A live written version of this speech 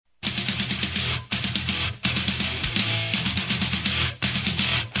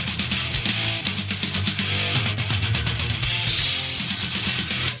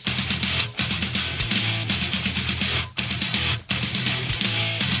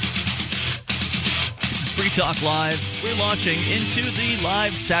Talk Live. We're launching into the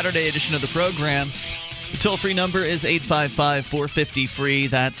live Saturday edition of the program. The toll-free number is 855-450-FREE.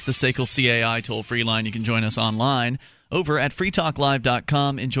 That's the SACL CAI toll-free line. You can join us online over at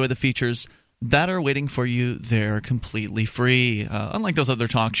freetalklive.com. Enjoy the features that are waiting for you. They're completely free. Unlike those other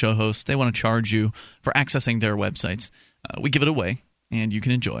talk show hosts, they want to charge you for accessing their websites. We give it away, and you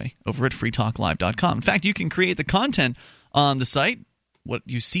can enjoy over at freetalklive.com. In fact, you can create the content on the site. What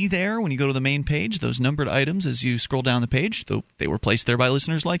you see there when you go to the main page, those numbered items as you scroll down the page, though they were placed there by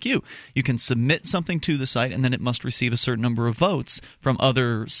listeners like you. You can submit something to the site, and then it must receive a certain number of votes from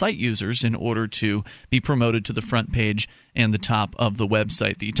other site users in order to be promoted to the front page and the top of the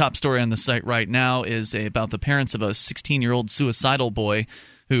website. The top story on the site right now is about the parents of a 16-year-old suicidal boy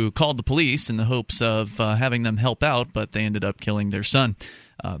who called the police in the hopes of having them help out, but they ended up killing their son.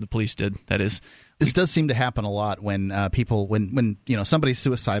 The police did, that is. This does seem to happen a lot when people, when somebody's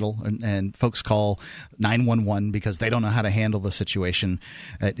suicidal and folks call 911 because they don't know how to handle the situation.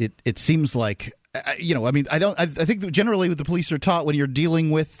 It seems like, I think that generally what the police are taught when you're dealing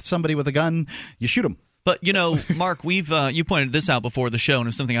with somebody with a gun, you shoot them. But, Mark, you pointed this out before the show, and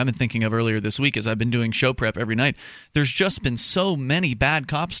it's something I've been thinking of earlier this week as I've been doing show prep every night. There's just been so many bad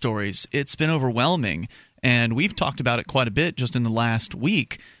cop stories. It's been overwhelming, and we've talked about it quite a bit just in the last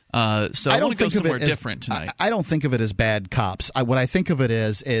week. So I want to go somewhere different tonight. I don't think of it as bad cops. What I think of it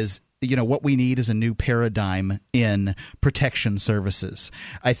is what we need is a new paradigm in protection services.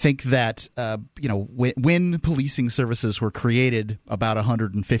 I think that when policing services were created about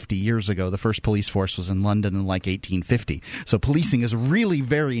 150 years ago, the first police force was in London in like 1850. So policing is really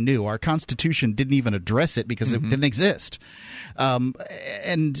very new. Our Constitution didn't even address it because it didn't exist.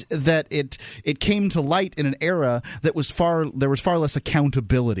 And that it came to light in an era that there was far less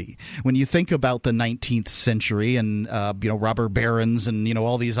accountability. When you think about the 19th century and robber barons and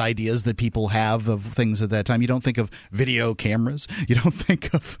all these ideas that people have of things at that time, you don't think of video cameras. You don't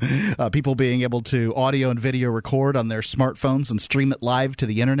think of people being able to audio and video record on their smartphones and stream it live to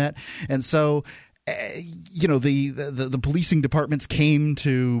the internet. And so the policing departments came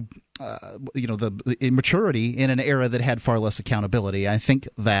to the immaturity in an era that had far less accountability. I think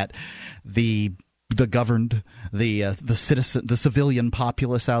that the governed, the citizen, the civilian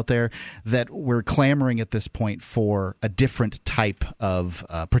populace out there, that we're clamoring at this point for a different type of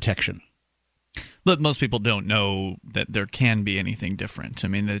protection. But most people don't know that there can be anything different. I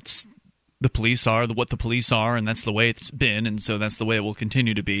mean, the police are what the police are, and that's the way it's been, and so that's the way it will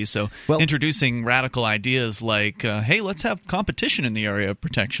continue to be. So introducing radical ideas like, hey, let's have competition in the area of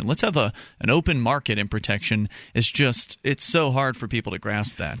protection. Let's have an open market in protection. It's so hard for people to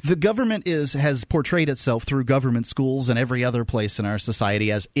grasp that. The government has portrayed itself through government schools and every other place in our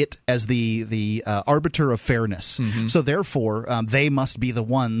society as the arbiter of fairness. Mm-hmm. So therefore, they must be the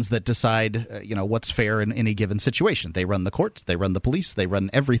ones that decide what's fair in any given situation. They run the courts, they run the police, they run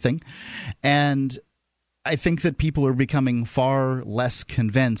everything. And I think that people are becoming far less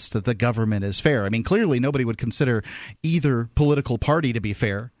convinced that the government is fair. I mean, clearly nobody would consider either political party to be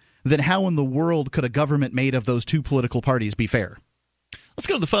fair. Then how in the world could a government made of those two political parties be fair? Let's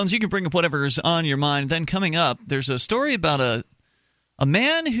go to the phones. You can bring up whatever's on your mind. Then coming up, there's a story about a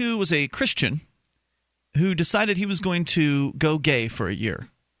man who was a Christian who decided he was going to go gay for a year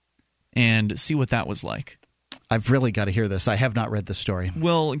and see what that was like. I've really got to hear this. I have not read this story.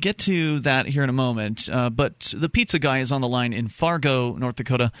 We'll get to that here in a moment. But the pizza guy is on the line in Fargo, North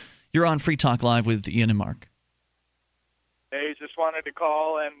Dakota. You're on Free Talk Live with Ian and Mark. Hey, just wanted to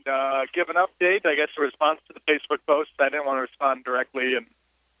call and give an update, I guess, a response to the Facebook post. I didn't want to respond directly and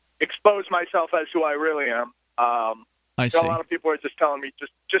expose myself as who I really am. I see. A lot of people are just telling me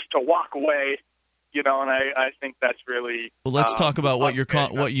just to walk away. And I think that's really. Well, let's talk about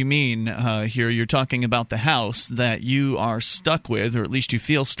what you mean here. You're talking about the house that you are stuck with, or at least you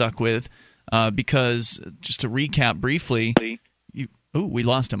feel stuck with, because just to recap briefly, we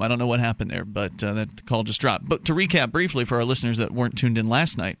lost him. I don't know what happened there, but that call just dropped. But to recap briefly for our listeners that weren't tuned in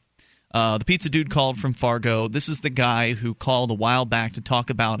last night, the pizza dude called from Fargo. This is the guy who called a while back to talk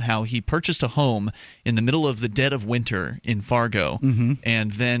about how he purchased a home in the middle of the dead of winter in Fargo,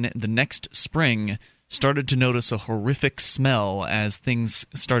 and then the next spring started to notice a horrific smell as things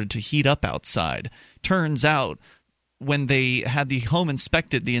started to heat up outside. Turns out, when they had the home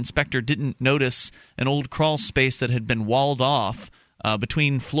inspected, the inspector didn't notice an old crawl space that had been walled off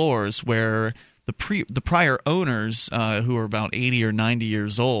between floors where the prior owners, who were about 80 or 90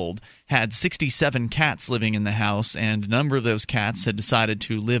 years old, had 67 cats living in the house, and a number of those cats had decided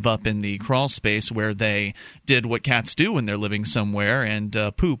to live up in the crawl space where they did what cats do when they're living somewhere, and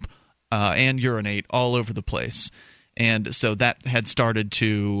poop and urinate all over the place. And so that had started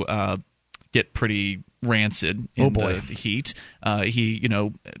to get pretty rancid in the heat. He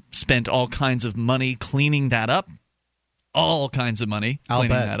spent all kinds of money cleaning that up. All kinds of money cleaning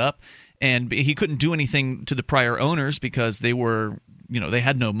that up. And he couldn't do anything to the prior owners because they were, they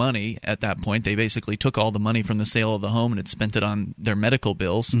had no money at that point. They basically took all the money from the sale of the home and had spent it on their medical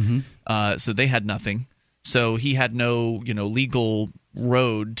bills. So they had nothing. So he had no, legal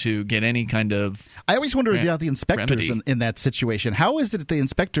road to get any kind of I always wonder about the inspectors in that situation. How is it that the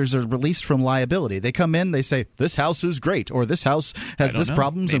inspectors are released from liability? They come in, they say, this house is great, or this house has this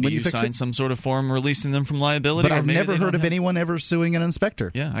problems, and when you fix it... Maybe you sign some sort of form releasing them from liability. But I've never heard of anyone ever suing an inspector.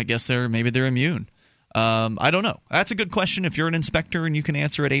 Yeah, I guess maybe they're immune. I don't know. That's a good question. If you're an inspector and you can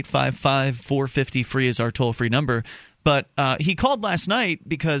answer it, 855-450-FREE is our toll-free number. But he called last night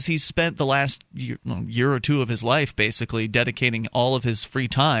because he spent the last year or two of his life basically dedicating all of his free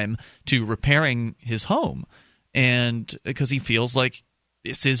time to repairing his home. And because he feels like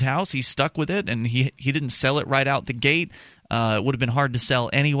it's his house, he's stuck with it, and he didn't sell it right out the gate. It would have been hard to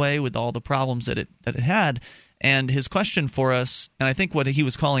sell anyway with all the problems that it had. And his question for us, and I think what he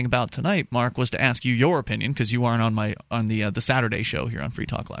was calling about tonight, Mark, was to ask you your opinion because you aren't on the Saturday show here on Free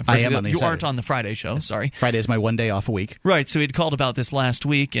Talk Live. I am on the Saturday. You aren't on the Friday show. Yes. Sorry, Friday is my one day off a week. Right. So he'd called about this last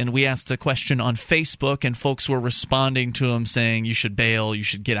week, and we asked a question on Facebook, and folks were responding to him saying you should bail, you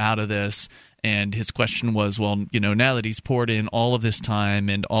should get out of this. And his question was, well, now that he's poured in all of this time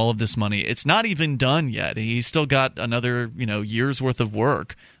and all of this money, it's not even done yet. He's still got another, year's worth of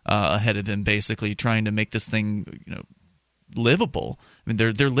work ahead of him, basically trying to make this thing, livable. I mean,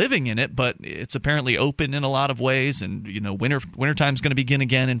 they're living in it, but it's apparently open in a lot of ways. And wintertime's going to begin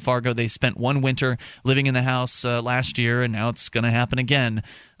again in Fargo. They spent one winter living in the house last year, and now it's going to happen again.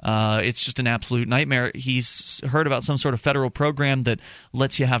 It's just an absolute nightmare. He's heard about some sort of federal program that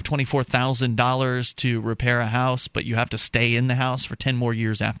lets you have $24,000 to repair a house, but you have to stay in the house for 10 more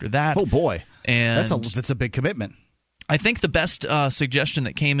years after that. Oh boy, and that's a big commitment. I think the best suggestion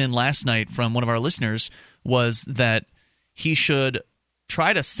that came in last night from one of our listeners was that he should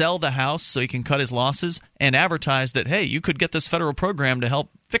try to sell the house so he can cut his losses and advertise that, hey, you could get this federal program to help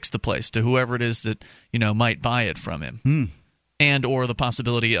fix the place to whoever it is that might buy it from him. And or the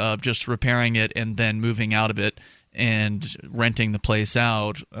possibility of just repairing it and then moving out of it and renting the place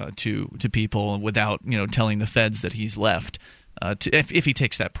out to people without telling the feds that he's left if he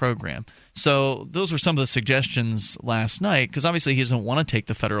takes that program. So those were some of the suggestions last night because obviously he doesn't want to take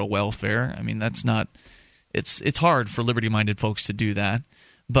the federal welfare. I mean, that's not it's hard for liberty-minded folks to do that.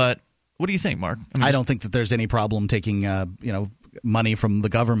 But what do you think, Mark? I don't think that there's any problem taking money from the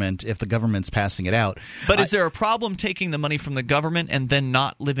government if the government's passing it out. But is there a problem taking the money from the government and then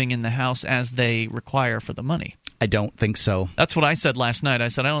not living in the house as they require for the money? I don't think so. That's what I said last night. I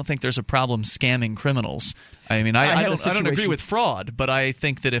said I don't think there's a problem scamming criminals. I mean, I don't agree with fraud, but I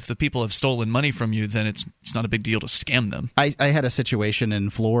think that if the people have stolen money from you, then it's not a big deal to scam them. I had a situation in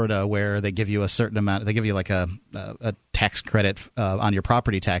Florida where they give you a certain amount. They give you like a tax credit on your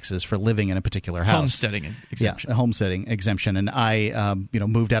property taxes for living in a particular house. Homesteading exemption. Yeah, a homesteading exemption. And I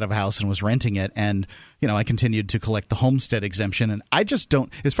moved out of a house and was renting it, and I continued to collect the homestead exemption. And I just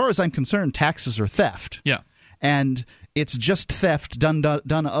don't. As far as I'm concerned, taxes are theft. Yeah. And it's just theft done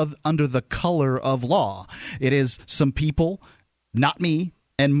under the color of law. It is some people, not me,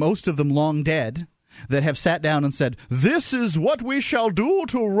 and most of them long dead, that have sat down and said, this is what we shall do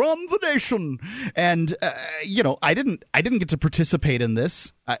to run the nation. And, I didn't get to participate in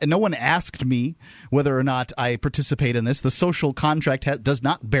this. No one asked me whether or not I participate in this. The social contract does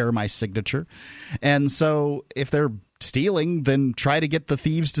not bear my signature. And so if they're stealing, then try to get the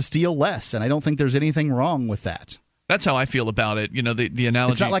thieves to steal less. And I don't think there's anything wrong with that. That's how I feel about it. The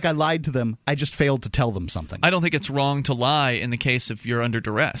analogy. It's not like I lied to them. I just failed to tell them something. I don't think it's wrong to lie in the case if you're under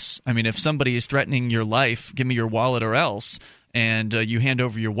duress. I mean, if somebody is threatening your life, give me your wallet or else, and you hand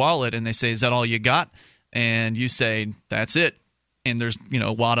over your wallet and they say, is that all you got? And you say, that's it. And there's,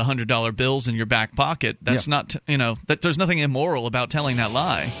 a wad of $100 bills in your back pocket. That's not, there's nothing immoral about telling that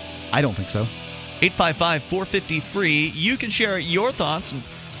lie. I don't think so. 855-450-FREE. You can share your thoughts. And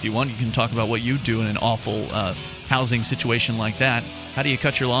if you want, you can talk about what you do in an awful housing situation like that. How do you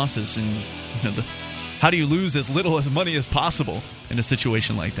cut your losses? And how do you lose as little as money as possible in a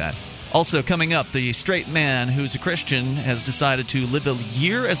situation like that? Also coming up, the straight man who's a Christian has decided to live a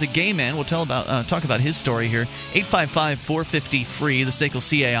year as a gay man. We'll talk about his story here. 855-450-FREE, the SACL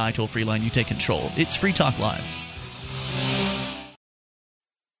CAI toll-free line. You take control. It's Free Talk Live.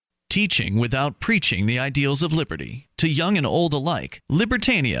 teaching without preaching the ideals of liberty. To young and old alike,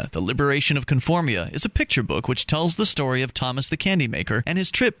 Libertania, The Liberation of Conformia, is a picture book which tells the story of Thomas the Candymaker and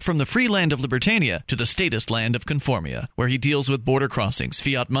his trip from the free land of Libertania to the statist land of Conformia, where he deals with border crossings,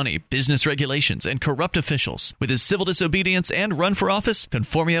 fiat money, business regulations, and corrupt officials. With his civil disobedience and run for office,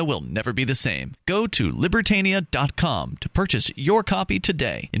 Conformia will never be the same. Go to Libertania.com to purchase your copy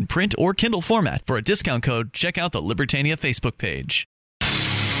today in print or Kindle format. For a discount code, check out the Libertania Facebook page.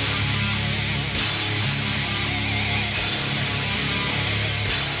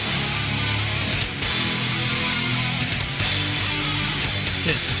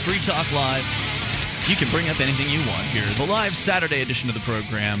 This is Free Talk Live. You can bring up anything you want here. The live Saturday edition of the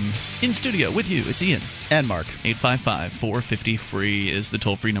program. In studio with you, it's Ian. And Mark. 855-450-FREE is the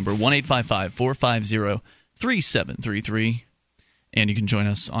toll-free number. 1-855-450-3733. And you can join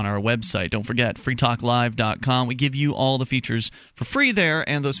us on our website. Don't forget, freetalklive.com. We give you all the features for free there,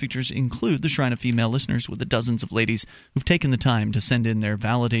 and those features include the Shrine of Female Listeners with the dozens of ladies who've taken the time to send in their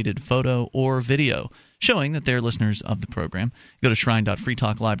validated photo or video showing that they're listeners of the program. Go to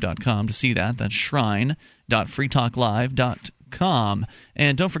shrine.freetalklive.com to see that. That's shrine.freetalklive.com.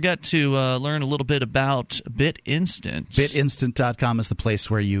 And don't forget to learn a little bit about BitInstant. BitInstant.com is the place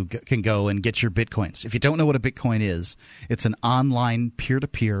where you can go and get your Bitcoins. If you don't know what a Bitcoin is, it's an online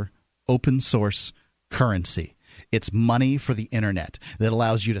peer-to-peer open source currency. It's money for the internet that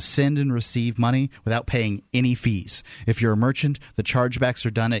allows you to send and receive money without paying any fees. If you're a merchant, the chargebacks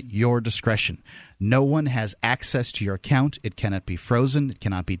are done at your discretion. No one has access to your account. It cannot be frozen. It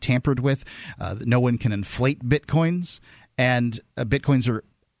cannot be tampered with. No one can inflate Bitcoins. And Bitcoins are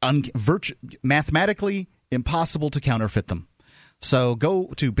mathematically impossible to counterfeit them. So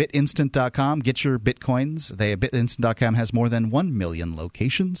go to BitInstant.com, get your Bitcoins. BitInstant.com has more than 1 million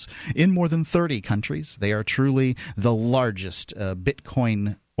locations in more than 30 countries. They are truly the largest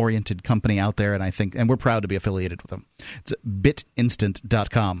Bitcoin-oriented company out there, and we're proud to be affiliated with them. It's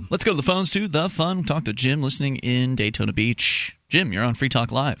BitInstant.com. Let's go to the phones to The Fun. We'll talk to Jim listening in Daytona Beach. Jim, you're on Free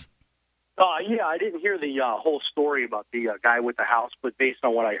Talk Live. Yeah, I didn't hear the whole story about the guy with the house, but based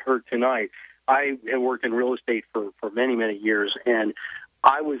on what I heard tonight, I have worked in real estate for many, many years, and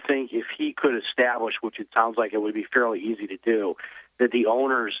I would think if he could establish, which it sounds like it would be fairly easy to do, that the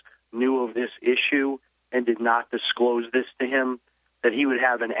owners knew of this issue and did not disclose this to him, that he would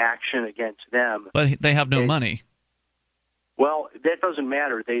have an action against them. But they have no money. Well, that doesn't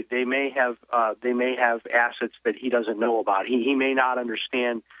matter. They may have assets that he doesn't know about. He may not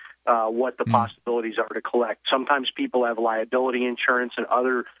understand what the possibilities are to collect. Sometimes people have liability insurance and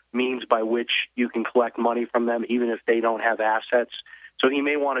other means by which you can collect money from them, even if they don't have assets. So he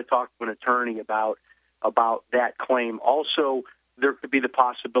may want to talk to an attorney about that claim. Also, there could be the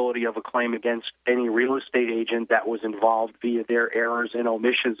possibility of a claim against any real estate agent that was involved via their errors and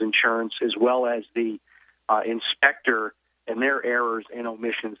omissions insurance, as well as the inspector and their errors and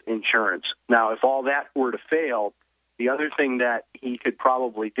omissions insurance. Now, if all that were to fail, the other thing that he could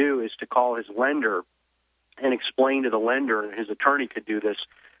probably do is to call his lender and explain to the lender, and his attorney could do this,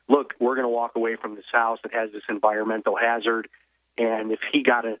 look, we're going to walk away from this house that has this environmental hazard, and if he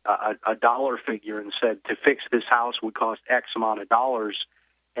got a dollar figure and said to fix this house would cost X amount of dollars,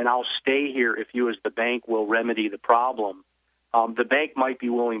 and I'll stay here if you as the bank will remedy the problem, the bank might be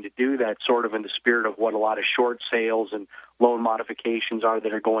willing to do that sort of in the spirit of what a lot of short sales and loan modifications are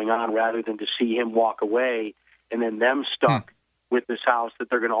that are going on, rather than to see him walk away and then them stuck with this house that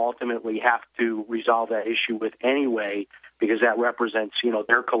they're going to ultimately have to resolve that issue with anyway, because that represents,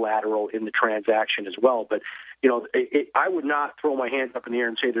 their collateral in the transaction as well. But, I would not throw my hands up in the air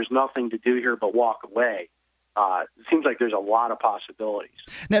and say there's nothing to do here but walk away. It seems like there's a lot of possibilities.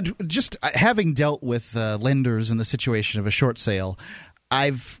 Now, just having dealt with lenders in the situation of a short sale,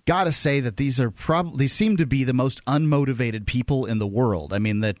 I've got to say that these seem to be the most unmotivated people in the world. I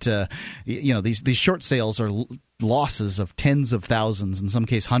mean that these short sales are losses of tens of thousands, in some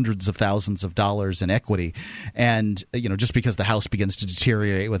case hundreds of thousands of dollars in equity, and just because the house begins to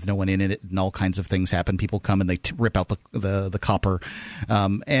deteriorate with no one in it and all kinds of things happen, people come and they rip out the copper,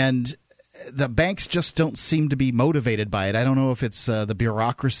 and the banks just don't seem to be motivated by it. I don't know if it's the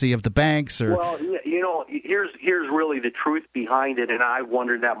bureaucracy of the banks or. Well, here's really the truth behind it, and I've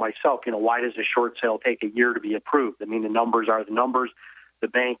wondered that myself. Why does a short sale take a year to be approved? I mean, the numbers are the numbers. The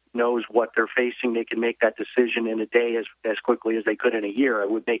bank knows what they're facing. They can make that decision in a day as quickly as they could in a year.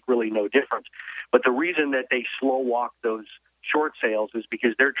 It would make really no difference. But the reason that they slow walk those short sales is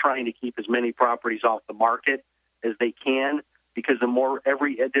because they're trying to keep as many properties off the market as they can, because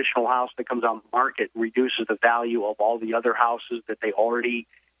every additional house that comes on the market reduces the value of all the other houses that they already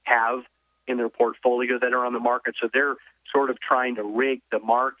have in their portfolio that are on the market. So they're sort of trying to rig the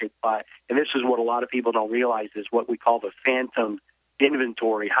market by, and this is what a lot of people don't realize, is what we call the phantom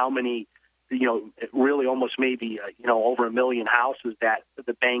inventory. How many, really almost maybe, over 1 million houses that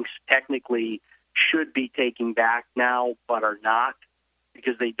the banks technically should be taking back now, but are not,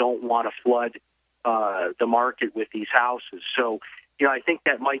 because they don't want to flood the market with these houses. So, I think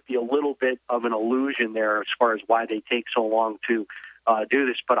that might be a little bit of an illusion there as far as why they take so long to do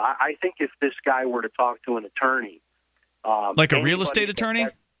this. But I think if this guy were to talk to an attorney, like a real estate attorney,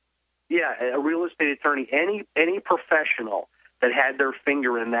 a real estate attorney, any professional that had their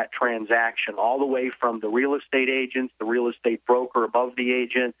finger in that transaction, all the way from the real estate agent, the real estate broker above the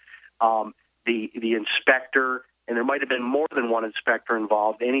agent, the inspector, and there might have been more than one inspector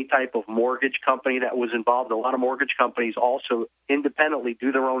involved, any type of mortgage company that was involved. A lot of mortgage companies also independently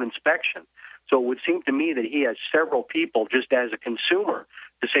do their own inspection. So it would seem to me that he has several people just as a consumer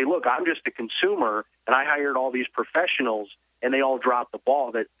to say, look, I'm just a consumer, and I hired all these professionals, and they all dropped the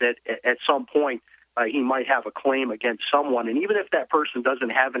ball, that at some point he might have a claim against someone. And even if that person doesn't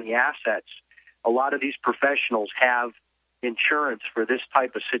have any assets, a lot of these professionals have insurance for this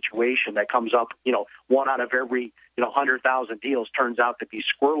type of situation that comes up. One out of every 100,000 deals turns out to be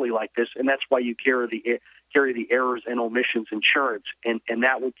squirrely like this, and that's why you carry the errors and omissions insurance, and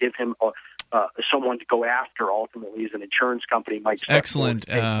that would give him someone to go after. Ultimately, as an insurance company might. Excellent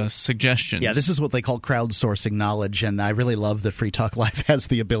suggestions. Yeah, this is what they call crowdsourcing knowledge, and I really love that Free Talk Live has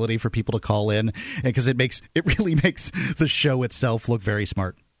the ability for people to call in, because it really makes the show itself look very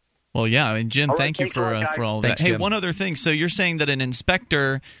smart. Well, yeah, I mean, Jim, thank you for all that. Thanks, hey, Jim. One other thing. So you're saying that an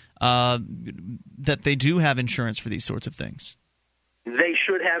inspector, that they do have insurance for these sorts of things? They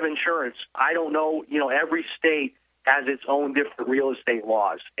should have insurance. I don't know. Every state has its own different real estate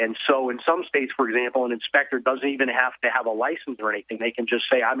laws. And so in some states, for example, an inspector doesn't even have to have a license or anything. They can just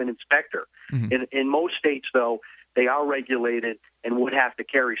say, I'm an inspector. Mm-hmm. In most states, though, they are regulated and would have to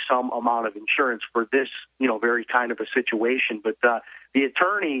carry some amount of insurance for this, very kind of a situation. But the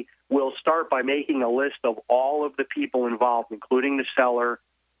attorney will start by making a list of all of the people involved, including the seller,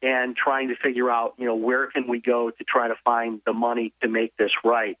 and trying to figure out, where can we go to try to find the money to make this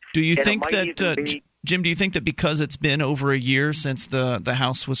right. Do you think that, Jim, do you think that because it's been over a year since the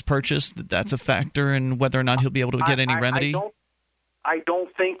house was purchased, that's a factor in whether or not he'll be able to get any remedy? I don't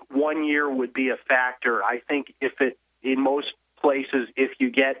think 1 year would be a factor. I think in most places, if you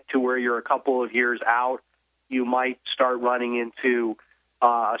get to where you're a couple of years out, you might start running into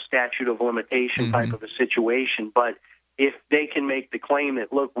a statute of limitation type of a situation. But if they can make the claim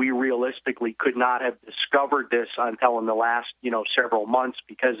that, look, we realistically could not have discovered this until in the last, several months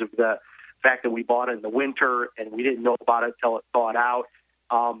because of the fact that we bought it in the winter and we didn't know about it until it thawed out,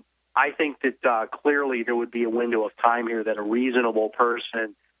 I think that clearly there would be a window of time here that a reasonable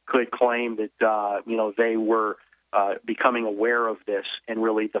person could claim that, they were becoming aware of this and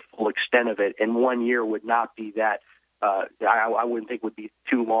really the full extent of it. And 1 year would not be that. I wouldn't think would be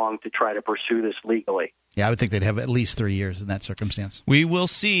too long to try to pursue this legally. Yeah, I would think they'd have at least 3 years in that circumstance. We will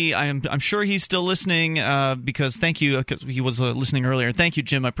see. I'm sure he's still listening because thank you, because he was listening earlier. Thank you,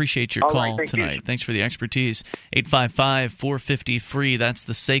 Jim. I appreciate your call tonight. You. Thanks for the expertise. 855-450-FREE. That's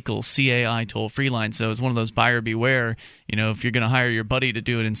the SACL CAI toll-free line. So it's one of those buyer beware. If you're going to hire your buddy to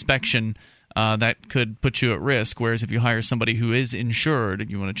do an inspection, that could put you at risk, whereas if you hire somebody who is insured,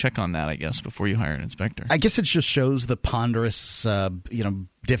 you want to check on that, I guess, before you hire an inspector. I guess it just shows the ponderous,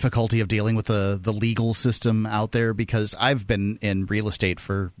 difficulty of dealing with the legal system out there, because I've been in real estate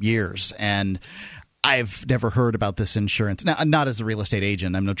for years, and I've never heard about this insurance. Now, not as a real estate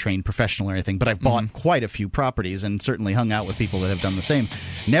agent. I'm no trained professional or anything, but I've bought quite a few properties and certainly hung out with people that have done the same.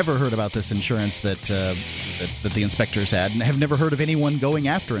 Never heard about this insurance that the inspectors had, and have never heard of anyone going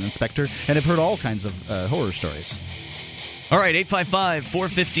after an inspector, and have heard all kinds of horror stories. All right,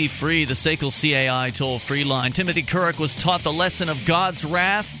 855-450-FREE, the SACL CAI toll-free line. Timothy Couric was taught the lesson of God's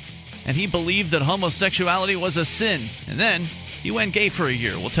wrath, and he believed that homosexuality was a sin. And then he went gay for a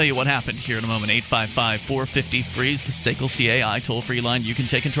year. We'll tell you what happened here in a moment. 855-450-FREE is the SACL CAI toll-free line. You can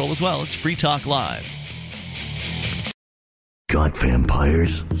take control as well. It's Free Talk Live. Got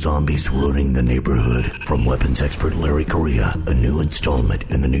vampires? Zombies ruining the neighborhood? From weapons expert Larry Correia, a new installment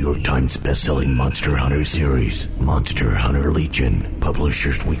in the New York Times best-selling Monster Hunter series, Monster Hunter Legion.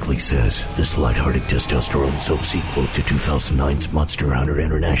 Publishers Weekly says this lighthearted testosterone-soaked sequel to 2009's Monster Hunter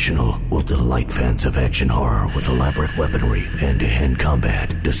International will delight fans of action horror with elaborate weaponry, hand-to-hand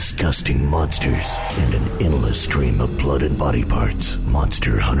combat, disgusting monsters, and an endless stream of blood and body parts.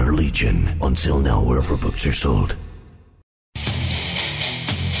 Monster Hunter Legion. On sale now wherever books are sold.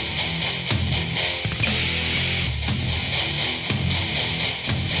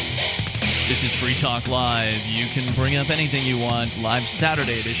 This is Free Talk Live. You can bring up anything you want. Live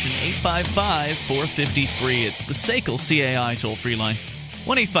Saturday edition, 855-450-FREE. It's the SACL CAI toll-free line,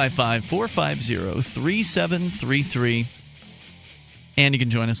 1-855-450-3733. And you can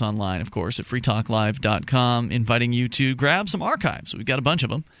join us online, of course, at freetalklive.com, inviting you to grab some archives. We've got a bunch of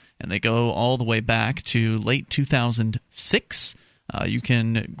them, and they go all the way back to late 2006. You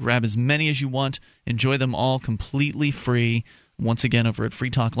can grab as many as you want, enjoy them all completely free. Once again, over at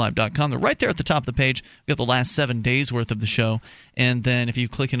freetalklive.com. They're right there at the top of the page. We've got the last 7 days worth of the show. And then if you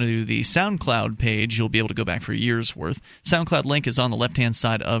click into the SoundCloud page, you'll be able to go back for a year's worth. SoundCloud link is on the left-hand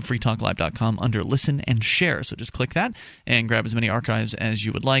side of freetalklive.com under Listen and Share. So just click that and grab as many archives as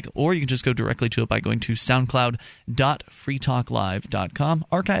you would like. Or you can just go directly to it by going to soundcloud.freetalklive.com.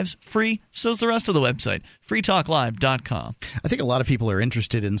 Archives free. So's the rest of the website. freetalklive.com. I think a lot of people are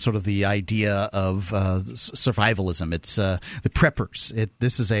interested in sort of the idea of survivalism. It's the preppers.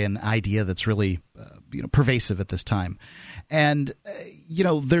 This is an idea that's really pervasive at this time. And,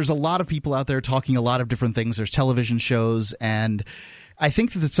 there's a lot of people out there talking a lot of different things. There's television shows, and I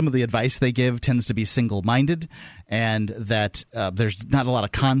think that some of the advice they give tends to be single-minded, and that there's not a lot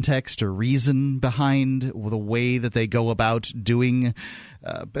of context or reason behind the way that they go about doing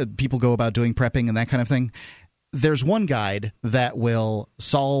people go about doing prepping and that kind of thing. There's one guide that will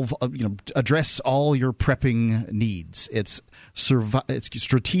address all your prepping needs. It's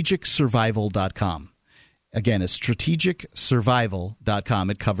strategicsurvival.com. Again, it's strategicsurvival.com.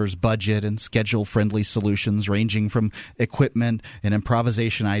 It covers budget and schedule-friendly solutions ranging from equipment and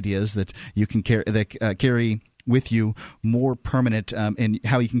improvisation ideas that you can carry with you more permanent and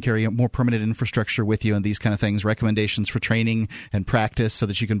how you can carry a more permanent infrastructure with you and these kind of things, recommendations for training and practice so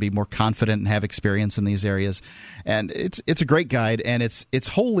that you can be more confident and have experience in these areas. And it's a great guide, and it's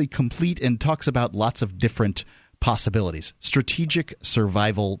wholly complete and talks about lots of different possibilities.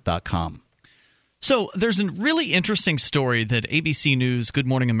 strategicsurvival.com. So there's a really interesting story that ABC News, Good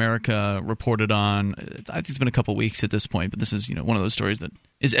Morning America reported on. I think it's been a couple weeks at this point, but this is one of those stories that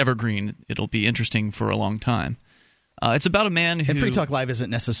is evergreen. It'll be interesting for a long time. It's about a man who... And Free Talk Live isn't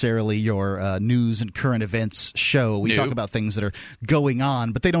necessarily your news and current events show. We talk about things that are going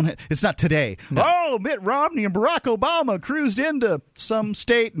on, but they don't. It's not today. No. Oh, Mitt Romney and Barack Obama cruised into some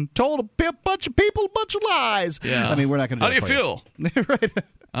state and told a bunch of people a bunch of lies. Yeah. I mean, we're not going to do How do you feel? Right.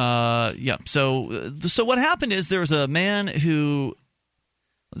 Yeah. So what happened is there was a man who,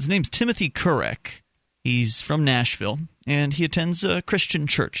 his name's Timothy Kurek. He's from Nashville, and he attends a Christian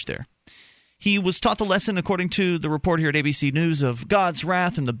church there. He was taught the lesson, according to the report here at ABC News, of God's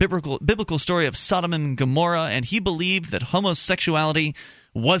wrath and the biblical story of Sodom and Gomorrah, and he believed that homosexuality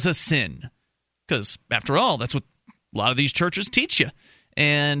was a sin. Because, after all, that's what a lot of these churches teach you.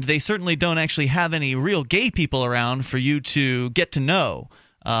 And they certainly don't actually have any real gay people around for you to get to know.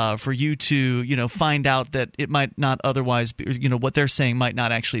 For you to, find out that it might not otherwise be, what they're saying might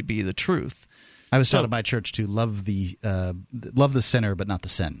not actually be the truth. I was taught at my church to love the sinner, but not the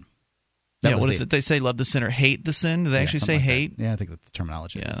sin. What is it? They say love the sinner, hate the sin? Do they actually say hate? Yeah, I think that's the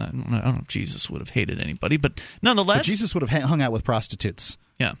terminology. Yeah, I don't know if Jesus would have hated anybody, but nonetheless... But Jesus would have hung out with prostitutes.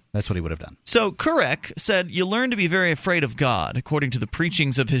 Yeah. That's what he would have done. So Kurek said, you learn to be very afraid of God. According to the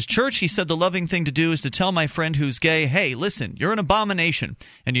preachings of his church, he said the loving thing to do is to tell my friend who's gay, hey, listen, you're an abomination,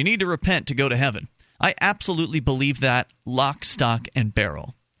 and you need to repent to go to heaven. I absolutely believe that, lock, stock, and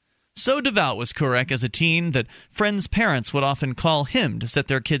barrel. So devout was Kurek as a teen that friends' parents would often call him to set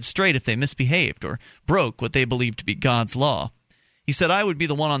their kids straight if they misbehaved or broke what they believed to be God's law. He said I would be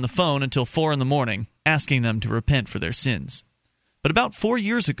the one on the phone until 4 a.m, asking them to repent for their sins. But about 4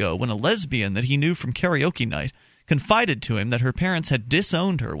 years ago, when a lesbian that he knew from karaoke night confided to him that her parents had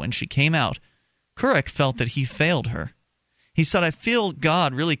disowned her when she came out, Kurek felt that he failed her. He said, I feel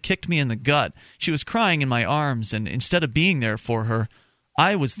God really kicked me in the gut. She was crying in my arms, and instead of being there for her,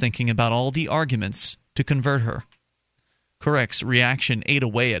 I was thinking about all the arguments to convert her. Kurek's reaction ate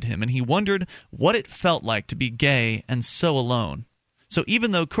away at him, and he wondered what it felt like to be gay and so alone. So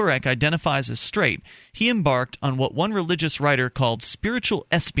even though Kurek identifies as straight, he embarked on what one religious writer called spiritual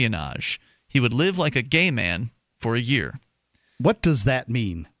espionage. He would live like a gay man for a year. What does that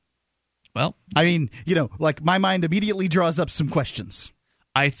mean? Well, I mean, my mind immediately draws up some questions.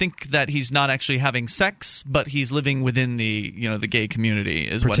 I think that he's not actually having sex, but he's living within the gay community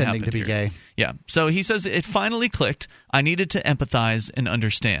is what happened. Pretending to be gay. Yeah. So he says it finally clicked. I needed to empathize and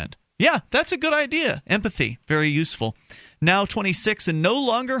understand. Yeah, that's a good idea. Empathy, very useful. Now 26 and no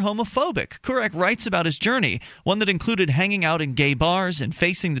longer homophobic, Kurek writes about his journey, one that included hanging out in gay bars and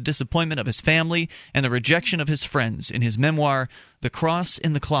facing the disappointment of his family and the rejection of his friends in his memoir, The Cross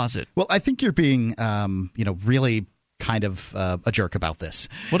in the Closet. Well, I think you're being, really kind of a jerk about this.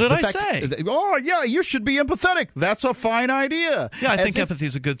 What did I say? Oh, yeah, you should be empathetic. That's a fine idea. Yeah, I think empathy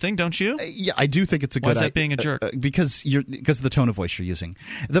is a good thing, don't you? Yeah, I do think it's a good idea. Why is that being a jerk? Because of the tone of voice you're using.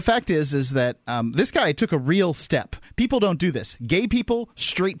 The fact is that this guy took a real step. People don't do this. Gay people,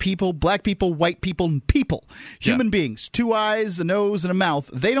 straight people, black people, white people, human beings, 2 eyes, a nose, and a mouth,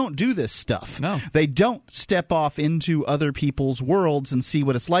 they don't do this stuff. No. They don't step off into other people's worlds and see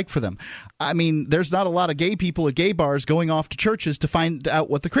what it's like for them. I mean, there's not a lot of gay people at gay bars going off to churches to find out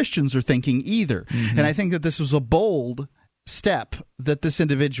what the Christians are thinking either. Mm-hmm. And I think that this was a bold step that this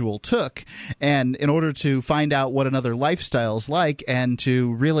individual took, and in order to find out what another lifestyle is like and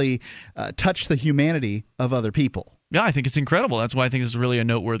to really touch the humanity of other people. Yeah, I think it's incredible. That's why I think this is really a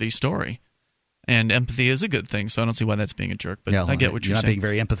noteworthy story. And empathy is a good thing, so I don't see why that's being a jerk. But I get what you're saying. You're not being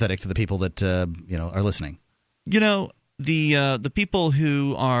very empathetic to the people that are listening. The people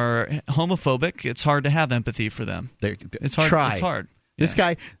who are homophobic, it's hard to have empathy for them. It's hard. It's hard. This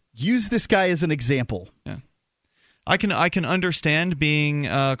guy, use this guy as an example. Yeah. I can understand being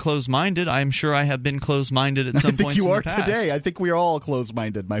closed-minded. I'm sure I have been closed-minded at some points in the past. I think you are today. I think we are all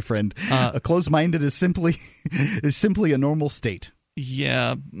closed-minded, my friend. Closed-minded is simply a normal state.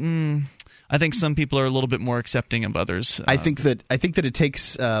 Yeah. I think some people are a little bit more accepting of others. I think that it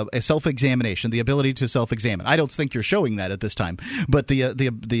takes a self-examination, the ability to self-examine. I don't think you're showing that at this time, but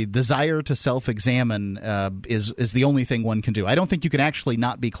the desire to self-examine is the only thing one can do. I don't think you can actually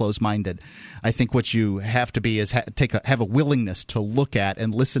not be closed-minded. I think what you have to be is have a willingness to look at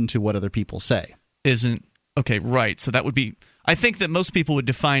and listen to what other people say. Okay, right. So that would be. I think that most people would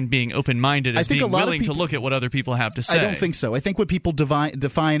define being open-minded as being willing to look at what other people have to say. I don't think so. I think what people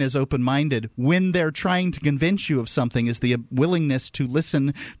define as open-minded when they're trying to convince you of something is the willingness to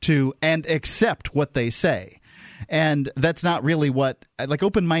listen to and accept what they say. And that's not really what – like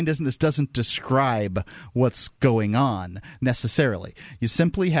open-mindedness doesn't describe what's going on necessarily. You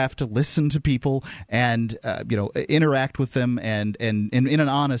simply have to listen to people and interact with them and in an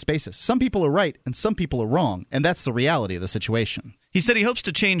honest basis. Some people are right and some people are wrong, and that's the reality of the situation. He said he hopes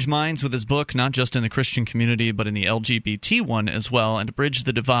to change minds with his book, not just in the Christian community, but in the LGBT one as well, and to bridge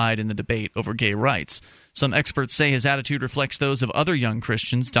the divide in the debate over gay rights. Some experts say his attitude reflects those of other young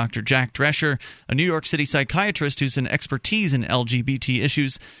Christians. Dr. Jack Drescher, a New York City psychiatrist who's an expertise in LGBT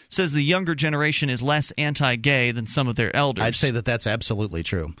issues, says the younger generation is less anti-gay than some of their elders. I'd say that that's absolutely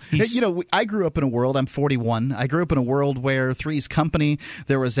true. I grew up in a world, I'm 41, I grew up in a world where Three's Company,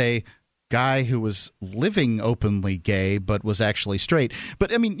 there was a guy who was living openly gay but was actually straight.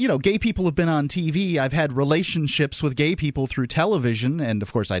 But I mean, gay people have been on TV. I've had relationships with gay people through television, and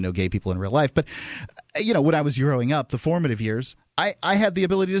of course I know gay people in real life. But when I was growing up, the formative years, I had the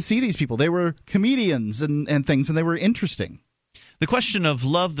ability to see these people. They were comedians and things, and they were interesting. The question of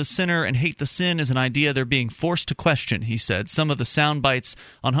love the sinner and hate the sin is an idea they're being forced to question, he said. Some of the sound bites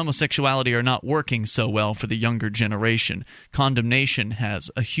on homosexuality are not working so well for the younger generation. Condemnation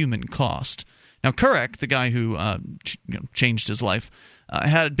has a human cost. Now, Kurek, the guy who changed his life,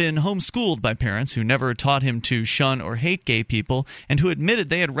 had been homeschooled by parents who never taught him to shun or hate gay people and who admitted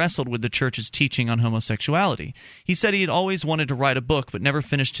they had wrestled with the church's teaching on homosexuality. He said he had always wanted to write a book but never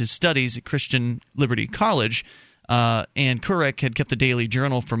finished his studies at Christian Liberty College. And Kurek had kept a daily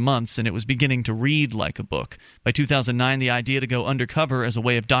journal for months, and it was beginning to read like a book. By 2009, the idea to go undercover as a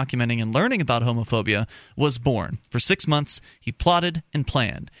way of documenting and learning about homophobia was born. For 6 months, he plotted and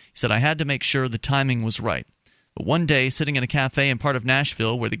planned. He said, I had to make sure the timing was right. But one day, sitting in a cafe in part of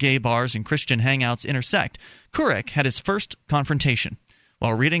Nashville where the gay bars and Christian hangouts intersect, Kurek had his first confrontation.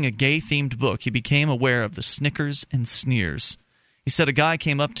 While reading a gay-themed book, he became aware of the snickers and sneers. He said a guy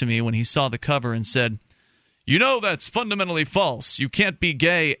came up to me when he saw the cover and said, that's fundamentally false. You can't be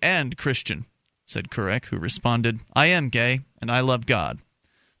gay and Christian, said Kurek, who responded, I am gay, and I love God.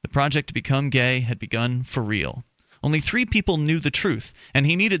 The project to become gay had begun for real. Only 3 people knew the truth, and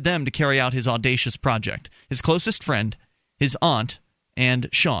he needed them to carry out his audacious project. His closest friend, his aunt, and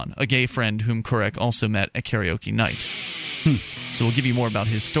Sean, a gay friend whom Kurek also met at karaoke night. So we'll give you more about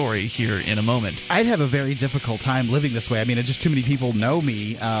his story here in a moment. I'd have a very difficult time living this way. I mean, just too many people know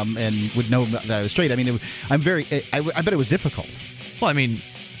me and would know that I was straight. I mean, I bet it was difficult. Well, I mean,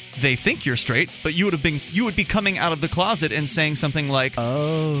 they think you're straight, but you would be coming out of the closet and saying something like,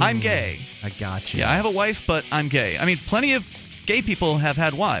 "Oh, I'm gay." I got you. Yeah, I have a wife, but I'm gay. I mean, plenty of gay people have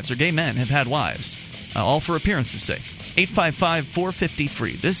had wives, or gay men have had wives, all for appearance's sake.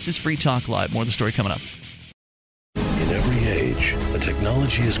 855-450-FREE. This is Free Talk Live. More of the story coming up. In every age, a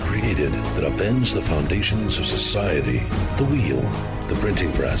technology is created that upends the foundations of society. The wheel, the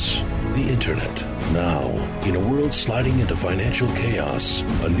printing press, the internet. Now, in a world sliding into financial chaos,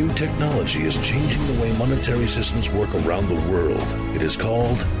 a new technology is changing the way monetary systems work around the world. It is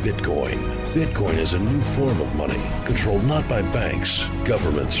called Bitcoin. Bitcoin is a new form of money, controlled not by banks,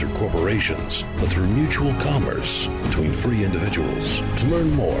 governments, or corporations, but through mutual commerce between free individuals. To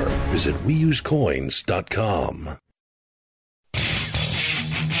learn more, visit weusecoins.com.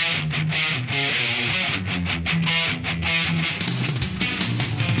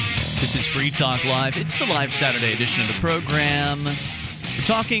 This is Free Talk Live. It's the live Saturday edition of the program. We're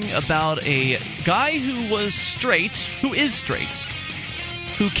talking about a guy who is straight,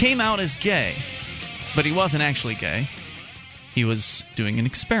 who came out as gay, but he wasn't actually gay. He was doing an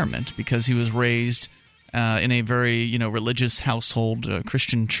experiment because he was raised in a very, religious household,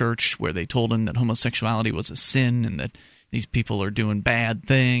 Christian church, where they told him that homosexuality was a sin and that these people are doing bad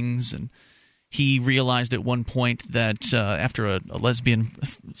things. And he realized at one point that after a lesbian,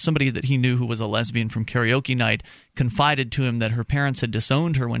 somebody that he knew who was a lesbian from karaoke night, confided to him that her parents had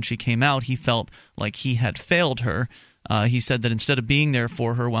disowned her when she came out, he felt like he had failed her. He said that instead of being there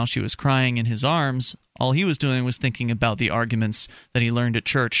for her while she was crying in his arms, all he was doing was thinking about the arguments that he learned at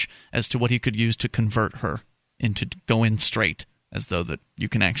church as to what he could use to convert her into going straight, as though that you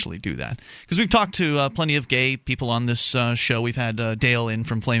can actually do that. Because we've talked to plenty of gay people on this show. We've had Dale in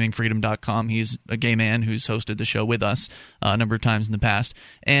from FlamingFreedom.com. He's a gay man who's hosted the show with us a number of times in the past.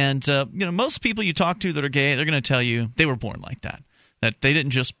 And most people you talk to that are gay, they're going to tell you they were born like that. That they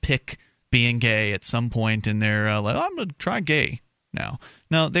didn't just pick being gay at some point in their like, I'm going to try gay now.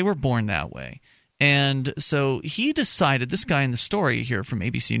 No, they were born that way. And so he decided, this guy in the story here from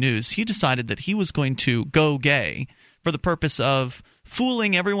ABC News, he decided that he was going to go gay for the purpose of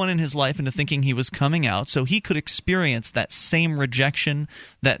fooling everyone in his life into thinking he was coming out so he could experience that same rejection,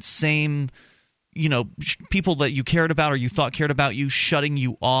 that same, people that you cared about or you thought cared about you shutting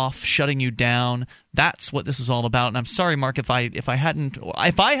you off, shutting you down. That's what this is all about. And I'm sorry, Mark, if I hadn't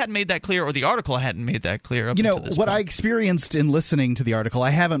made that clear, or the article hadn't made that clear up until this point. I experienced in listening to the article,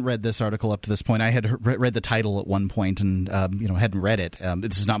 I haven't read this article up to this point. I had read the title at one point and hadn't read it.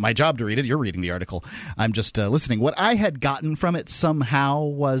 This is not my job to read it. You're reading the article. I'm just listening. What I had gotten from it somehow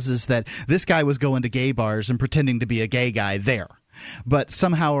is that this guy was going to gay bars and pretending to be a gay guy there. But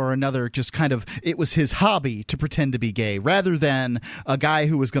somehow or another, just kind of, it was his hobby to pretend to be gay, rather than a guy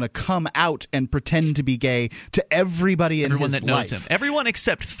who was going to come out and pretend to be gay to everybody in his life. Everyone that knows him. Everyone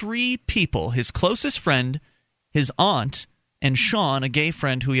except 3 people: his closest friend, his aunt, and Sean, a gay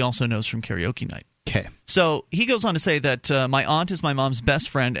friend who he also knows from karaoke night. Okay. So he goes on to say that my aunt is my mom's best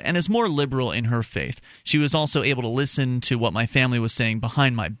friend and is more liberal in her faith. She was also able to listen to what my family was saying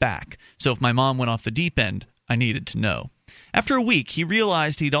behind my back. So if my mom went off the deep end, I needed to know. After a week, he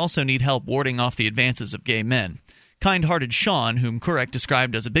realized he'd also need help warding off the advances of gay men. Kind-hearted Sean, whom Kurek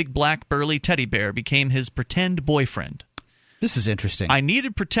described as a big black burly teddy bear, became his pretend boyfriend. This is interesting. I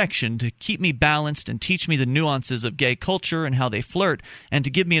needed protection to keep me balanced and teach me the nuances of gay culture and how they flirt, and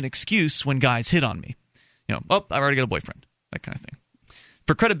to give me an excuse when guys hit on me. I've already got a boyfriend. That kind of thing.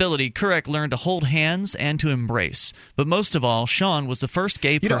 For credibility, Kurek learned to hold hands and to embrace. But most of all, Sean was the first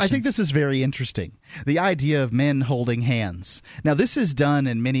gay person. I think this is very interesting. The idea of men holding hands. Now, this is done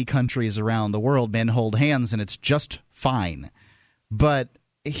in many countries around the world. Men hold hands, and it's just fine. But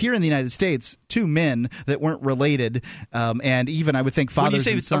here in the United States, 2 men that weren't related, and even I would think fathers and sons.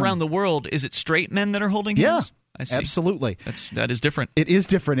 When you say around the world, is it straight men that are holding hands? Yeah. I see. Absolutely. That is different. It is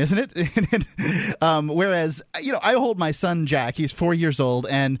different, isn't it? Whereas, I hold my son, Jack. He's 4 years old,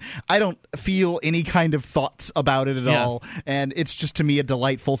 and I don't feel any kind of thoughts about it at all. And it's just, to me, a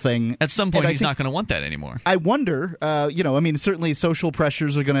delightful thing. At some point, he's not going to want that anymore. I wonder, certainly social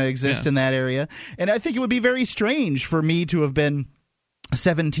pressures are going to exist in that area. And I think it would be very strange for me to have been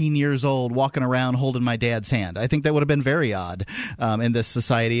 17 years old walking around holding my dad's hand. I think that would have been very odd in this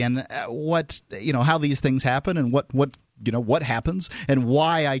society. And how these things happen and what happens and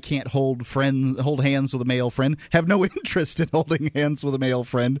why I can't hold hands with a male friend, have no interest in holding hands with a male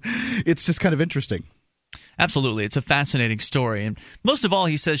friend. It's just kind of interesting. Absolutely. It's a fascinating story. And most of all,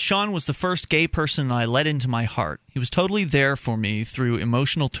 he says, Sean was the first gay person I let into my heart. He was totally there for me through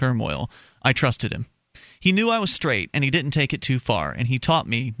emotional turmoil. I trusted him. He knew I was straight, and he didn't take it too far, and he taught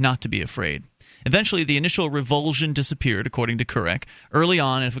me not to be afraid. Eventually, the initial revulsion disappeared, according to Kurek. Early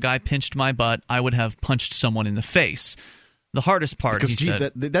on, if a guy pinched my butt, I would have punched someone in the face. The hardest part, he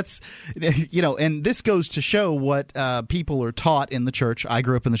said... That's, and this goes to show what people are taught in the church. I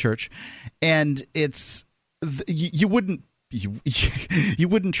grew up in the church, and it's... You wouldn't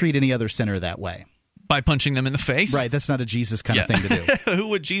treat any other sinner that way. By punching them in the face? Right, that's not a Jesus kind of thing to do. Who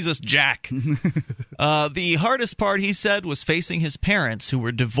would Jesus jack? The hardest part, he said, was facing his parents who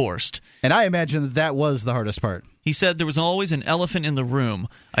were divorced. And I imagine that was the hardest part. He said there was always an elephant in the room.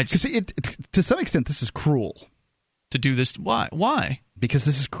 To some extent, this is cruel. To do this? Why? Because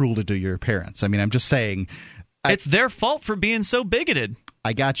this is cruel to do your parents. I mean, I'm just saying... It's their fault for being so bigoted.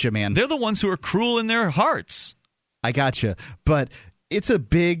 I got you, man. They're the ones who are cruel in their hearts. I got you. But... it's a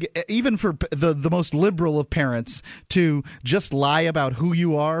big, even for the most liberal of parents, to just lie about who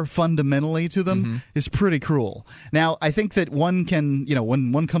you are fundamentally to them is pretty cruel. Now, I think that one can,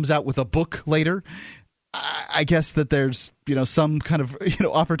 when one comes out with a book later, I guess that there's, some kind of,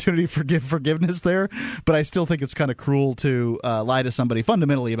 opportunity for forgiveness there. But I still think it's kind of cruel to lie to somebody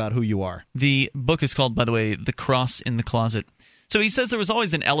fundamentally about who you are. The book is called, by the way, The Cross in the Closet. So he says there was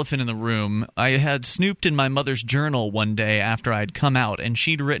always an elephant in the room. I had snooped in my mother's journal one day after I'd come out, and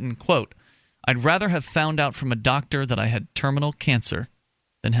she'd written, quote, "I'd rather have found out from a doctor that I had terminal cancer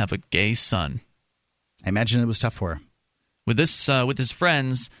than have a gay son." I imagine it was tough for her. With his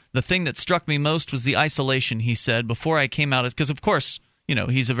friends, the thing that struck me most was the isolation, he said, before I came out. Because, of course,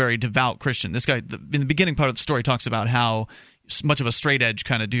 he's a very devout Christian. This guy, in the beginning part of the story, talks about how much of a straight-edge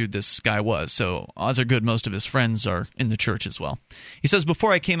kind of dude this guy was. So odds are good most of his friends are in the church as well. He says,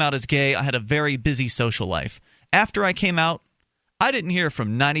 before I came out as gay, I had a very busy social life. After I came out, I didn't hear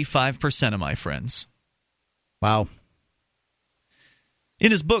from 95% of my friends. Wow.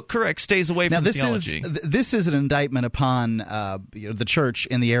 In his book, Couric stays away from theology. This is an indictment upon the church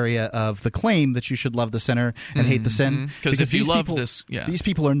in the area of the claim that you should love the sinner and hate the sin. Because if you love this... Yeah. These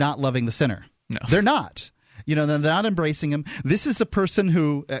people are not loving the sinner. No. They're not. They're not embracing him. This is a person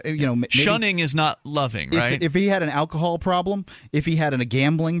who, maybe, shunning is not loving, right? If he had an alcohol problem, if he had a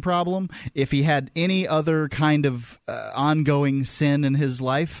gambling problem, if he had any other kind of ongoing sin in his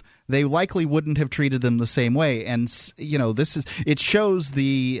life, they likely wouldn't have treated them the same way. And it shows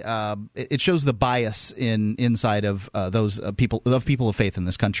the bias inside of those people of faith in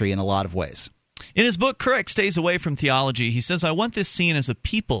this country in a lot of ways. In his book, Couric stays away from theology. He says, "I want this seen as a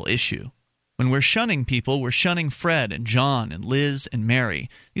people issue. When we're shunning people, we're shunning Fred and John and Liz and Mary.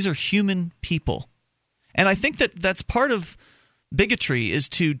 These are human people." And I think that that's part of bigotry, is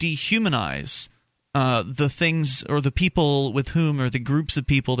to dehumanize the things or the people with whom, or the groups of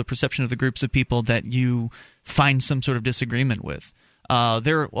people, the perception of the groups of people that you find some sort of disagreement with.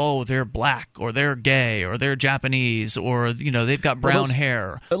 They're black, or they're gay, or they're Japanese, or they've got brown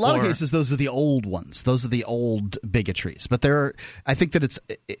hair. A lot of cases, those are the old ones. Those are the old bigotries. But I think that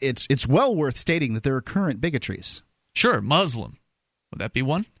it's well worth stating that there are current bigotries. Sure, Muslim. Would that be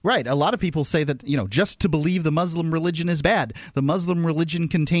one? Right. A lot of people say that, just to believe the Muslim religion is bad. The Muslim religion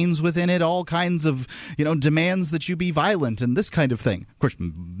contains within it all kinds of, demands that you be violent and this kind of thing. Of course,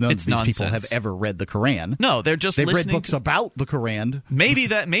 none of these people have ever read the Quran. No, they've read books about the Quran. Maybe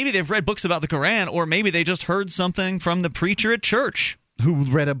they've read books about the Quran, or maybe they just heard something from the preacher at church. Who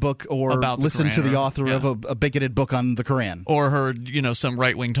read a book or listened to the author of a bigoted book on the Quran. Or heard, some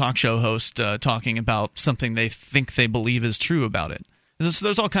right-wing talk show host talking about something they think they believe is true about it.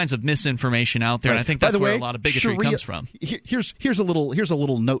 There's all kinds of misinformation out there, right. And I think that's where a lot of bigotry comes from. Here's a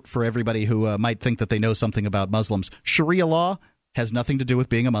little note for everybody who might think that they know something about Muslims. Sharia law has nothing to do with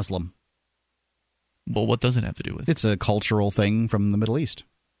being a Muslim. Well, what does it have to do with? It's a cultural thing from the Middle East.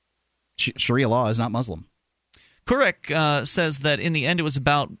 Sharia law is not Muslim. Couric says that in the end it was a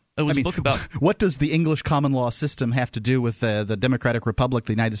book about... What does the English common law system have to do with the Democratic Republic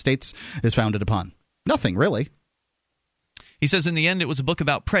the United States is founded upon? Nothing, really. He says in the end it was a book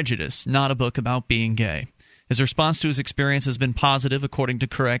about prejudice, not a book about being gay. His response to his experience has been positive, according to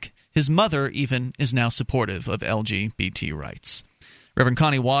Couric. His mother, even, is now supportive of LGBT rights. Reverend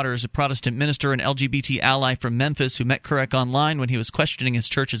Connie Waters, a Protestant minister and LGBT ally from Memphis who met Couric online when he was questioning his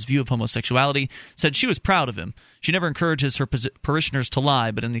church's view of homosexuality, said she was proud of him. She never encourages her parishioners to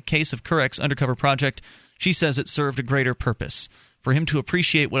lie, but in the case of Couric's undercover project, she says it served a greater purpose. For him to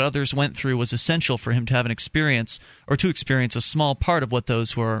appreciate what others went through was essential for him to have an experience, or to experience a small part of what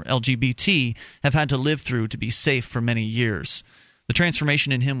those who are LGBT have had to live through to be safe for many years. The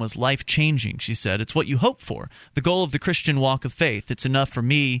transformation in him was life-changing, she said. It's what you hope for, the goal of the Christian walk of faith. It's enough for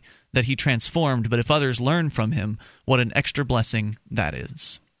me that he transformed, but if others learn from him, what an extra blessing that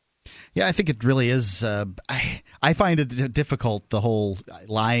is. Yeah, I think it really is. I find it difficult, the whole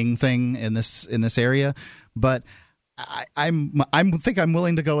lying thing in this area, but I think I'm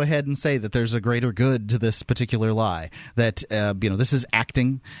willing to go ahead and say that there's a greater good to this particular lie. That this is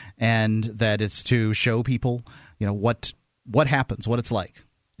acting, and that it's to show people what happens, what it's like.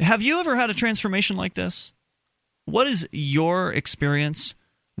 Have you ever had a transformation like this? What is your experience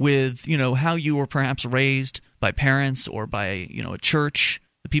with, how you were perhaps raised by parents or by, a church,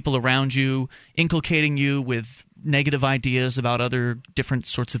 the people around you, inculcating you with negative ideas about other different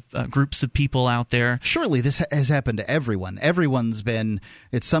sorts of groups of people out there. Surely this has happened to everyone. Everyone's been,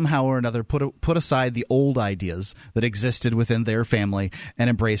 it's somehow or another put aside the old ideas that existed within their family and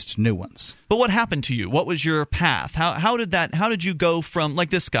embraced new ones. But what happened to you? What was your path? How did you go from,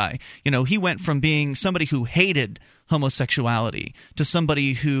 like this guy, he went from being somebody who hated homosexuality to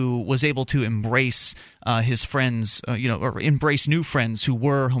somebody who was able to embrace his friends, or embrace new friends who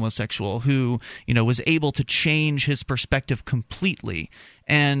were homosexual, who, was able to change his perspective completely.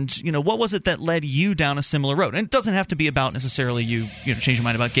 And, what was it that led you down a similar road? And it doesn't have to be about necessarily you change your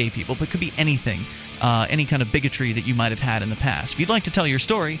mind about gay people, but it could be anything, any kind of bigotry that you might have had in the past. If you'd like to tell your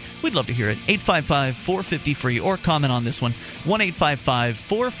story, we'd love to hear it. 855-450-FREE or comment on this one,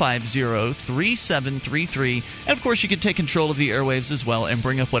 1-855-450-3733. And, of course, you can take control of the airwaves as well and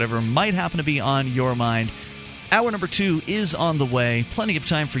bring up whatever might happen to be on your mind. Hour number 2 is on the way. Plenty of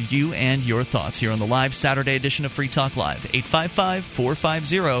time for you and your thoughts here on the live Saturday edition of Free Talk Live.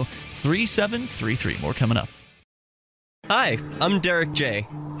 855-450-3733. More coming up. Hi, I'm Derek J.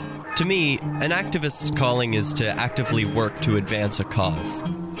 To me, an activist's calling is to actively work to advance a cause.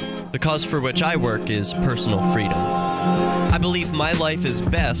 The cause for which I work is personal freedom. I believe my life is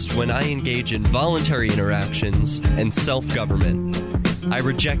best when I engage in voluntary interactions and self-government. I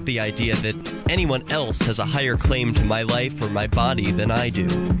reject the idea that anyone else has a higher claim to my life or my body than I do.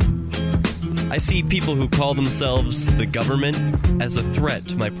 I see people who call themselves the government as a threat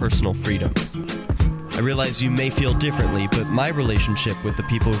to my personal freedom. I realize you may feel differently, but my relationship with the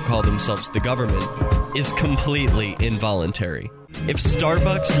people who call themselves the government is completely involuntary. If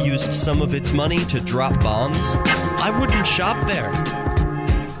Starbucks used some of its money to drop bombs, I wouldn't shop there.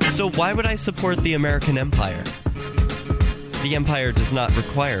 So why would I support the American empire? The empire does not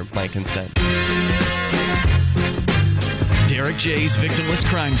require my consent. Derek J's Victimless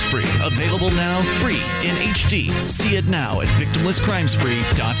Crime Spree. Available now free in HD. See it now at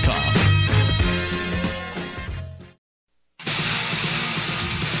victimlesscrimespree.com.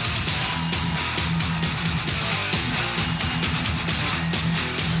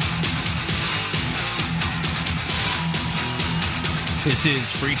 This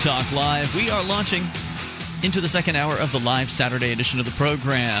is Free Talk Live. We are launching into the second hour of the live Saturday edition of the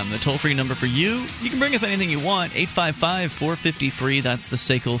program. The toll-free number for you can bring up anything you want, 855-450-FREE. That's the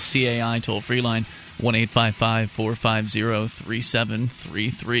SACL CAI toll-free line,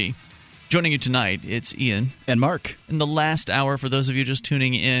 1-855-450-3733. Joining you tonight, it's Ian. And Mark. In the last hour, for those of you just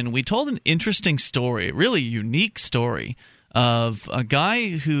tuning in, we told an interesting story, a really unique story, of a guy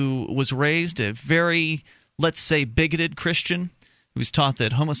who was raised a very, let's say, bigoted Christian. He was taught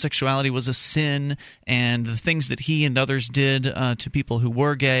that homosexuality was a sin, and the things that he and others did to people who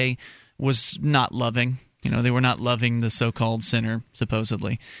were gay was not loving. They were not loving the so-called sinner,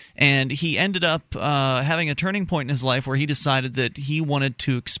 supposedly. And he ended up having a turning point in his life where he decided that he wanted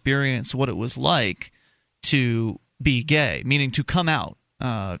to experience what it was like to be gay, meaning to come out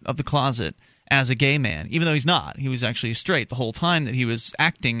of the closet as a gay man, even though he's not. He was actually straight the whole time that he was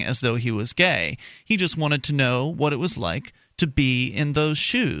acting as though he was gay. He just wanted to know what it was like to be in those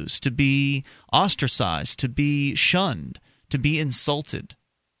shoes, to be ostracized, to be shunned, to be insulted,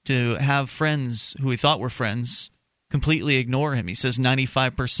 to have friends who he thought were friends completely ignore him. He says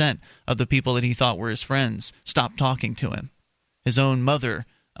 95% of the people that he thought were his friends stopped talking to him. His own mother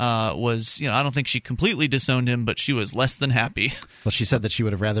was, I don't think she completely disowned him, but she was less than happy. Well, she said that she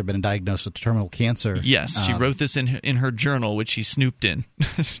would have rather been diagnosed with terminal cancer. Yes, she wrote this in her journal, which she snooped in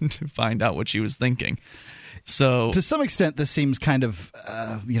to find out what she was thinking. So, to some extent, this seems kind of,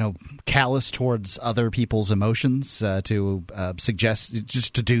 callous towards other people's emotions to suggest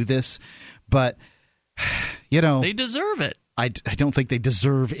just to do this. But, they deserve it. I don't think they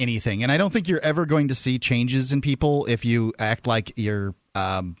deserve anything. And I don't think you're ever going to see changes in people if you act like you're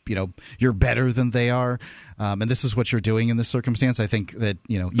better than they are. And this is what you're doing in this circumstance. I think that,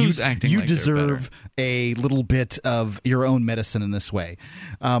 Who's acting like deserve a little bit of your own medicine in this way.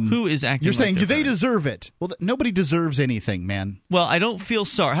 Who is acting You're saying like they deserve it. Well, nobody deserves anything, man. Well, I don't feel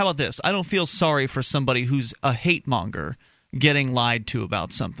sorry. How about this? I don't feel sorry for somebody who's a hate monger getting lied to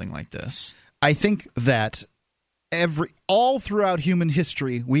about something like this. I think that all throughout human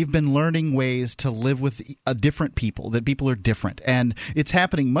history, we've been learning ways to live with different people, that people are different, and it's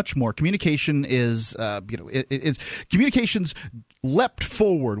happening much more. Communication is, communications leapt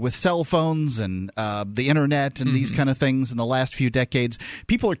forward with cell phones and the internet and these kind of things in the last few decades.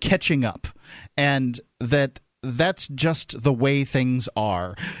 People are catching up, and that's just the way things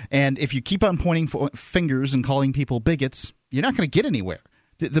are. And if you keep on pointing fingers and calling people bigots, you're not going to get anywhere.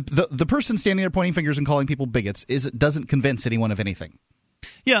 The person standing there pointing fingers and calling people bigots doesn't convince anyone of anything.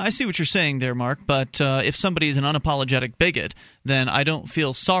 Yeah, I see what you're saying there, Mark, but if somebody is an unapologetic bigot, then I don't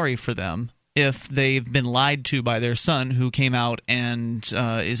feel sorry for them if they've been lied to by their son who came out and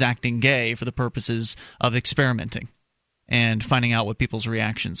is acting gay for the purposes of experimenting and finding out what people's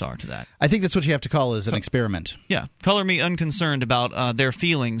reactions are to that. I think that's what you have to call as an experiment. Yeah, color me unconcerned about their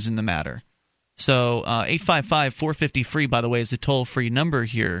feelings in the matter. So 855-450-FREE, by the way, is the toll-free number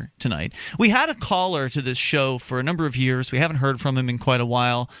here tonight. We had a caller to this show for a number of years. We haven't heard from him in quite a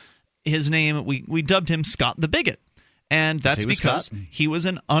while. His name, we dubbed him Scott the Bigot. And that's because he was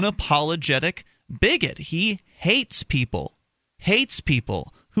an unapologetic bigot. He hates people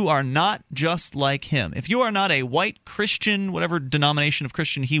who are not just like him. If you are not a white Christian, whatever denomination of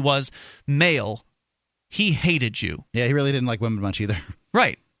Christian he was, male, he hated you. Yeah, he really didn't like women much either.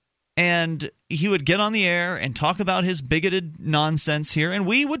 Right. And he would get on the air and talk about his bigoted nonsense here, and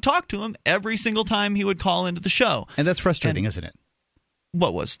we would talk to him every single time he would call into the show. And that's frustrating, isn't it?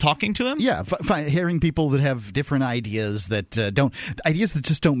 What was talking to him? Yeah, hearing people that have different ideas that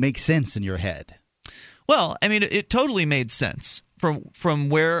just don't make sense in your head. Well, I mean, it totally made sense from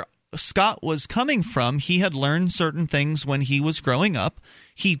where Scott was coming from. He had learned certain things when he was growing up.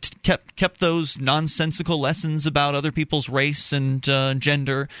 He kept those nonsensical lessons about other people's race and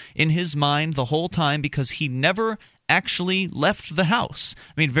gender in his mind the whole time because he never actually left the house.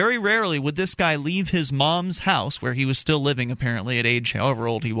 I mean, very rarely would this guy leave his mom's house, where he was still living apparently at age however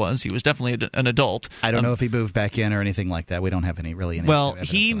old he was. He was definitely an adult. I don't know if he moved back in or anything like that. We don't have any evidence. Well,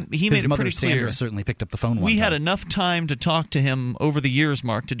 he made it mother, pretty clear. Sandra, certainly picked up the phone. We had enough time to talk to him over the years,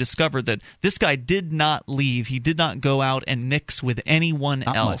 Mark, to discover that this guy did not leave. He did not go out and mix with anyone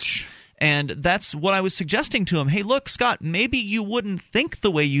else. Much. And that's what I was suggesting to him. Hey, look, Scott, maybe you wouldn't think the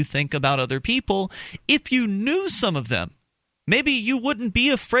way you think about other people if you knew some of them. Maybe you wouldn't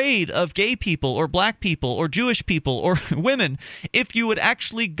be afraid of gay people or black people or Jewish people or women if you would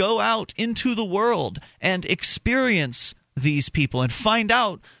actually go out into the world and experience these people and find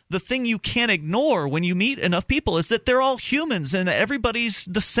out the thing you can't ignore when you meet enough people is that they're all humans and that everybody's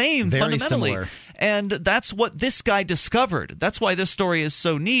the same fundamentally. Similar. And that's what this guy discovered. That's why this story is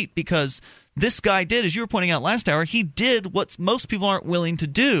so neat, because this guy did, as you were pointing out last hour, he did what most people aren't willing to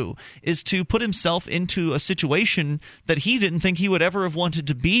do, is to put himself into a situation that he didn't think he would ever have wanted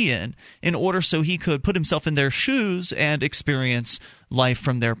to be in order so he could put himself in their shoes and experience life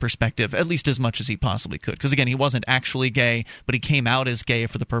from their perspective, at least as much as he possibly could. Because, again, he wasn't actually gay, but he came out as gay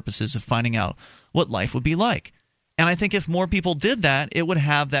for the purposes of finding out what life would be like. And I think if more people did that, it would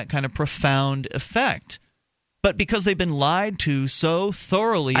have that kind of profound effect. But because they've been lied to so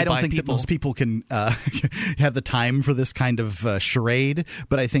thoroughly by people... I don't think that most people can have the time for this kind of charade,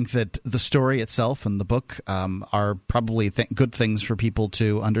 but I think that the story itself and the book are probably good things for people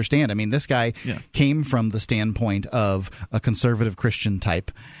to understand. I mean, this guy came from the standpoint of a conservative Christian type,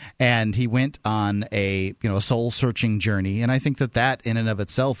 and he went on a soul-searching journey, and I think that in and of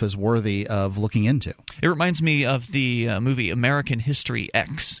itself is worthy of looking into. It reminds me of the movie American History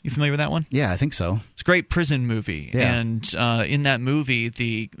X. You familiar with that one? Yeah, I think so. It's a great prison movie, and in that movie,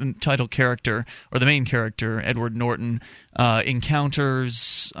 the title character, or the main character, Edward Norton,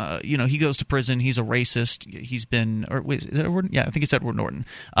 encounters, he goes to prison. He's a racist. He's been, or wait, is that Edward? Yeah, I think it's Edward Norton.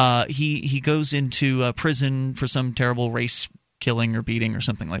 He goes into prison for some terrible race killing or beating or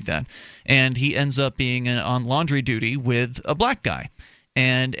something like that, and he ends up being on laundry duty with a black guy,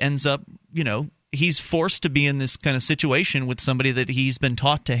 and ends up, he's forced to be in this kind of situation with somebody that he's been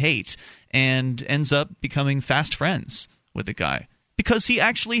taught to hate, and ends up becoming fast friends with the guy because he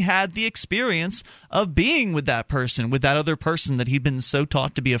actually had the experience of being with that person, with that other person that he'd been so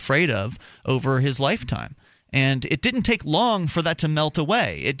taught to be afraid of over his lifetime. And it didn't take long for that to melt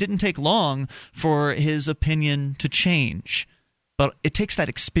away. It didn't take long for his opinion to change. But it takes that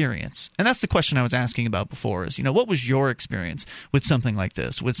experience. And that's the question I was asking about before is, what was your experience with something like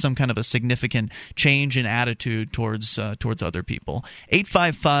this, with some kind of a significant change in attitude towards other people?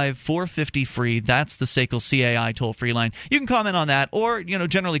 855-450-FREE, that's the SACL CAI toll-free line. You can comment on that or,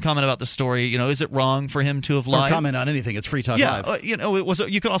 generally comment about the story. Is it wrong for him to have lied? Or comment on anything. It's Free Talk Live. You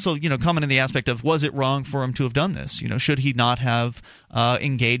could also, comment in the aspect of, was it wrong for him to have done this? Should he not have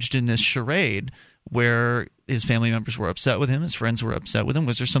engaged in this charade where his family members were upset with him, his friends were upset with him?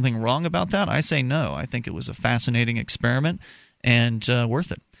 Was there something wrong about that? I say no. I think it was a fascinating experiment and worth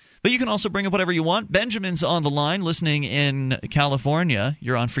it. But you can also bring up whatever you want. Benjamin's on the line, listening in California.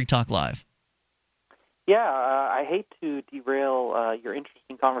 You're on Free Talk Live. Yeah, I hate to derail your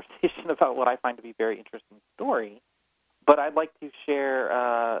interesting conversation about what I find to be a very interesting story, but I'd like to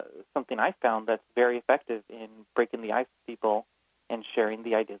share something I found that's very effective in breaking the ice with people and sharing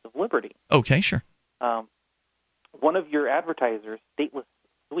the ideas of liberty. Okay, sure. One of your advertisers, Stateless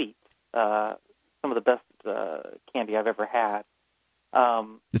Sweets, some of the best candy I've ever had.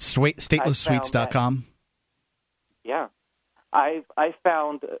 It's statelesssweets.com. Yeah. I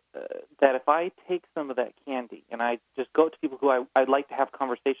found that if I take some of that candy and I just go to people who I'd like to have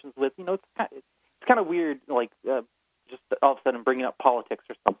conversations with, it's kind of weird, like just all of a sudden bringing up politics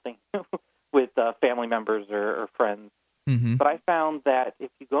or something with family members or friends. Mm-hmm. But I found that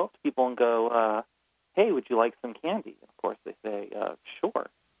if you go up to people and go, hey, would you like some candy? And of course they say, sure.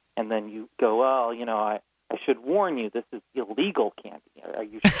 And then you go, well, I should warn you, this is illegal candy. Are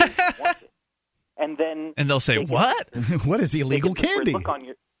you sure you want it? And they'll say, what? What is illegal candy? Look on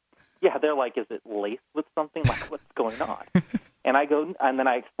they're like, is it laced with something? Like, what's going on? And I go, and then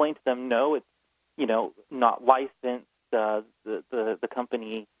I explain to them, no, it's not licensed. The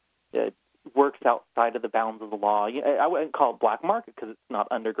company works outside of the bounds of the law. I wouldn't call it black market because it's not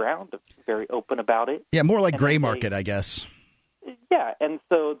underground. It's very open about it. Yeah, more like gray market, I guess. Yeah, and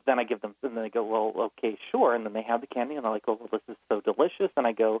so then I give them, and then they go, well, okay, sure. And then they have the candy, and they're like, oh, well, this is so delicious. And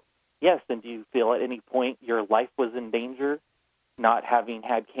I go, yes, and do you feel at any point your life was in danger not having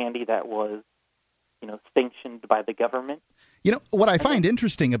had candy that was, sanctioned by the government? What I find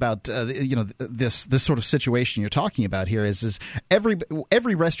interesting about this sort of situation you're talking about here is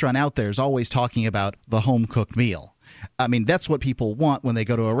every restaurant out there is always talking about the home cooked meal. I mean, that's what people want when they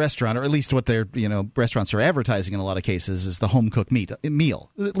go to a restaurant, or at least what their restaurants are advertising in a lot of cases is the home cooked meal.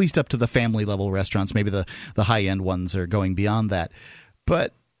 At least up to the family level restaurants, maybe the high end ones are going beyond that.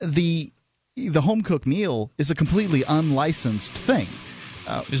 But the home cooked meal is a completely unlicensed thing.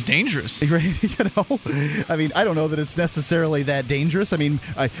 It's dangerous. Right? I mean, I don't know that it's necessarily that dangerous. I mean,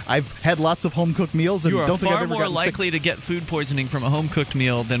 I've had lots of home-cooked meals and don't think I've ever gotten sick. You are far more likely to get food poisoning from a home-cooked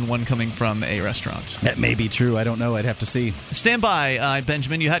meal than one coming from a restaurant. That may be true. I don't know. I'd have to see. Stand by,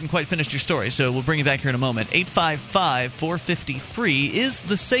 Benjamin. You hadn't quite finished your story, so we'll bring you back here in a moment. 855-450-FREE is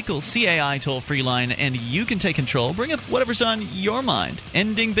the SACL CAI toll-free line, and you can take control. Bring up whatever's on your mind.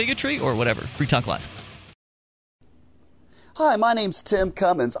 Ending bigotry or whatever. Free Talk Live. Hi, my name's Tim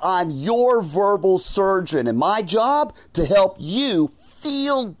Cummins. I'm your verbal surgeon, and my job to help you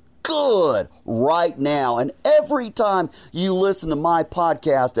feel good right now. And every time you listen to my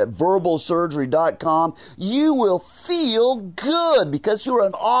podcast at verbalsurgery.com, you will feel good because you're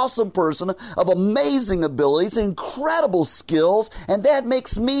an awesome person of amazing abilities, incredible skills, and that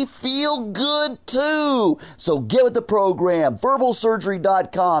makes me feel good too. So get with the program,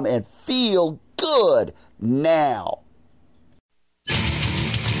 verbalsurgery.com, and feel good now.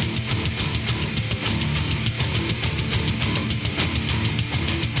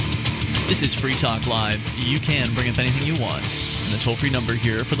 This is Free Talk Live. You can bring up anything you want. And the toll-free number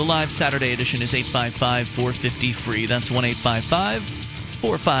here for the live Saturday edition is 855-450-FREE. That's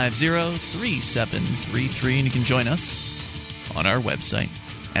 1-855-450-3733. And you can join us on our website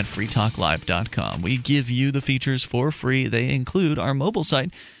at freetalklive.com. We give you the features for free. They include our mobile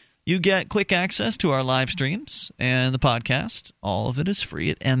site. You get quick access to our live streams and the podcast. All of it is free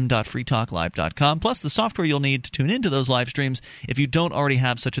at m.freetalklive.com. Plus the software you'll need to tune into those live streams if you don't already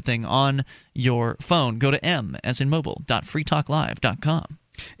have such a thing on your phone. Go to m, as in mobile.freetalklive.com.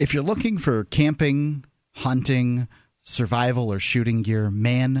 If you're looking for camping, hunting, survival, or shooting gear,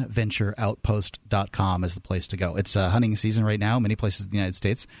 manventureoutpost.com is the place to go. It's hunting season right now, many places in the United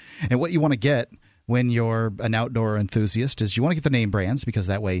States. And what you want to get when you're an outdoor enthusiast is you want to get the name brands because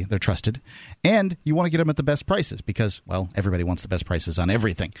that way they're trusted, and you want to get them at the best prices because, well, everybody wants the best prices on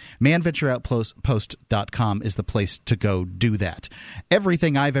everything. manventureoutpost.com is the place to go do that.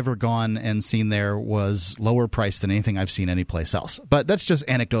 Everything I've ever gone and seen there was lower price than anything I've seen anyplace else. But that's just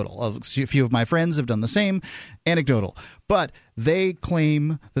anecdotal. A few of my friends have done the same. Anecdotal. But they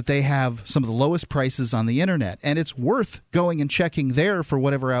claim that they have some of the lowest prices on the internet, and it's worth going and checking there for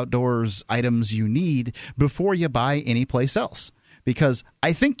whatever outdoors items you need before you buy anyplace else. Because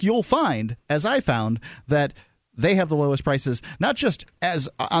I think you'll find, as I found, that they have the lowest prices, not just as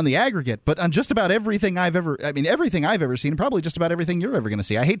on the aggregate, but on just about everything everything I've ever seen, and probably just about everything you're ever going to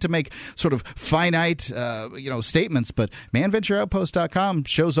see. I hate to make sort of finite, statements, but manventureoutpost.com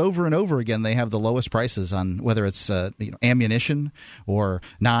shows over and over again they have the lowest prices on whether it's ammunition or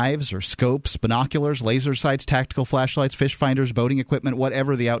knives or scopes, binoculars, laser sights, tactical flashlights, fish finders, boating equipment,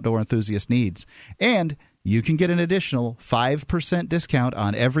 whatever the outdoor enthusiast needs. And you can get an additional 5% discount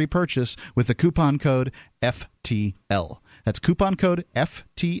on every purchase with the coupon code FTL. That's coupon code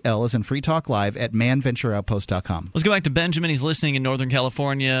FTL as in Free Talk Live at manventureoutpost.com. Let's go back to Benjamin. He's listening in Northern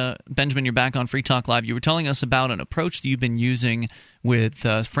California. Benjamin, you're back on Free Talk Live. You were telling us about an approach that you've been using with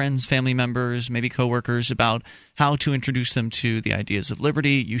friends, family members, maybe coworkers about how to introduce them to the ideas of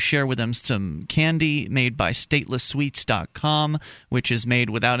liberty. You share with them some candy made by statelesssweets.com, which is made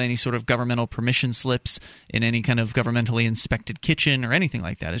without any sort of governmental permission slips in any kind of governmentally inspected kitchen or anything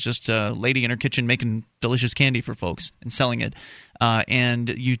like that. It's just a lady in her kitchen making delicious candy for folks and selling it. And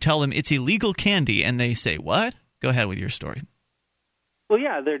you tell them it's illegal candy, and they say, what? Go ahead with your story. Well,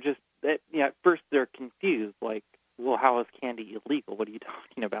 yeah, they're just, at first they're confused, like, well, how is candy illegal? What are you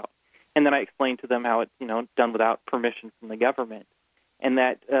talking about? And then I explain to them how it's, done without permission from the government. And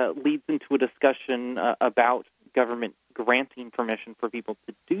that leads into a discussion about government granting permission for people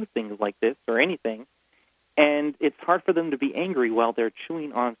to do things like this or anything. And it's hard for them to be angry while they're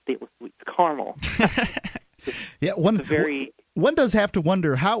chewing on Stateless Sweets caramel. Yeah, one does have to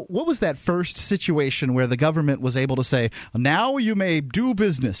wonder what was that first situation where the government was able to say, now you may do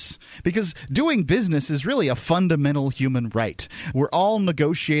business? Because doing business is really a fundamental human right. We're all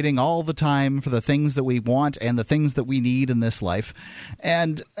negotiating all the time for the things that we want and the things that we need in this life.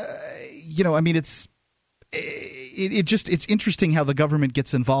 And, it's interesting how the government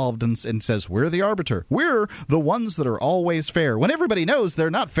gets involved and says, we're the arbiter. We're the ones that are always fair, when everybody knows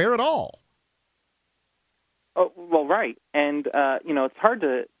they're not fair at all. Oh, well, right. And, it's hard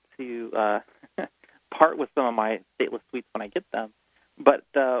to part with some of my Stateless Sweets when I get them. But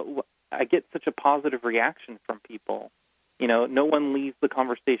I get such a positive reaction from people. No one leaves the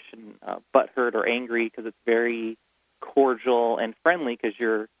conversation butthurt or angry because it's very cordial and friendly because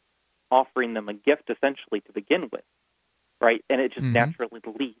you're offering them a gift essentially to begin with, right? And it just naturally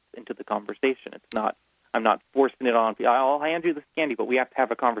leads into the conversation. I'm not forcing it on. I'll hand you this candy, but we have to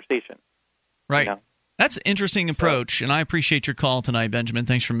have a conversation. Right. That's an interesting approach, and I appreciate your call tonight, Benjamin.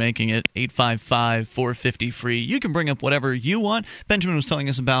 Thanks for making it. 855-450-FREE. You can bring up whatever you want. Benjamin was telling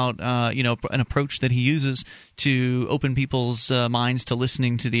us about an approach that he uses to open people's minds to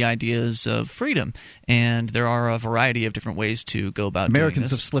listening to the ideas of freedom, and there are a variety of different ways to go about Americans doing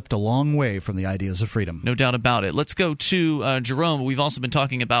this. Have slipped a long way from the ideas of freedom. No doubt about it. Let's go to Jerome. We've also been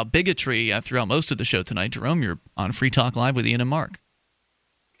talking about bigotry throughout most of the show tonight. Jerome, you're on Free Talk Live with Ian and Mark.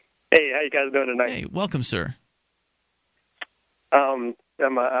 Hey, how you guys doing tonight? Hey, welcome, sir. I'm a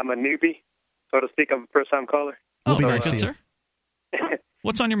newbie, so to speak. I'm a first-time caller. Oh, very good, sir.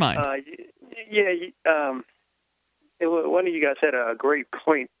 What's on your mind? One of you guys had a great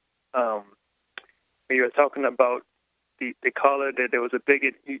point when you were talking about the caller, that there was a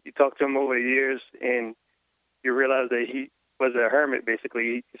bigot. You talked to him over the years, and you realized that he was a hermit,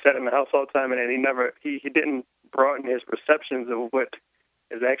 basically. He sat in the house all the time, and then he didn't broaden his perceptions of what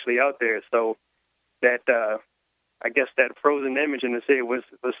is actually out there. So that I guess that frozen image in the city was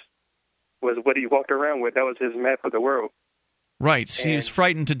what he walked around with. That was his map of the world. Right. He was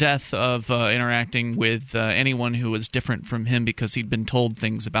frightened to death of interacting with anyone who was different from him because he'd been told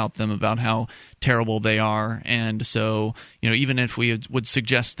things about them, about how terrible they are. And so, even if we would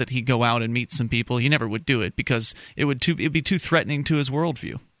suggest that he go out and meet some people, he never would do it because it'd be too threatening to his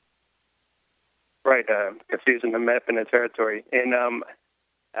worldview. Right. Confusing the map and the territory. And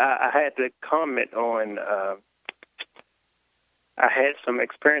I had to comment on, I had some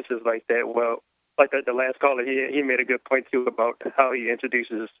experiences like that. Well, like the last caller, he made a good point, too, about how he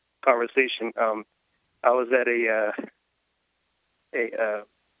introduces conversation. I was at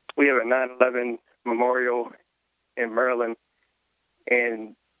we have a 9/11 memorial in Maryland,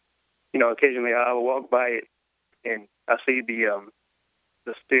 and, occasionally I will walk by it, and I see the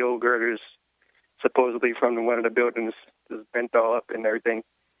steel girders supposedly from one of the buildings is bent all up and everything.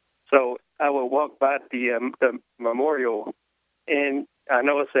 So I will walk by the memorial, and I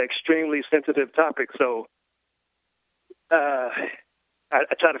know it's an extremely sensitive topic, so I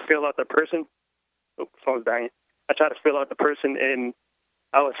try to feel out the person. Oh, phone's dying. I try to feel out the person, and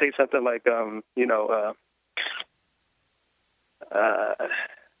I would say something like, I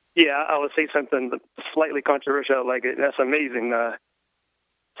would say something slightly controversial, like, that's amazing.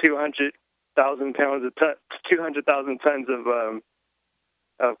 200,000 tons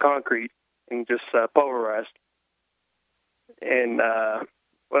of concrete and just pulverized. And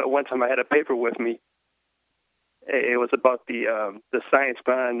one time I had a paper with me. It was about the science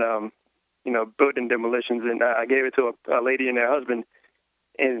behind building demolitions, and I gave it to a lady and her husband,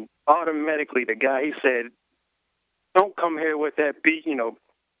 and automatically the guy, he said, "Don't come here with that bull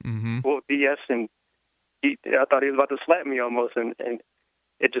BS," and I thought he was about to slap me almost, and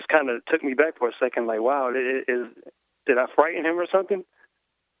it just kind of took me back for a second, like, wow, did I frighten him or something?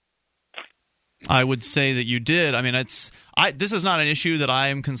 I would say that you did. I mean, this is not an issue that I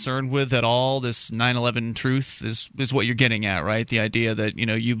am concerned with at all. This 9/11 truth is what you're getting at, right? The idea that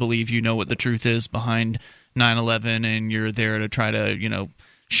you believe you know what the truth is behind 9/11, and you're there to try to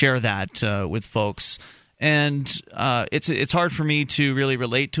share that with folks. And it's hard for me to really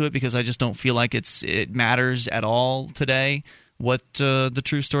relate to it because I just don't feel like it matters at all today what the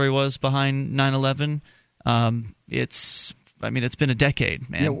true story was behind 9/11. It's been a decade,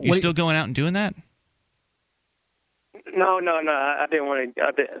 man. Yeah, you're still going out and doing that? No. I didn't want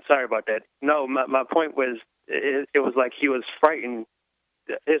to. Sorry about that. No, my point was it was like he was frightened.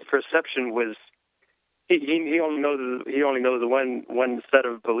 His perception was he only knows the one set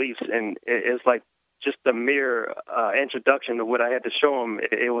of beliefs, and it's like just a mere introduction to what I had to show him.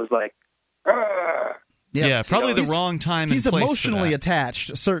 It was like. Yeah, probably the wrong time and place. He's emotionally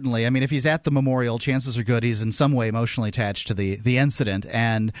attached, certainly. I mean, if he's at the memorial, chances are good he's in some way emotionally attached to the incident.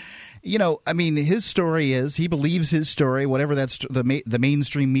 And, his story is, he believes his story, whatever that's the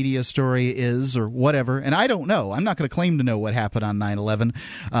mainstream media story is or whatever. And I don't know. I'm not going to claim to know what happened on 9/11.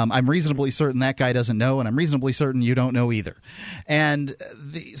 I'm reasonably certain that guy doesn't know, and I'm reasonably certain you don't know either. And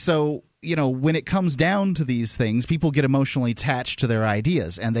when it comes down to these things, people get emotionally attached to their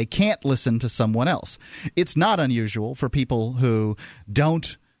ideas, and they can't listen to someone else. It's not unusual for people who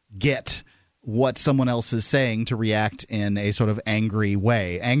don't get what someone else is saying to react in a sort of angry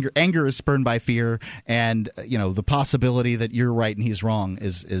way. Anger is spurned by fear, and the possibility that you're right and he's wrong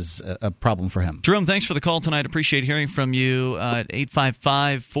is a problem for him. Jerome, thanks for the call tonight. Appreciate hearing from you at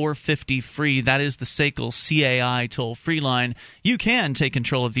 855-450-FREE. That is the SACL CAI toll-free line. You can take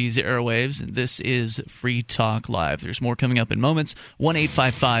control of these airwaves. This is Free Talk Live. There's more coming up in moments.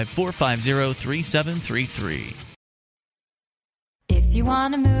 1-855-450-3733. If you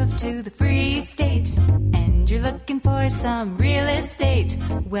want to move to the free state and you're looking for some real estate,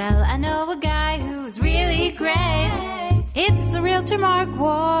 well, I know a guy who's really great. It's the realtor Mark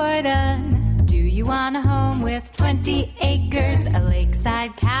Warden. Do you want a home with 20 acres, a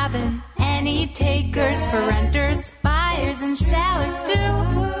lakeside cabin, any takers for renters, buyers, and sellers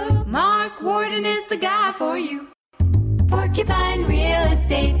too? Mark Warden is the guy for you.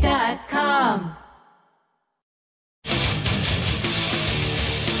 PorcupineRealEstate.com.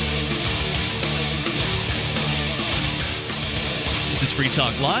 This is Free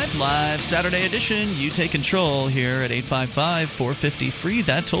Talk Live Saturday edition. You take control here at 855-450-FREE.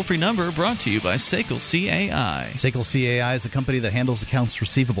 That toll-free number brought to you by SACL CAI. SACL CAI is a company that handles accounts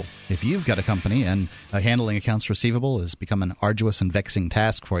receivable. If you've got a company and handling accounts receivable has become an arduous and vexing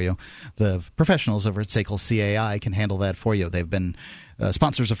task for you, the professionals over at SACL CAI can handle that for you. They've been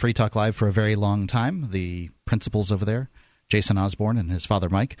sponsors of Free Talk Live for a very long time. The principals over there, Jason Osborne and his father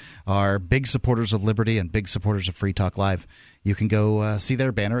Mike, are big supporters of liberty and big supporters of Free Talk Live. You can go see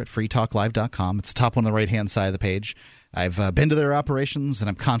their banner at freetalklive.com. It's top on the right-hand side of the page. I've been to their operations, and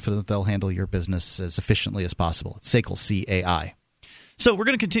I'm confident that they'll handle your business as efficiently as possible. It's SACL CAI. So we're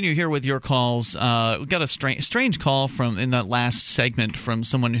going to continue here with your calls. We got a strange call in that last segment from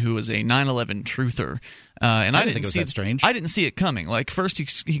someone who was a 9/11 truther. And I didn't think it was that strange. I didn't see it coming. Like, first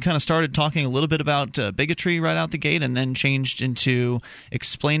he kind of started talking a little bit about bigotry right out the gate, and then changed into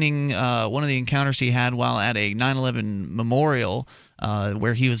explaining one of the encounters he had while at a 9/11 memorial,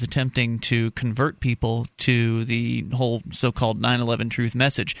 where he was attempting to convert people to the whole so-called 9/11 truth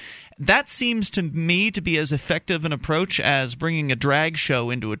message. That seems to me to be as effective an approach as bringing a drag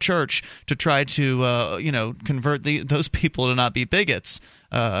show into a church to try to convert those people to not be bigots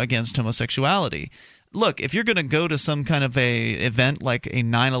against homosexuality. Look, if you're going to go to some kind of a event like a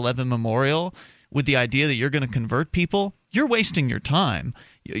 9/11 memorial with the idea that you're going to convert people, you're wasting your time.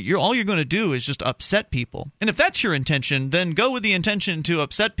 All you're going to do is just upset people. And if that's your intention, then go with the intention to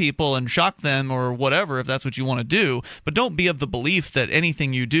upset people and shock them or whatever, if that's what you want to do. But don't be of the belief that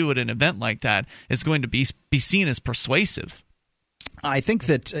anything you do at an event like that is going to be seen as persuasive. I think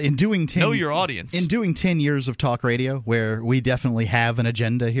that in doing 10 know your audience. In doing 10 years of talk radio, where we definitely have an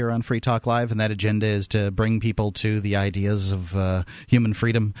agenda here on Free Talk Live, and that agenda is to bring people to the ideas of human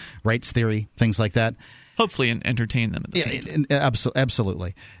freedom, rights theory, things like that. Hopefully, and entertain them at the same time.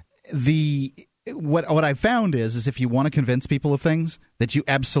 Absolutely. What I found is if you want to convince people of things, that you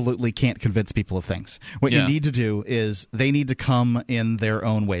absolutely can't convince people of things. What you need to do is they need to come in their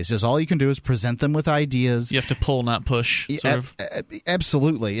own ways. Just all you can do is present them with ideas. You have to pull, not push. Sort of.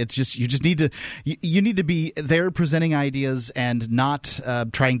 Absolutely. It's just you just need to be there presenting ideas and not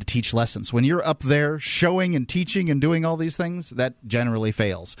trying to teach lessons. When you're up there showing and teaching and doing all these things, that generally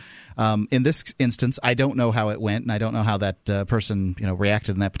fails. In this instance, I don't know how it went, and I don't know how that person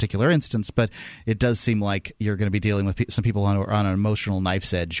reacted in that particular instance. But it does seem like you're going to be dealing with some people on an emotional National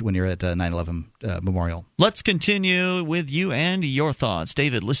Knife's Edge when you're at 9/11 Memorial. Let's continue with you and your thoughts.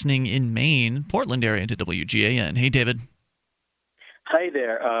 David, listening in Maine, Portland area to WGAN. Hey, David. Hi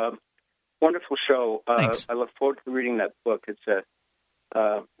there. Wonderful show. Thanks. I look forward to reading that book. It's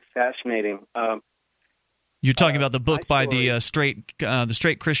fascinating. You're talking about the book by the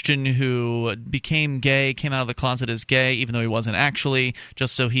straight Christian who became gay, came out of the closet as gay, even though he wasn't actually,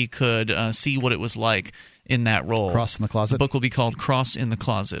 just so he could see what it was like in that role. Cross in the Closet? The book will be called Cross in the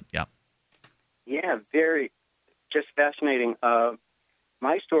Closet. Yeah. Yeah, very, just fascinating.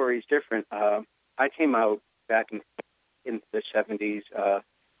 My story is different. I came out back in the 70s,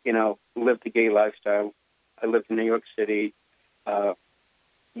 lived the gay lifestyle. I lived in New York City, AIDS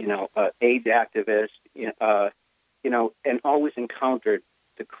activist, and always encountered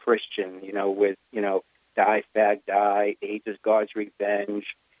the Christian, with, die, fag, die, AIDS is God's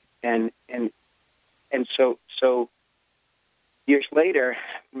revenge. And so years later,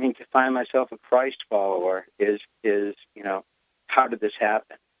 to find myself a Christ follower is how did this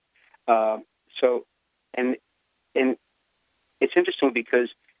happen? And it's interesting because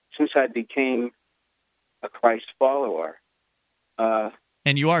since I became a Christ follower,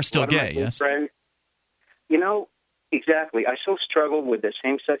 and you are still gay, yes? Friends, exactly. I still struggle with the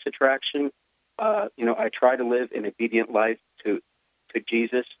same-sex attraction. I try to live an obedient life to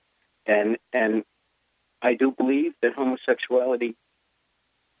Jesus, and I do believe that homosexuality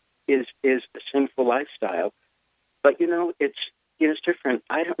is a sinful lifestyle. But it's different.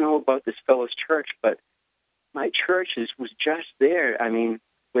 I don't know about this fellow's church, but my church was just there.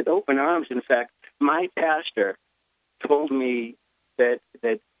 With open arms. In fact, my pastor told me that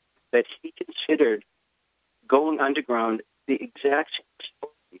he considered going underground the exact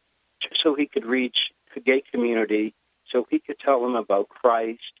same just so he could reach the gay community, so he could tell them about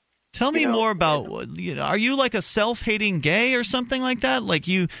Christ. Tell me more about, are you like a self-hating gay or something like that? Like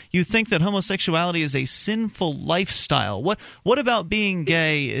you think that homosexuality is a sinful lifestyle. What about being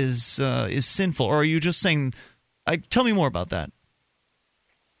gay is sinful? Or are you just saying, tell me more about that.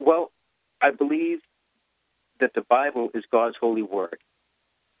 Well, I believe that the Bible is God's holy word.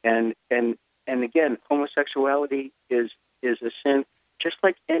 And again, homosexuality is a sin just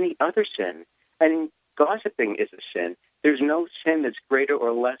like any other sin. Gossiping is a sin. There's no sin that's greater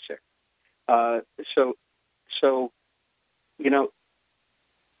or lesser. I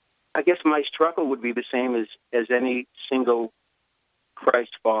guess my struggle would be the same as any single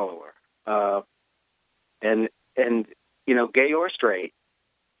Christ follower. Gay or straight,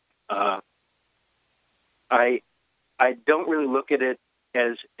 I don't really look at it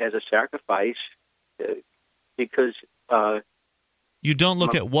as a sacrifice because you don't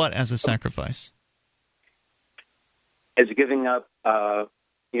look at what as a sacrifice? As giving up, the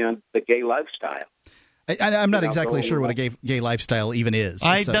gay lifestyle. I'm not exactly sure what a gay lifestyle even is.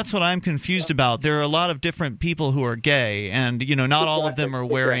 That's what I'm confused about. There are a lot of different people who are gay, and not all of them are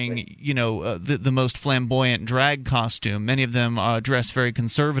wearing the most flamboyant drag costume. Many of them dress very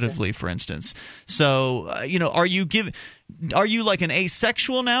conservatively, for instance. So are you like an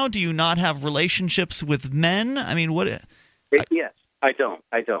asexual now? Do you not have relationships with men? What? Yes, I don't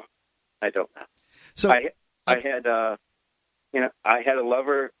now. So I had I had a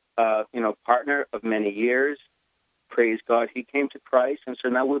lover. Partner of many years. Praise God, he came to Christ, and so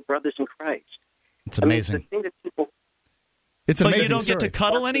now we're brothers in Christ. It's amazing. The thing that people. It's amazing. But you don't get to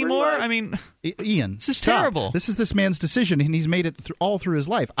cuddle anymore. Ian, this is terrible. This is this man's decision, and he's made it all through his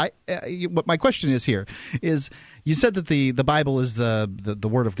life. What my question is here is: you said that the Bible is the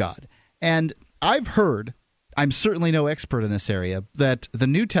Word of God, and I've heard. I'm certainly no expert in this area, that the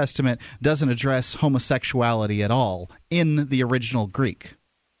New Testament doesn't address homosexuality at all in the original Greek.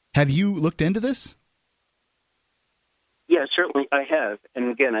 Have you looked into this? Yeah, certainly I have. And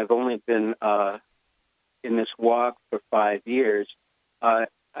again, I've only been in this walk for 5 years. The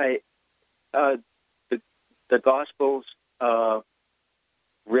Gospels,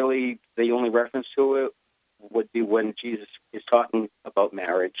 really, the only reference to it would be when Jesus is talking about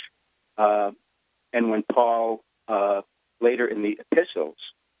marriage. And when Paul, later in the epistles,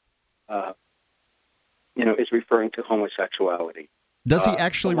 is referring to homosexuality. Does he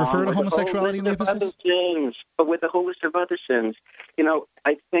actually refer to homosexuality in the epistles? But with a whole list of other sins.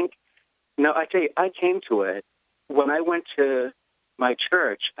 I think, I tell you, I came to it when I went to my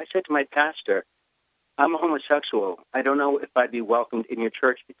church. I said to my pastor, I'm a homosexual. I don't know if I'd be welcomed in your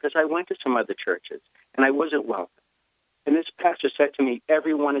church because I went to some other churches and I wasn't welcome. And this pastor said to me,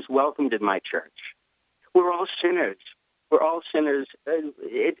 everyone is welcomed in my church. We're all sinners. We're all sinners.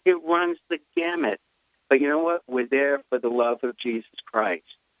 It runs the gamut. But you know what? We're there for the love of Jesus Christ.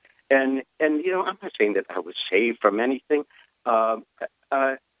 And I'm not saying that I was saved from anything. I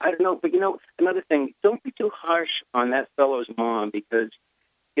don't know, but another thing, don't be too harsh on that fellow's mom, because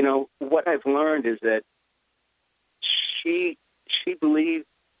what I've learned is that she believed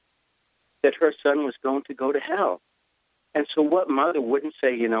that her son was going to go to hell. And so what mother wouldn't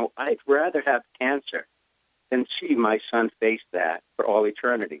say, I'd rather have cancer than see my son face that for all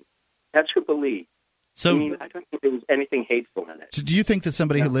eternity? That's her belief. So, I don't think there was anything hateful in it. So do you think that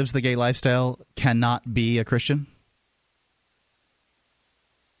somebody who lives the gay lifestyle cannot be a Christian?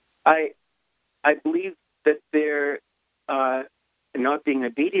 I believe that they're not being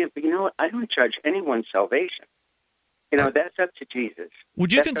obedient, but I don't judge anyone's salvation. That's up to Jesus.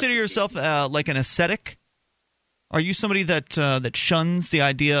 Would you consider yourself like an ascetic? Are you somebody that shuns the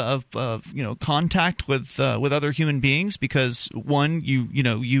idea of contact with other human beings because one,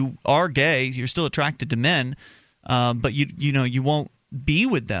 you are gay, you're still attracted to men, but you won't be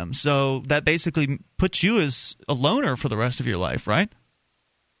with them, so that basically puts you as a loner for the rest of your life, right?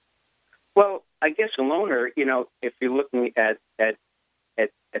 Well, I guess a loner, if you're looking at the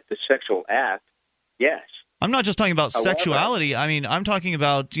sexual act, yes. I'm not just talking about sexuality. I mean, I'm talking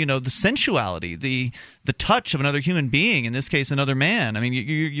about, the sensuality, the touch of another human being, in this case, another man. I mean,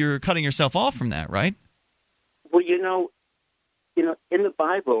 you're cutting yourself off from that, right? Well, in the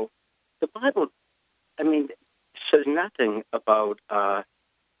Bible, says nothing about that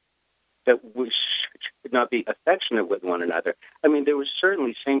we should not be affectionate with one another. I mean, there was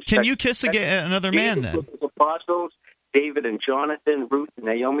certainly same-sex. Can you kiss another man, then? The apostles, David and Jonathan, Ruth and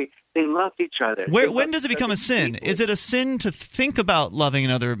Naomi, they loved each other. When does it become a sin? Is it a sin to think about loving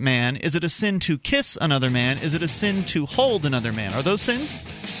another man? Is it a sin to kiss another man? Is it a sin to hold another man? Are those sins?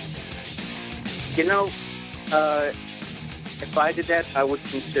 If I did that, I would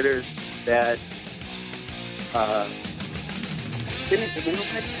consider that.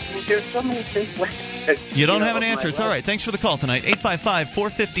 There's so many things. You don't have an answer. It's all right. Thanks for the call tonight.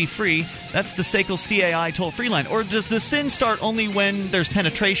 855-450-FREE. That's the SACL CAI toll-free line. Or does the sin start only when there's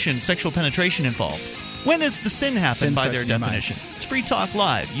penetration, sexual penetration involved? When does the sin happen by their definition? It's Free Talk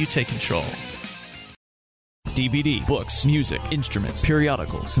Live. You take control. DVD, books, music, instruments,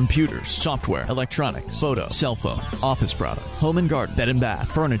 periodicals, computers, software, electronics, photo, cell phones, office products, home and garden, bed and bath,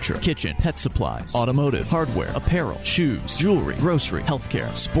 furniture, kitchen, pet supplies, automotive, hardware, apparel, shoes, jewelry, grocery,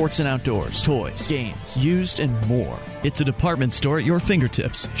 healthcare, sports and outdoors, toys, games, used, and more. It's a department store at your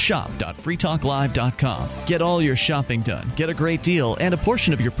fingertips. Shop.freetalklive.com. Get all your shopping done, get a great deal, and a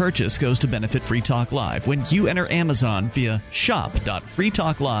portion of your purchase goes to benefit Free Talk Live when you enter Amazon via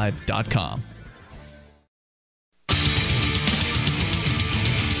shop.freetalklive.com.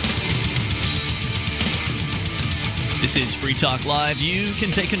 This is Free Talk Live. You can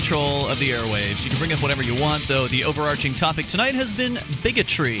take control of the airwaves. You can bring up whatever you want, though. The overarching topic tonight has been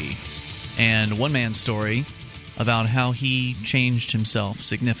bigotry. And one man's story about how he changed himself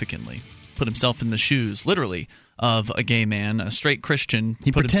significantly. Put himself in the shoes, literally, of a gay man, a straight Christian.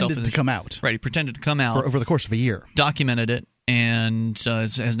 He pretended to come out. Right, he pretended to come out. Over the course of a year. Documented it, and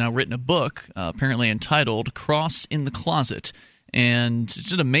has now written a book, apparently entitled Cross in the Closet. And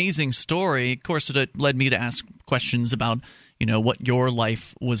it's an amazing story. Of course, it led me to ask questions about, what your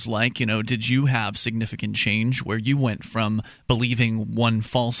life was like. Did you have significant change where you went from believing one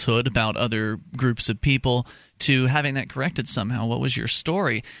falsehood about other groups of people to having that corrected somehow? What was your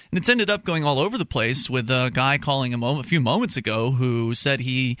story? And it's ended up going all over the place with a guy calling him a few moments ago who said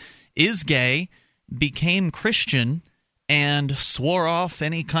he is gay, became Christian, and swore off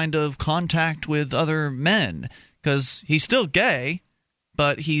any kind of contact with other men. Because he's still gay,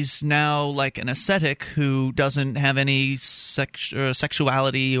 but he's now like an ascetic who doesn't have any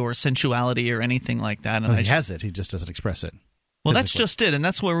sexuality or sensuality or anything like that. And he has it. He just doesn't express it. Well, that's just it. And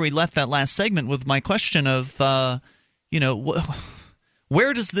that's where we left that last segment with my question of,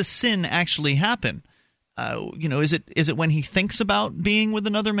 where does this sin actually happen? Is it when he thinks about being with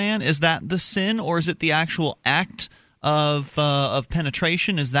another man? Is that the sin, or is it the actual act of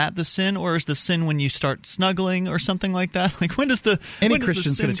penetration? Is that the sin, or is the sin when you start snuggling or something like that? Like, when does the any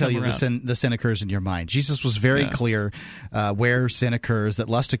Christian's going to tell you the sin occurs in your mind? Jesus was very clear where sin occurs, that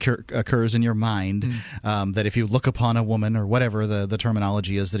lust occurs in your mind, that if you look upon a woman or whatever the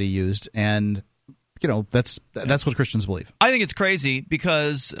terminology is that he used, and that's what Christians believe. I think it's crazy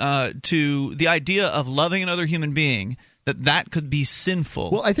because to the idea of loving another human being, that could be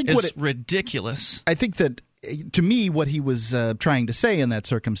sinful. Well, I think is ridiculous. I think that, to me, what he was trying to say in that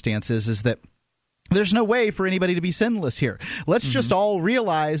circumstance is that there's no way for anybody to be sinless here. Let's just all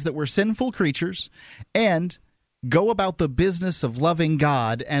realize that we're sinful creatures, and go about the business of loving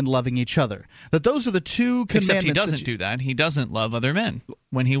God and loving each other. That those are the two commandments. Except he doesn't do that. He doesn't love other men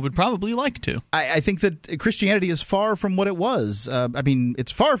when he would probably like to. I think that Christianity is far from what it was.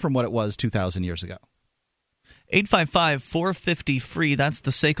 It's far from what it was 2,000 years ago. 855-450-FREE. That's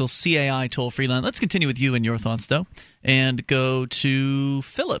the SACL CAI toll-free line. Let's continue with you and your thoughts, though, and go to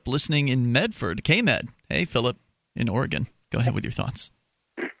Philip, listening in Medford. K-Med. Hey, Philip, in Oregon. Go ahead with your thoughts.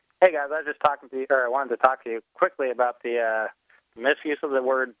 Hey, guys. I was just talking to you, or I wanted to talk to you quickly about the misuse of the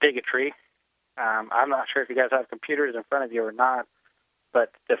word bigotry. I'm not sure if you guys have computers in front of you or not,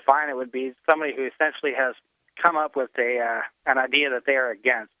 but to define it would be somebody who essentially has come up with an idea that they are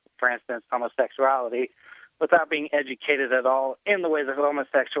against, for instance, homosexuality, without being educated at all in the ways of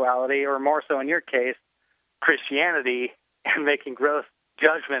homosexuality, or more so in your case, Christianity, and making gross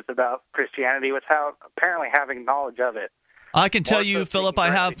judgments about Christianity without apparently having knowledge of it. I can tell you, Philip, I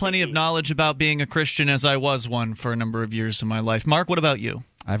have plenty of knowledge about being a Christian, as I was one for a number of years in my life. Mark, what about you?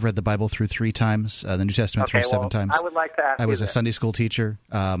 I've read the Bible through 3 times, the New Testament through 7 times. I would like to ask I was a Sunday school teacher.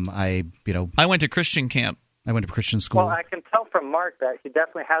 I went to Christian camp. I went to Christian school. Well, I can tell from Mark that he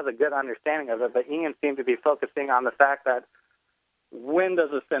definitely has a good understanding of it, but Ian seemed to be focusing on the fact that when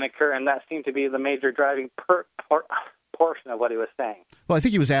does a sin occur, and that seemed to be the major driving portion of what he was saying. Well, I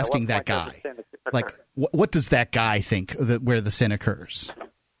think he was asking that guy, like, what does that guy think where the sin occurs?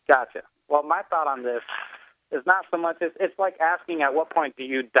 Gotcha. Well, my thought on this is not so much, it's like asking at what point do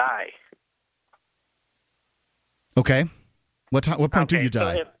you die? Okay. What point do you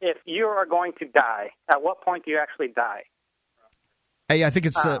die? So if you are going to die, at what point do you actually die? Hey, I think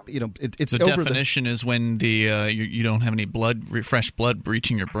it's it's the over definition is when you don't have any fresh blood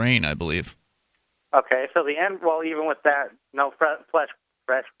reaching your brain, I believe. Okay, so the end. Well, even with that, no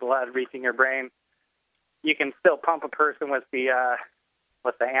fresh blood reaching your brain, you can still pump a person with the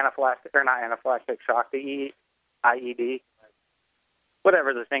anaphylactic, or not anaphylactic shock, the IED.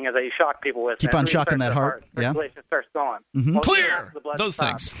 Whatever the thing is that you shock people with. Keep on shocking that heart. Yeah. Circulation starts going. Mm-hmm. Well, clear! Those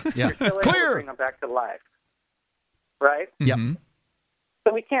stops. things. Yeah. You're still able to bring them back to life. Right? Yep. Mm-hmm.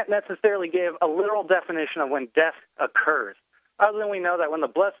 So we can't necessarily give a literal definition of when death occurs, other than we know that when the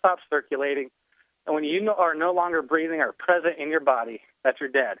blood stops circulating and when you are no longer breathing or present in your body, that you're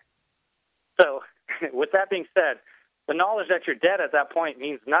dead. So with that being said, the knowledge that you're dead at that point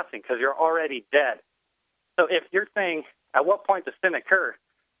means nothing because you're already dead. So if you're saying, at what point does sin occur?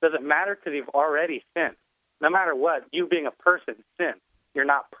 Does it matter because you've already sinned? No matter what, you being a person sin. You're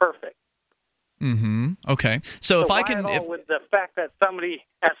not perfect. Mm-hmm. Okay. So if I can, with the fact that somebody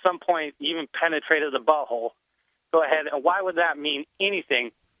at some point even penetrated the butthole, go ahead. And why would that mean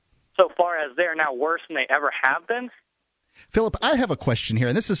anything? So far as they're now worse than they ever have been. Philip, I have a question here,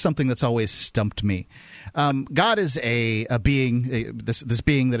 and this is something that's always stumped me. God is a being, this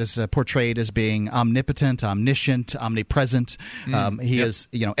being that is portrayed as being omnipotent, omniscient, omnipresent. He is,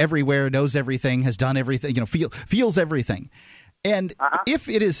 everywhere, knows everything, has done everything, feels everything. And if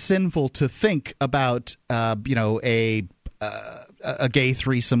it is sinful to think about, a gay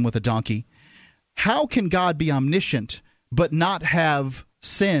threesome with a donkey, how can God be omniscient but not have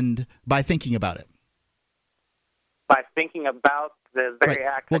sinned by thinking about it? By thinking about the very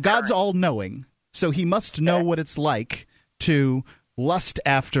act. Well, God's all-knowing, so he must know what it's like to lust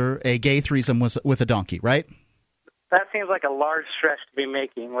after a gay threesome with a donkey, right? That seems like a large stretch to be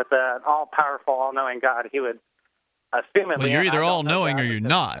making. With an all-powerful, all-knowing God, he would assumedly... Well, you're either all-knowing or you're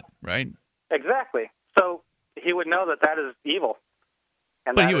not, right? Exactly. So he would know that is evil.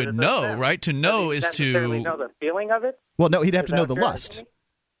 And but he would know, right? To know is to... know the feeling of it? Well, no, he'd have to know the lust.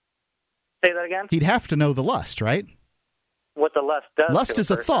 Say that again? He'd have to know the lust, right? What the lust does. Lust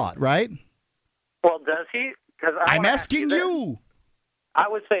is a thought, right? Well, does he? I'm asking you. I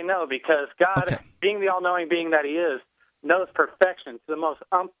would say no, because God, being the all-knowing being that he is, knows perfection to the most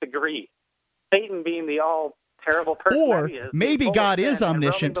degree. Satan being the all-terrible person or that he is. Maybe God is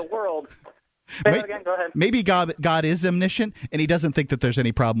omniscient. The world. Say that again, go ahead. Maybe God is omniscient, and he doesn't think that there's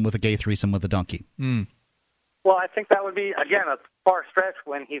any problem with a gay threesome with a donkey. Well, I think that would be, again, a far stretch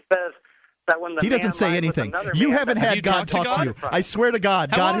when he says that when the he doesn't say anything. You haven't had God talk to you. I swear to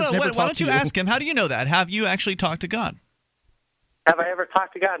God, God has never talked to you. Why don't you ask him? How do you know that? Have you actually talked to God? Have I ever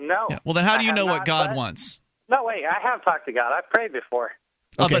talked to God? No. Yeah. Well, then how do you know what God wants? No, wait, I have talked to God. I've prayed before.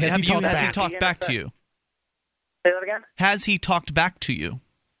 Okay, but has he talked back to you? Say that again? Has he talked back to you?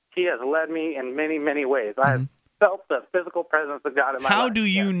 He has led me in many, many ways. I've felt the physical presence of God in my life. How do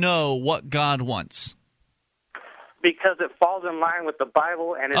you know what God wants? Because it falls in line with the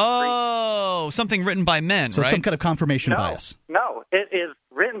Bible and it's something written by men, so right? some kind of confirmation bias. No, it is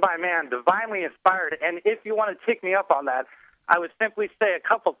written by man, divinely inspired. And if you want to tick me up on that, I would simply say a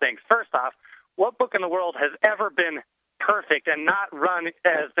couple things. First off, what book in the world has ever been perfect and not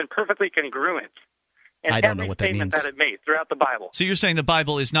has been perfectly congruent in I don't know what that statement means. that it made throughout the Bible? So you're saying the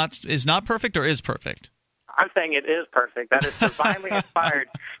Bible is not perfect or is perfect? I'm saying it is perfect. That is divinely inspired,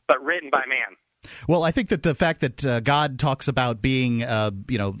 but written by man. Well, I think that the fact that God talks about being,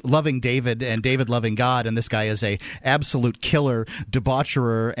 loving David and David loving God, and this guy is a absolute killer,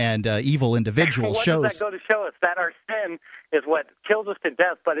 debaucherer, and evil individual shows. What does that go to show us? That our sin is what kills us to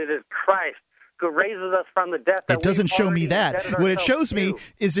death, but it is Christ who raises us from the death. It doesn't show me that. What it shows me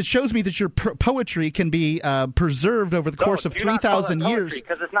is it shows me that your poetry can be preserved over the course of 3,000 years.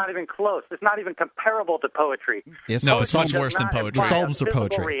 Because it's not even close. It's not even comparable to poetry. Yes, no, it's much worse than poetry. The Psalms are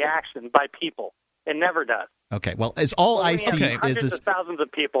poetry. Reaction by people. It never does. Okay, well, as all I see hundreds of thousands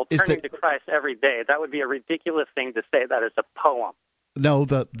of people turning to Christ every day. That would be a ridiculous thing to say that it's a poem. No,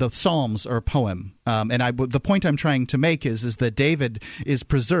 the Psalms are a poem, and the point I'm trying to make is that David is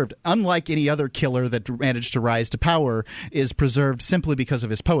preserved, unlike any other killer that managed to rise to power, is preserved simply because of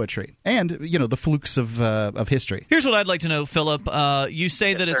his poetry and the flukes of history. Here's what I'd like to know, Philip. You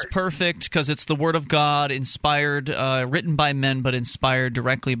say that it's perfect because it's the Word of God, inspired, written by men, but inspired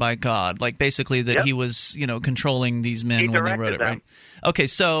directly by God. Like basically that he was controlling these men when they wrote it, right? Okay,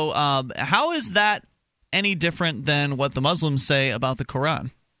 so how is that any different than what the Muslims say about the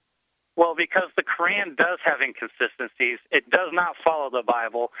Quran? Well, because the Quran does have inconsistencies. It does not follow the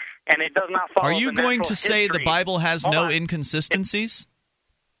Bible, and it does not follow Are you going to say the Bible has no inconsistencies?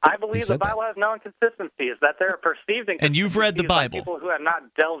 I believe the Bible has no inconsistencies, that there are perceived inconsistencies. And you've read the Bible? People who have not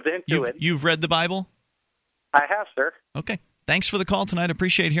delved into it. You've read the Bible? I have, sir. Okay. Thanks for the call tonight. I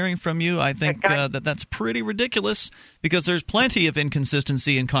appreciate hearing from you. I think that's pretty ridiculous because there's plenty of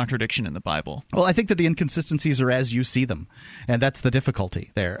inconsistency and contradiction in the Bible. Well, I think that the inconsistencies are as you see them, and that's the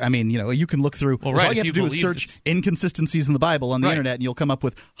difficulty there. I mean, you can look through. All you have to do is search inconsistencies in the Bible on the internet, and you'll come up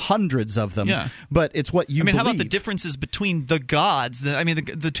with hundreds of them. Yeah. But it's what you believe. How about the differences between the gods?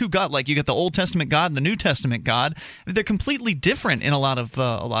 The two gods, like you got the Old Testament God and the New Testament God. They're completely different in a lot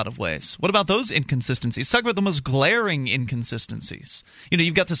of ways. What about those inconsistencies? Talk about the most glaring inconsistencies.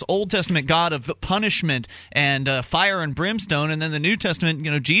 You've got this Old Testament God of punishment and fire and brimstone, and then the New Testament,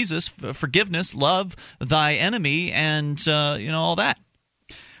 Jesus, forgiveness, love thy enemy, and all that.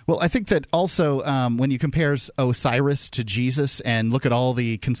 Well, I think that also when you compare Osiris to Jesus and look at all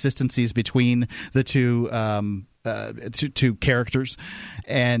the consistencies between the two characters,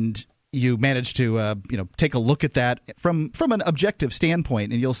 and you manage to take a look at that from an objective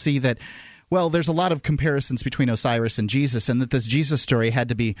standpoint, and you'll see that. Well, there's a lot of comparisons between Osiris and Jesus, and that this Jesus story had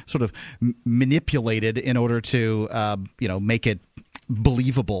to be sort of manipulated in order to, make it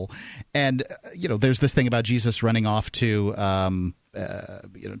believable. And there's this thing about Jesus running off to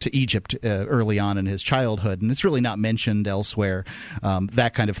Egypt early on in his childhood, and it's really not mentioned elsewhere.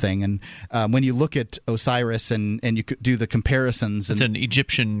 That kind of thing. And when you look at Osiris and you do the comparisons, it's an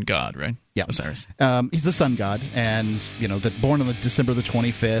Egyptian god, right? Yeah, Osiris. He's a sun god, and that born on December the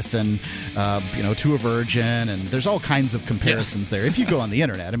 25th, and to a virgin, and there's all kinds of comparisons there. If you go on the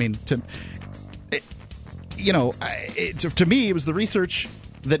internet, I mean, to me, it was the research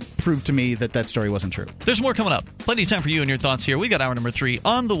that proved to me that story wasn't true. There's more coming up. Plenty of time for you and your thoughts here. We got hour number 3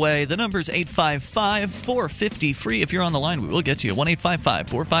 on the way. The number's 855-450-FREE. If you're on the line, we will get to you.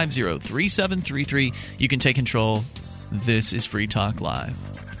 1-855-450-3733. You can take control. This is Free Talk Live.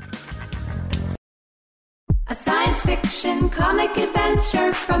 A science fiction comic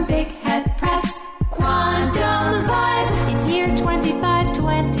adventure from Big Head Press. Quantum Vibe. It's year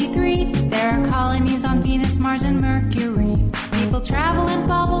 2523. There are colonies on Venus, Mars, and Mercury. People travel in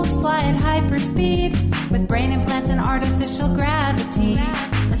bubbles, fly at hyperspeed, with brain implants and artificial gravity.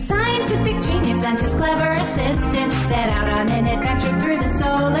 A scientific genius and his clever assistant set out on an adventure through the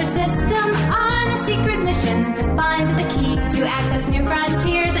solar system on a secret mission to find the key to access new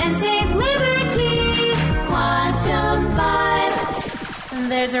frontiers and save liberty. Quantum Vibe.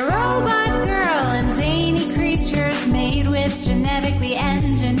 There's a robot girl and zany creatures made with genetically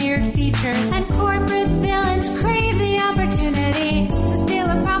engineered features, and corporate villains crave the opportunity to steal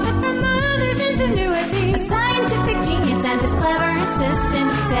a profit from others' ingenuity. A scientific genius and his clever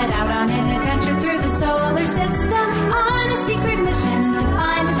assistant set out on an adventure through the solar system on a secret mission to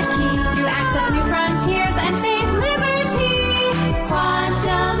find the key to access new frontiers and save liberty.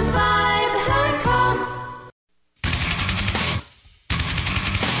 QuantumVibe.com.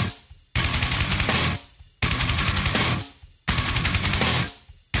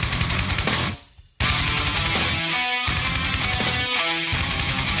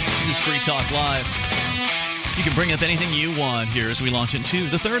 Free Talk Live. You can bring up anything you want here as we launch into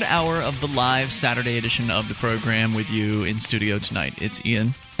the third hour of the live Saturday edition of the program with you in studio tonight. It's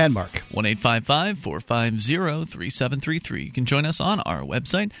Ian. And Mark. 1-855-450-3733. You can join us on our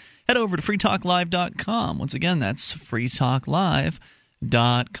website. Head over to freetalklive.com. Once again, that's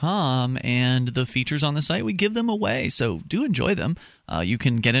freetalklive.com, and the features on the site, we give them away, so do enjoy them. You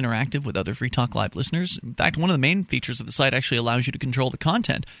can get interactive with other Free Talk Live listeners. In fact, one of the main features of the site actually allows you to control the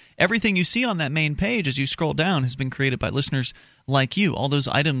content. Everything you see on that main page as you scroll down has been created by listeners like you. All those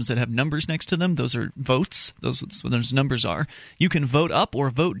items that have numbers next to them, those are votes. Those what those numbers are. You can vote up or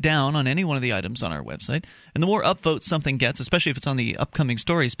vote down on any one of the items on our website. And the more upvotes something gets, especially if it's on the upcoming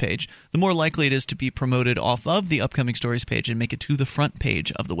stories page, the more likely it is to be promoted off of the upcoming stories page and make it to the front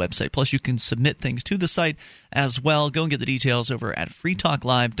page of the website. Plus, you can submit things to the site as well. Go and get the details over at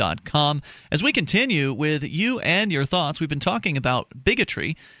freetalklive.com. As we continue with you and your thoughts, we've been talking about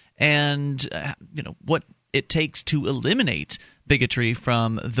bigotry and what it takes to eliminate bigotry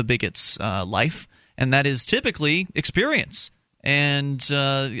from the bigot's life, and that is typically experience. And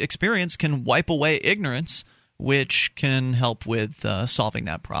experience can wipe away ignorance, which can help with solving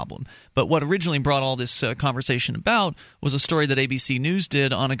that problem. But what originally brought all this conversation about was a story that ABC News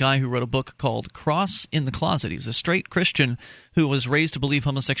did on a guy who wrote a book called Cross in the Closet. He was a straight Christian who was raised to believe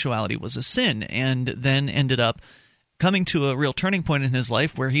homosexuality was a sin, and then ended up coming to a real turning point in his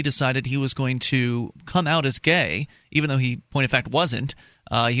life where he decided he was going to come out as gay, even though he, point of fact, wasn't.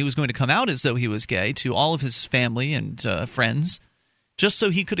 He was going to come out as though he was gay to all of his family and friends, just so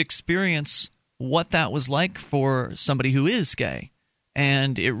he could experience what that was like for somebody who is gay.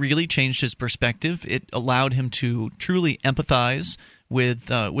 And it really changed his perspective. It allowed him to truly empathize with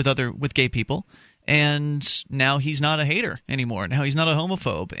gay people. And now he's not a hater anymore. Now he's not a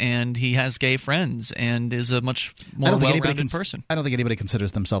homophobe, and he has gay friends and is a much more well-rounded person. I don't think anybody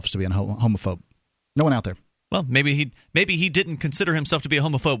considers themselves to be a homophobe. No one out there. Well, maybe he didn't consider himself to be a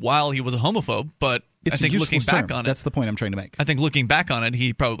homophobe while he was a homophobe, but I think looking back on it, that's the point I'm trying to make. I think looking back on it,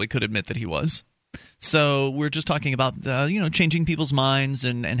 he probably could admit that he was. So we're just talking about changing people's minds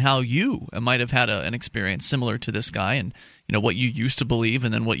and how you might have had an experience similar to this guy, and what you used to believe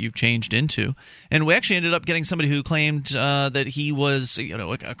and then what you've changed into. And we actually ended up getting somebody who claimed that he was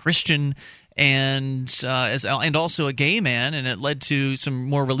a Christian and also a gay man, and it led to some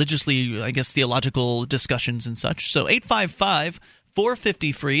more religiously, I guess, theological discussions and such. So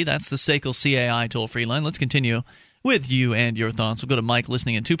 855-450-FREE, that's the SACL CAI toll-free line. Let's continue with you and your thoughts. We'll go to Mike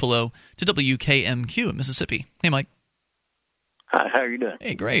listening in Tupelo to WKMQ in Mississippi. Hey, Mike. Hi, how are you doing?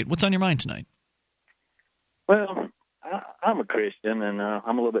 Hey, great. What's on your mind tonight? Well, I'm a Christian, and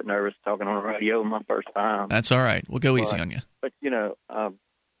I'm a little bit nervous talking on the radio my first time. That's all right. We'll go easy on you. But,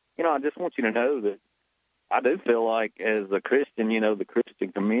 I just want you to know that I do feel like as a Christian, the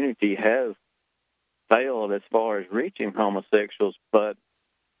Christian community has failed as far as reaching homosexuals, but,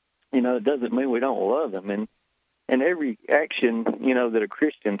 it doesn't mean we don't love them. And every action, that a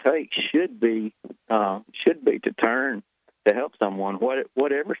Christian takes should be to turn to help someone,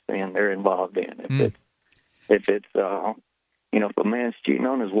 whatever sin they're involved in. If it's if a man's cheating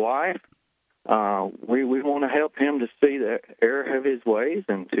on his wife, we want to help him to see the error of his ways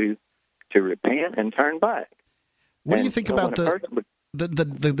and to repent and turn back. What do you think about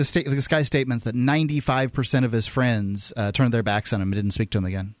this guy's statement that 95% of his friends turned their backs on him and didn't speak to him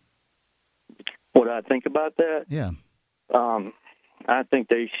again? What do I think about that? Yeah. I think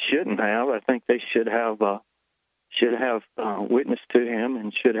they shouldn't have. I think they should have witnessed to him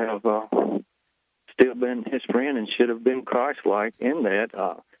and should have still been his friend and should have been Christ-like in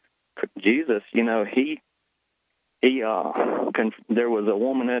that. Jesus, there was a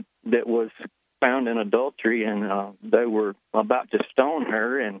woman that was found in adultery, and they were about to stone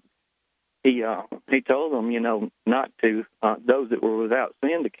her, and he told them, not to those that were without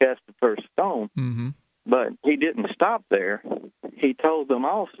sin to cast the first stone. Mm-hmm. But he didn't stop there. He told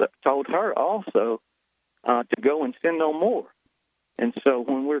her also to go and sin no more. And so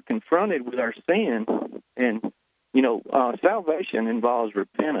when we're confronted with our sin, and salvation involves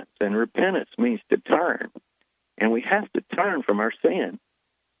repentance, and repentance means to turn, and we have to turn from our sin.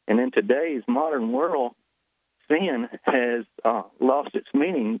 And in today's modern world, sin has lost its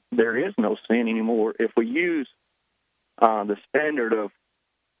meaning. There is no sin anymore. If we use the standard of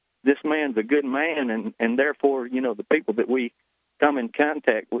this man's a good man, and therefore, the people that we come in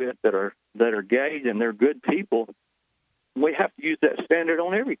contact with that are gay and they're good people, we have to use that standard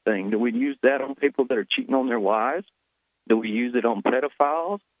on everything. Do we use that on people that are cheating on their wives? Do we use it on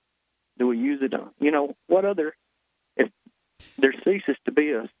pedophiles? Do we use it on, what other? there ceases to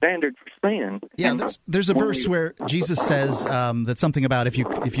be a standard for sin. Yeah, there's a verse where Jesus says that something about if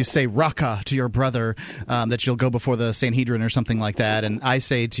you say raka to your brother, that you'll go before the Sanhedrin or something like that. And I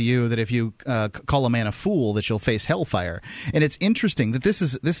say to you that if you call a man a fool, that you'll face hellfire. And it's interesting that this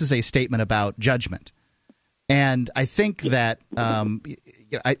is a statement about judgment. And I think that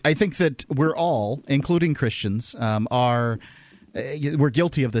I think that we're all, including Christians, we're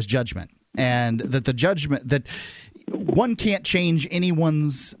guilty of this judgment, and that the judgment that one can't change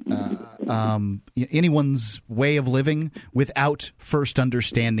anyone's way of living without first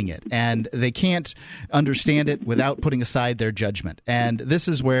understanding it, and they can't understand it without putting aside their judgment. And this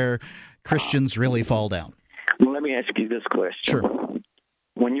is where Christians really fall down. Well, let me ask you this question. Sure.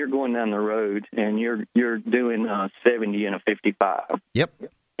 When you're going down the road and you're doing 70 and a 55, yep,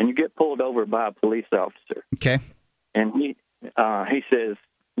 and you get pulled over by a police officer, okay, and he says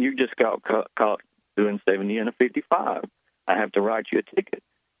you just got caught doing 70 and a 55. I have to write you a ticket.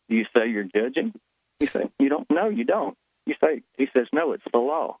 Do you say you're judging? You say you don't. No, you don't. You say he says no. It's the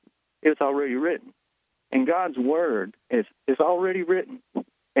law. It's already written, and God's word is already written,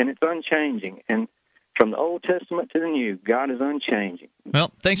 and it's unchanging. And from the Old Testament to the New, God is unchanging.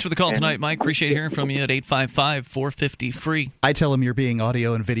 Well, thanks for the call tonight, Mike. Appreciate hearing from you at 855-450-FREE. I tell him you're being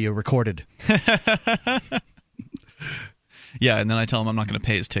audio and video recorded. Yeah, and then I tell him I'm not going to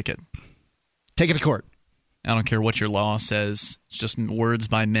pay his ticket. Take it to court. I don't care what your law says. It's just words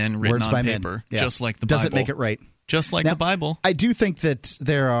by men written on paper, just like the Bible. Doesn't make it right. Just like the Bible. I do think that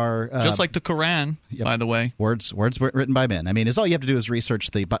there are... just like the Quran, by the way. Words written by men. I mean, all you have to do is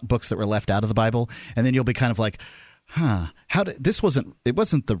research the books that were left out of the Bible, and then you'll be kind of like, it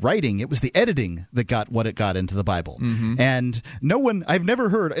wasn't the writing, it was the editing that got into the Bible. Mm-hmm. And I've never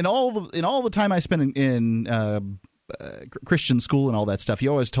heard, in all the time I spent in Christian school and all that stuff, you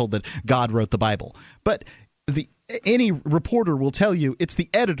always told that God wrote the Bible. But any reporter will tell you it's the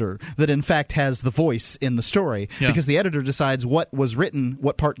editor that in fact has the voice in the story, because the editor decides what was written,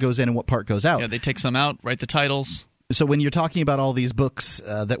 what part goes in and what part goes out. Yeah, they take some out, write the titles. So when you're talking about all these books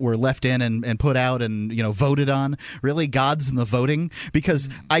that were left in and put out and voted on, really God's in the voting? Because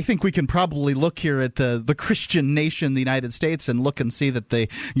I think we can probably look here at the Christian nation, the United States, and look and see that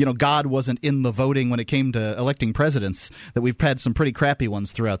God wasn't in the voting when it came to electing presidents. That we've had some pretty crappy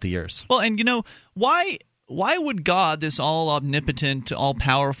ones throughout the years. Well, and why would God, this all-omnipotent,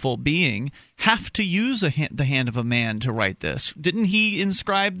 all-powerful being, have to use the hand of a man to write this? Didn't he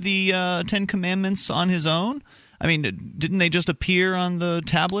inscribe the Ten Commandments on his own? I mean, didn't they just appear on the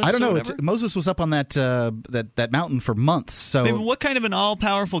tablets? I don't know. Moses was up on that mountain for months. So, I mean, what kind of an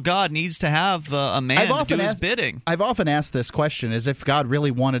all-powerful God needs to have a man to do his bidding? I've often asked this question: as if God really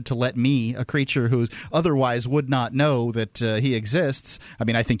wanted to let me, a creature who otherwise would not know that he exists. I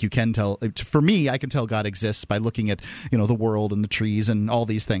mean, I think you can tell. For me, I can tell God exists by looking at the world and the trees and all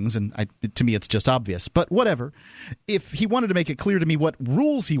these things, and to me, it's just obvious. But whatever. If he wanted to make it clear to me what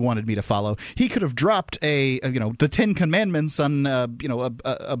rules he wanted me to follow, he could have dropped the Ten Commandments on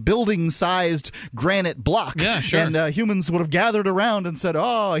a building-sized granite block, and humans would have gathered around and said,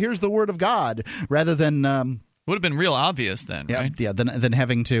 "Oh, here's the Word of God," rather than would have been real obvious then, right? Yeah, than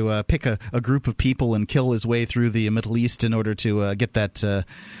having to pick a group of people and kill his way through the Middle East in order to get that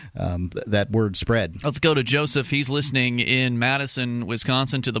word spread. Let's go to Joseph. He's listening in Madison,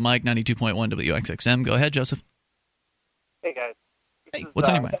 Wisconsin, to the mic 92.1 WXXM. Go ahead, Joseph. Hey guys. Hey, what's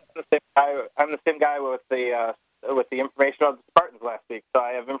on your mind? I'm the same guy with the information on the Spartans last week, so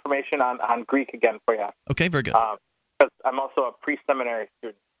I have information on Greek again for you. Okay, very good. Because I'm also a pre-seminary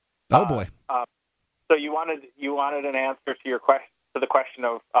student. Oh boy! So you wanted an answer to your question, to the question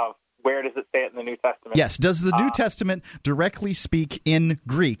of where does it say it in the New Testament? Yes. Does the New Testament directly speak in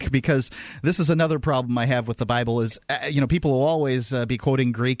Greek? Because this is another problem I have with the Bible is, people will always be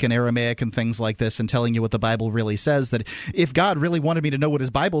quoting Greek and Aramaic and things like this and telling you what the Bible really says. That if God really wanted me to know what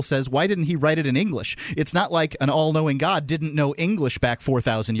his Bible says, why didn't he write it in English? It's not like an all-knowing God didn't know English back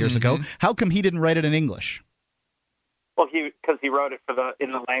 4,000 years ago. How come he didn't write it in English? Well, because he wrote it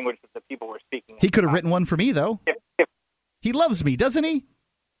in the language that the people were speaking. He could have written one for me, though. He loves me, doesn't he?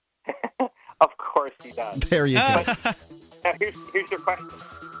 Of course he does. There you go. Now here's your question,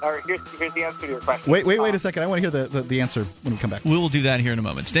 or here's the answer to your question. Wait a second. I want to hear the answer when we come back. We will do that here in a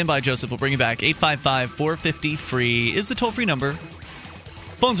moment. Stand by, Joseph. We'll bring you back. 855-450-FREE is the toll-free number.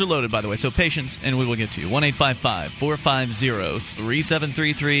 Phones are loaded, by the way, so patience, and we will get to you.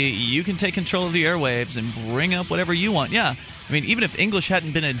 1-855-450-3733. You can take control of the airwaves and bring up whatever you want. Yeah. I mean, even if English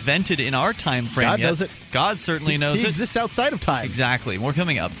hadn't been invented in our time frame God knows it. God certainly knows it. He exists outside of time. Exactly. More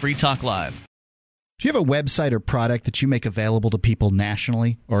coming up. Free Talk Live. Do you have a website or product that you make available to people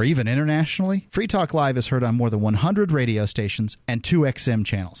nationally or even internationally? Free Talk Live is heard on more than 100 radio stations and 2 XM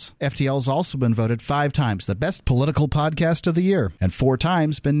channels. FTL has also been voted 5 times the best political podcast of the year and 4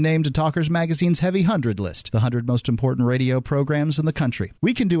 times been named to Talkers Magazine's Heavy 100 list, the 100 most important radio programs in the country.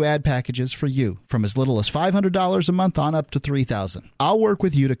 We can do ad packages for you from as little as $500 a month on up to $3,000. I'll work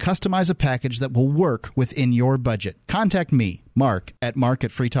with you to customize a package that will work within your budget. Contact me, Mark, at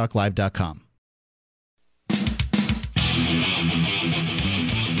mark@freetalklive.com.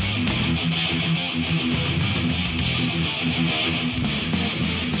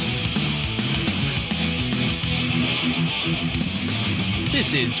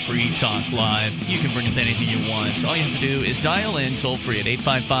 This is Free Talk Live. You can bring up anything you want. All you have to do is dial in toll-free at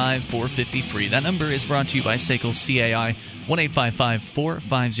 855-450-FREE. That number is brought to you by SACL CAI,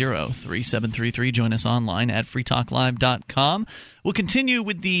 1-855-450-3733. Join us online at freetalklive.com. We'll continue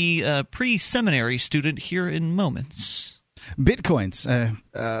with the pre-seminary student here in moments. Bitcoins,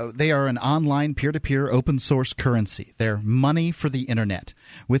 they are an online peer-to-peer open source currency. They're money for the internet.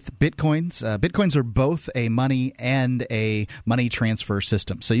 With Bitcoins, Bitcoins are both a money and a money transfer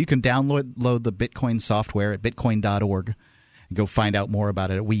system. So you can download the Bitcoin software at bitcoin.org. Go find out more about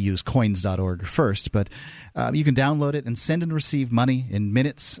it at weusecoins.org first. But you can download it and send and receive money in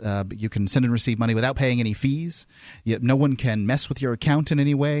minutes. You can send and receive money without paying any fees. No one can mess with your account in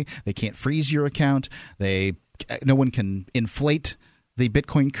any way. They can't freeze your account. No one can inflate the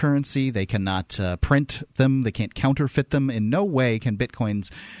Bitcoin currency. They cannot print them. They can't counterfeit them. In no way can Bitcoins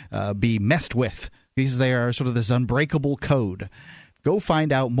be messed with because they are sort of this unbreakable code. Go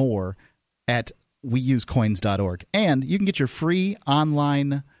find out more at weusecoins.org. And you can get your free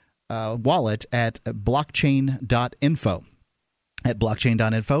online wallet at blockchain.info. At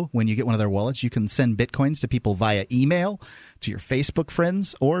blockchain.info, when you get one of their wallets, you can send Bitcoins to people via email, to your Facebook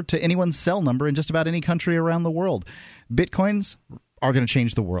friends, or to anyone's cell number in just about any country around the world. Bitcoins are going to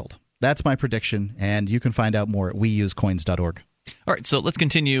change the world. That's my prediction, and you can find out more at weusecoins.org. All right, so let's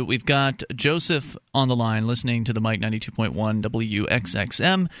continue. We've got Joseph on the line listening to the Mike 92.1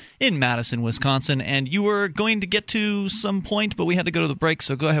 WXXM in Madison, Wisconsin, and you were going to get to some point, but we had to go to the break,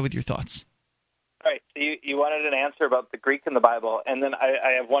 so go ahead with your thoughts. All right, so you wanted an answer about the Greek in the Bible, and then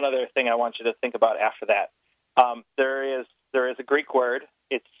I have one other thing I want you to think about after that. There is a Greek word.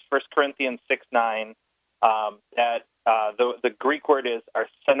 It's 1 Corinthians 6:9. That the Greek word is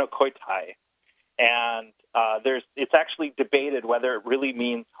arsenokoitai, and it's actually debated whether it really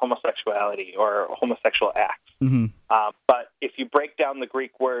means homosexuality or homosexual acts. Mm-hmm. But if you break down the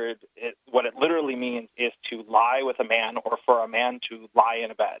Greek word, what it literally means is to lie with a man or for a man to lie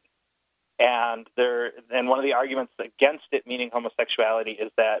in a bed. And one of the arguments against it meaning homosexuality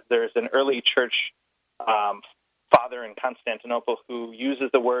is that there's an early church father in Constantinople who uses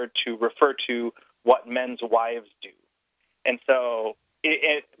the word to refer to what men's wives do. And so,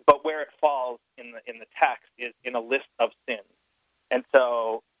 but where it falls in the text is in a list of sins. And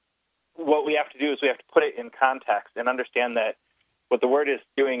so what we have to do is we have to put it in context and understand that what the word is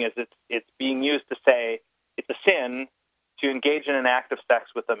doing is it's being used to say it's a sin to engage in an act of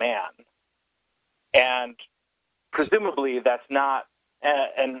sex with a man. And presumably that's not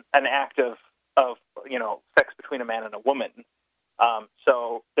an act of sex between a man and a woman.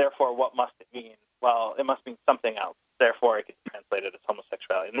 So therefore, what must it mean? Well, it must mean something else. Therefore, it gets translated as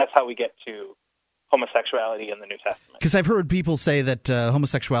homosexuality. And that's how we get to homosexuality in the New Testament. Because I've heard people say that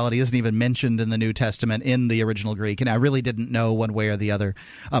homosexuality isn't even mentioned in the New Testament in the original Greek, and I really didn't know one way or the other.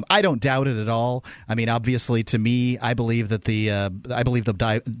 I don't doubt it at all. I mean, obviously, to me, I believe that the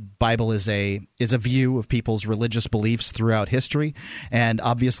Bible is a view of people's religious beliefs throughout history, and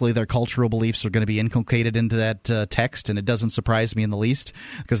obviously their cultural beliefs are going to be inculcated into that text, and it doesn't surprise me in the least,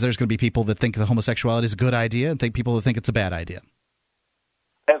 because there's going to be people that think that homosexuality is a good idea and people that think it's a bad idea.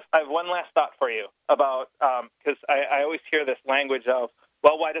 I have one last thought for you about, because I always hear this language of,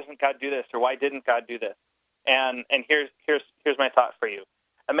 well, why doesn't God do this, or why didn't God do this? And here's my thought for you.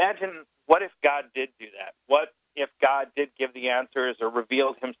 Imagine, what if God did do that? What if God did give the answers or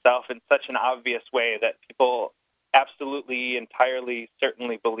revealed himself in such an obvious way that people absolutely, entirely,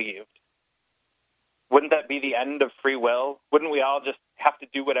 certainly believed? Wouldn't that be the end of free will? Wouldn't we all just have to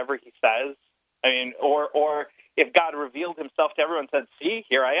do whatever he says? I mean, or if God revealed himself to everyone and said, see,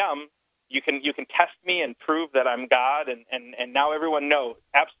 here I am, you can test me and prove that I'm God, and now everyone knows,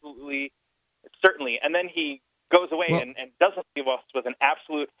 absolutely, certainly. And then he goes away and doesn't leave us with an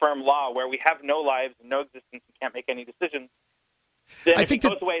absolute firm law where we have no lives and no existence and can't make any decisions. Then if he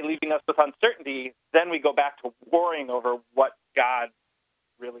goes away leaving us with uncertainty, then we go back to worrying over what God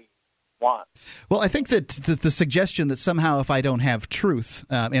really want. Well, I think that the suggestion that somehow if I don't have truth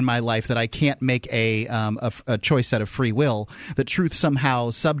in my life that I can't make a choice out of free will, that truth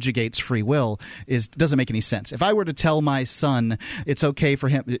somehow subjugates free will doesn't make any sense. If I were to tell my son it's okay for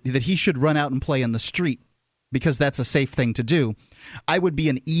him that he should run out and play in the street because that's a safe thing to do, I would be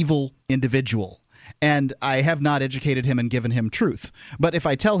an evil individual. And I have not educated him and given him truth. But if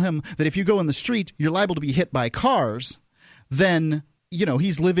I tell him that if you go in the street, you're liable to be hit by cars, then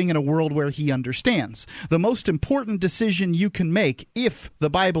he's living in a world where he understands. The most important decision you can make, if the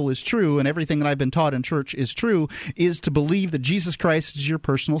Bible is true and everything that I've been taught in church is true, is to believe that Jesus Christ is your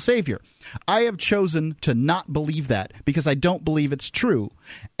personal Savior. I have chosen to not believe that because I don't believe it's true.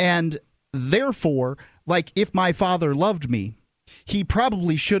 And therefore, if my father loved me, he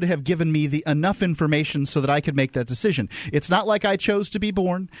probably should have given me enough information so that I could make that decision. It's not like I chose to be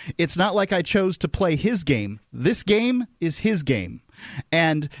born. It's not like I chose to play his game. This game is his game.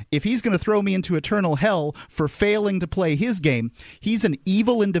 And if he's going to throw me into eternal hell for failing to play his game, he's an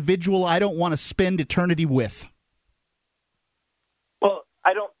evil individual I don't want to spend eternity with. Well,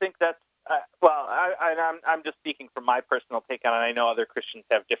 I don't think that's I'm just speaking from my personal take on it. I know other Christians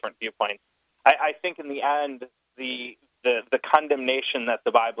have different viewpoints. I think in the end, the condemnation that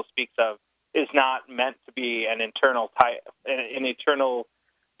the Bible speaks of is not meant to be an eternal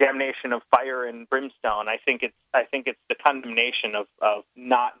damnation of fire and brimstone. I think it's the condemnation of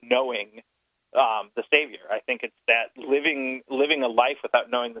not knowing the Savior. I think it's that living a life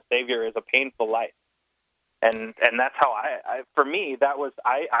without knowing the Savior is a painful life, and that's how for me that was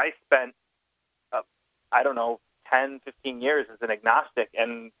I spent 10, 15 years as an agnostic,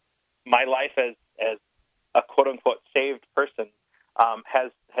 and my life as a quote-unquote saved person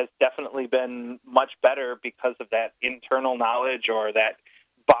has definitely been much better because of that internal knowledge or that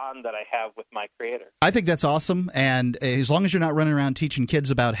bond that I have with my Creator. I think that's awesome, and as long as you're not running around teaching kids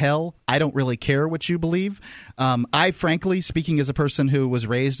about hell, I don't really care what you believe. I, frankly, speaking as a person who was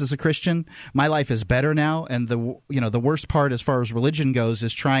raised as a Christian, my life is better now, and the worst part as far as religion goes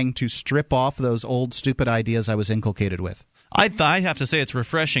is trying to strip off those old, stupid ideas I was inculcated with. I have to say it's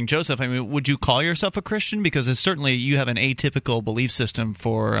refreshing. Joseph, I mean, would you call yourself a Christian? Because certainly you have an atypical belief system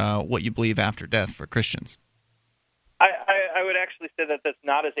for what you believe after death for Christians. I would actually say that that's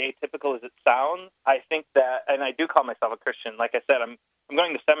not as atypical as it sounds. I think that, and I do call myself a Christian. Like I said, I'm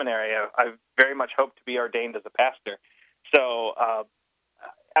going to seminary. I very much hope to be ordained as a pastor. So,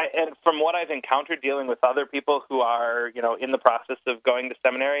 and from what I've encountered dealing with other people who are, in the process of going to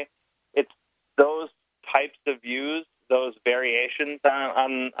seminary, it's those types of views, those variations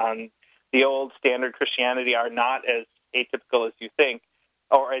on the old standard Christianity are not as atypical as you think,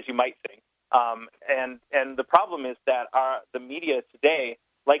 or as you might think. And the problem is that the media today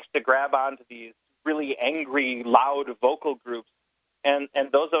likes to grab onto these really angry, loud vocal groups, and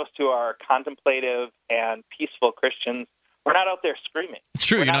those of us who are contemplative and peaceful Christians, we're not out there screaming. It's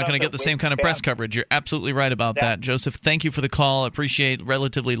true. You're not going to get the same kind of press coverage. You're absolutely right about that. Joseph, thank you for the call. Appreciate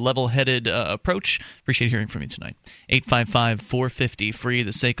relatively level-headed approach. Appreciate hearing from you tonight. 855-450-FREE, the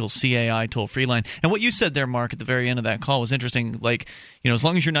SACL CAI toll-free line. And what you said there, Mark, at the very end of that call was interesting. As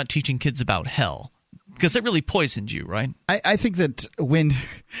long as you're not teaching kids about hell, because it really poisoned you, right? I think that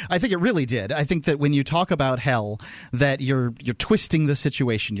I think it really did. I think that when you talk about hell, that you're twisting the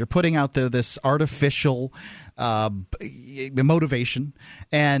situation. You're putting out there this artificial motivation,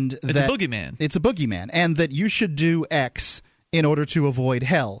 and it's a boogeyman. It's a boogeyman, and that you should do X in order to avoid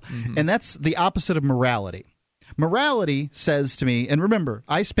hell. Mm-hmm. And that's the opposite of morality. Morality says to me, and remember,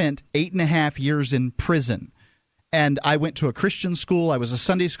 I spent 8.5 years in prison. And I went to a Christian school. I was a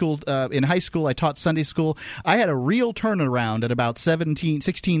Sunday school. In high school, I taught Sunday school. I had a real turnaround at about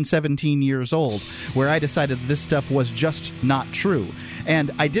 16, 17 years old, where I decided this stuff was just not true.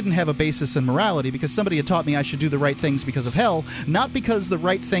 And I didn't have a basis in morality because somebody had taught me I should do the right things because of hell, not because the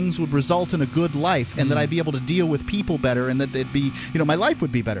right things would result in a good life and that I'd be able to deal with people better and that it'd be, my life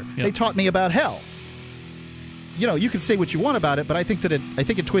would be better. Yep. They taught me about hell. You can say what you want about it, but I think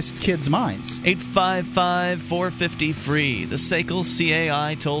it twists kids' minds. 855-450-FREE, the SACL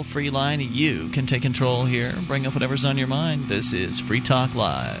CAI toll-free line. You can take control here. Bring up whatever's on your mind. This is Free Talk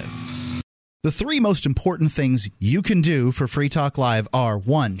Live. The 3 most important things you can do for Free Talk Live are: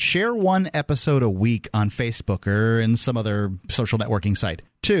 1, share 1 episode a week on Facebook or in some other social networking site.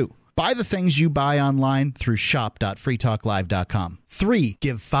 2, buy the things you buy online through shop.freetalklive.com. 3,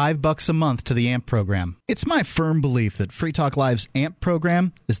 give $5 a month to the AMP program. It's my firm belief that Free Talk Live's AMP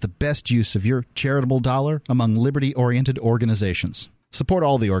program is the best use of your charitable dollar among liberty-oriented organizations. Support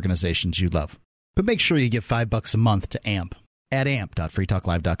all the organizations you love, but make sure you give $5 a month to AMP at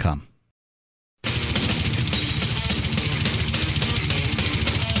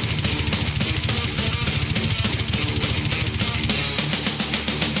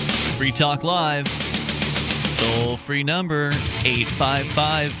Free Talk Live. Toll-free number,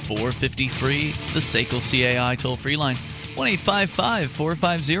 855-450-FREE. It's the SACL CAI toll-free line,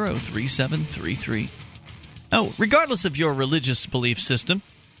 1-855-450-3733. Now, regardless of your religious belief system,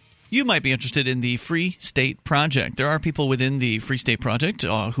 you might be interested in the Free State Project. There are people within the Free State Project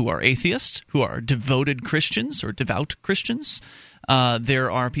who are atheists, who are devoted Christians or devout Christians. There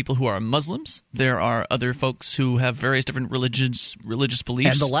are people who are Muslims. There are other folks who have various different religious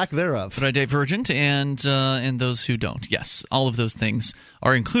beliefs. And the lack thereof. That are divergent, and those who don't. Yes, all of those things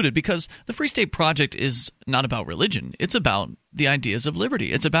are included because the Free State Project is not about religion. It's about the ideas of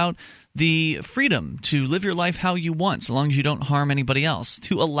liberty. It's about the freedom to live your life how you want, so long as you don't harm anybody else,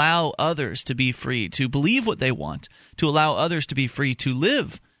 to allow others to be free, to believe what they want, to allow others to be free to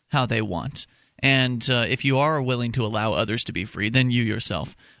live how they want. And if you are willing to allow others to be free, then you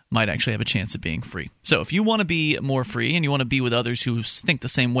yourself might actually have a chance of being free. So if you want to be more free and you want to be with others who think the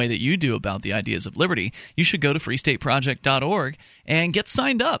same way that you do about the ideas of liberty, you should go to freestateproject.org and get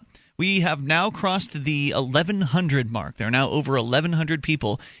signed up. We have now crossed the 1,100 mark. There are now over 1,100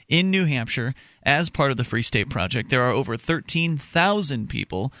 people in New Hampshire as part of the Free State Project. There are over 13,000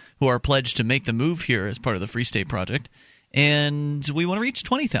 people who are pledged to make the move here as part of the Free State Project. And we want to reach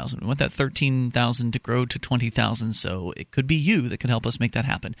 20,000. We want that 13,000 to grow to 20,000, so it could be you that can help us make that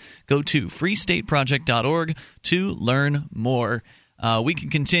happen. Go to freestateproject.org to learn more. We can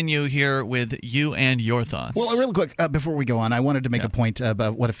continue here with you and your thoughts. Well, real quick, before we go on, I wanted to make a point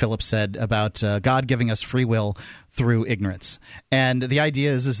about what Philip said about God giving us free will through ignorance. And the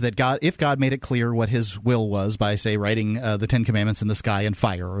idea is that God, if God made it clear what his will was by, say, writing the Ten Commandments in the sky and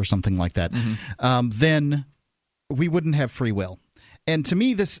fire or something like that, then we wouldn't have free will. And to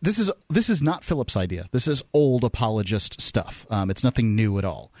me, this is not Philip's idea. This is old apologist stuff. It's nothing new at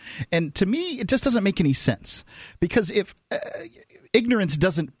all. And to me, it just doesn't make any sense, because if ignorance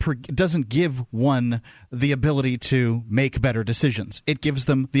doesn't give one the ability to make better decisions. It gives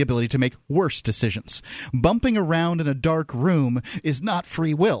them the ability to make worse decisions. Bumping around in a dark room is not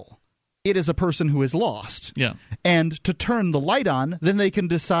free will. It is a person who is lost. Yeah. And to turn the light on, then they can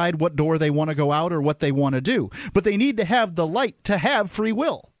decide what door they want to go out or what they want to do. But they need to have the light to have free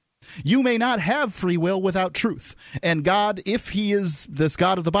will. You may not have free will without truth. And God, if he is this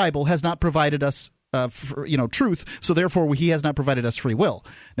God of the Bible, has not provided us truth, so therefore he has not provided us free will.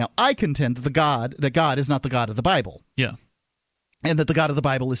 Now, I contend that God is not the God of the Bible. Yeah. And that the God of the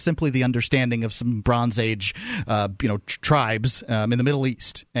Bible is simply the understanding of some Bronze Age, tribes in the Middle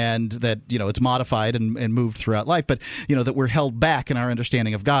East, and that it's modified and moved throughout life, but that we're held back in our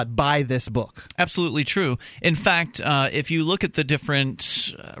understanding of God by this book. Absolutely true. In fact, if you look at the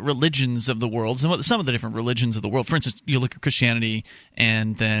different religions of the world, some of the different religions of the world, for instance, you look at Christianity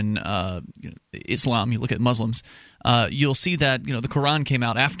and then Islam, you look at Muslims, you'll see that the Quran came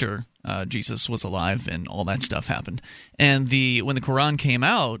out after Jesus was alive and all that stuff happened. And when the Quran came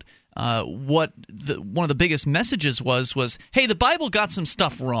out, one of the biggest messages was, hey, the Bible got some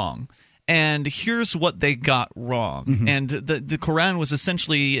stuff wrong, and here's what they got wrong. Mm-hmm. And the Quran was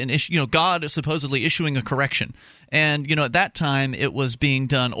essentially an issue. God is supposedly issuing a correction, and at that time it was being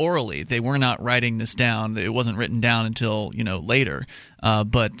done orally. They were not writing this down. It wasn't written down until later.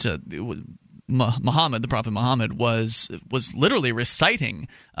 Muhammad, the Prophet Muhammad, was literally reciting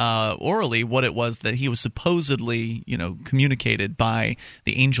orally what it was that he was supposedly communicated by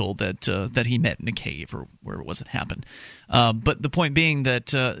the angel that he met in a cave or where it was it happened. But the point being that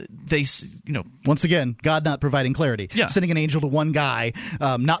they once again, God not providing clarity, sending an angel to one guy,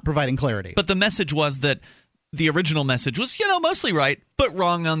 not providing clarity. But the message was that the original message was mostly right, but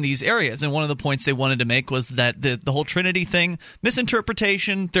wrong on these areas. And one of the points they wanted to make was that the whole Trinity thing,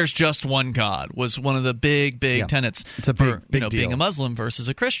 misinterpretation, there's just one God, was one of the big tenets. It's a big deal. Being a Muslim versus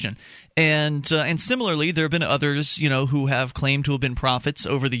a Christian. And similarly, there have been others, who have claimed to have been prophets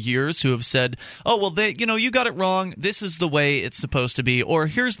over the years who have said, oh, well, you got it wrong. This is the way it's supposed to be. Or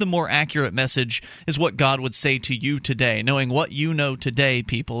here's the more accurate message is what God would say to you today. Knowing what you know today,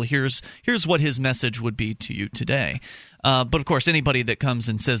 people, here's what his message would be to you today. But of course, anybody that comes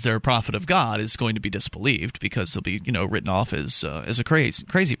and says they're a prophet of God is going to be disbelieved because they'll be, written off as a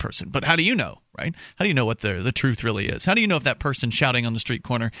crazy person. But how do you know, right? How do you know what the truth really is? How do you know if that person shouting on the street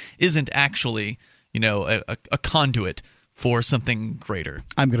corner isn't actually, a conduit for something greater?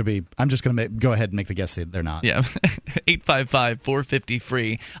 I'm just going to go ahead and make the guess that they're not. Yeah.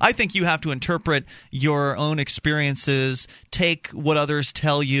 855-450-FREE. I think you have to interpret your own experiences, take what others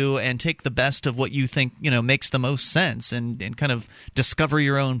tell you, and take the best of what you think, makes the most sense, and kind of discover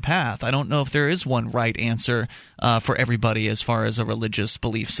your own path. I don't know if there is one right answer for everybody as far as a religious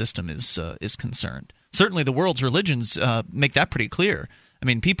belief system is concerned. Certainly the world's religions make that pretty clear. I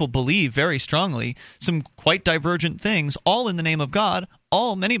mean, people believe very strongly some quite divergent things, all in the name of God,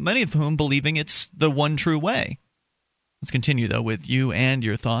 many of whom believing it's the one true way. Let's continue, though, with you and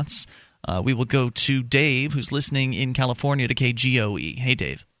your thoughts. We will go to Dave, who's listening in California to KGOE. Hey,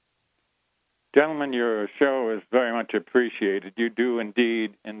 Dave. Gentlemen, your show is very much appreciated. You do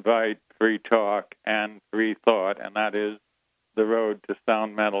indeed invite free talk and free thought, and that is the road to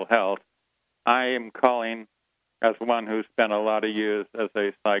sound mental health. I am calling as one who spent a lot of years as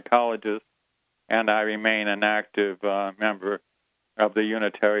a psychologist, and I remain an active member of the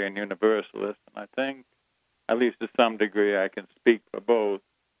Unitarian Universalists, and I think, at least to some degree, I can speak for both.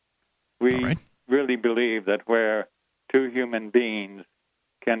 We really believe that where two human beings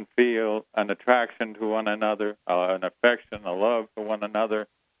can feel an attraction to one another, an affection, a love for one another,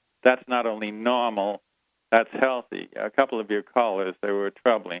 that's not only normal, that's healthy. A couple of your callers, they were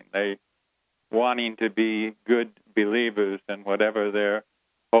troubling. They wanting to be good believers in whatever their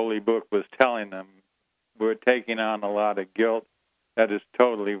holy book was telling them, were taking on a lot of guilt that is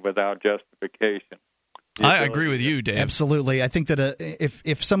totally without justification. I agree with you, Dave. Absolutely. I think that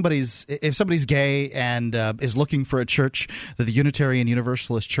if somebody's gay and is looking for a church, that the Unitarian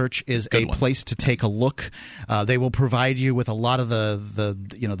Universalist Church is a place to take a look. They will provide you with a lot of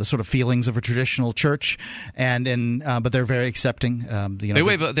the sort of feelings of a traditional church, but they're very accepting.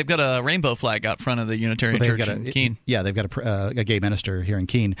 They've got a rainbow flag out front of the Unitarian Church in Keene. Yeah, they've got a gay minister here in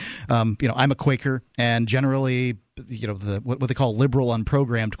Keene. I'm a Quaker, and generally, what they call liberal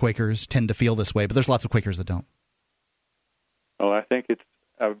unprogrammed Quakers tend to feel this way, but there's lots of Quakers that don't. Well, I think it's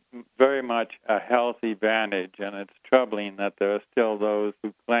very much a healthy vantage, and it's troubling that there are still those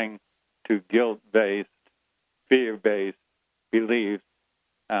who cling to guilt-based, fear-based beliefs,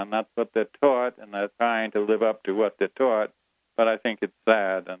 and that's what they're taught, and they're trying to live up to what they're taught, but I think it's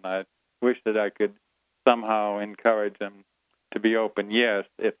sad, and I wish that I could somehow encourage them to be open. Yes,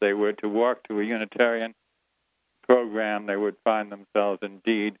 if they were to walk to a Unitarian program, they would find themselves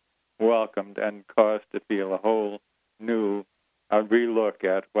indeed welcomed and caused to feel a whole new relook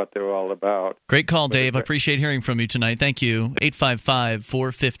at what they're all about. Great call, Dave. I appreciate hearing from you tonight. Thank you.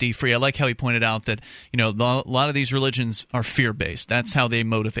 855-450-FREE. I like how he pointed out that a lot of these religions are fear-based. That's how they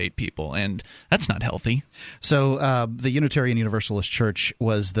motivate people, and that's not healthy. So the Unitarian Universalist Church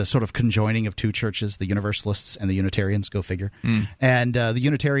was the sort of conjoining of two churches, the Universalists and the Unitarians, go figure. And the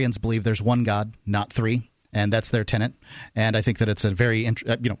Unitarians believe there's one God, not three. And that's their tenet. And I think that it's a very,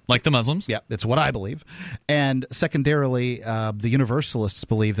 like the Muslims. Yeah, it's what I believe. And secondarily, the Universalists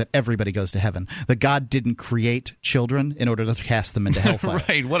believe that everybody goes to heaven. That God didn't create children in order to cast them into hellfire.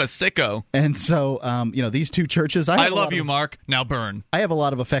 Right, what a sicko. And so, these two churches... I love you, Mark. Now burn. I have a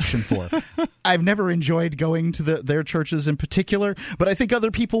lot of affection for. I've never enjoyed going to their churches in particular, but I think other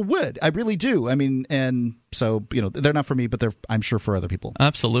people would. I really do. I mean, and... So, they're not for me, but they're, I'm sure, for other people.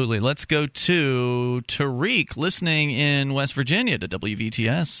 Absolutely. Let's go to Tariq, listening in West Virginia to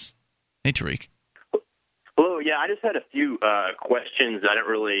WVTS. Hey, Tariq. Hello. Yeah, I just had a few questions. I haven't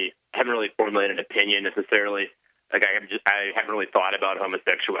really formulated an opinion necessarily. Like, I haven't really thought about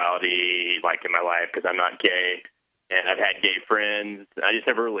homosexuality, in my life, because I'm not gay, and I've had gay friends. I just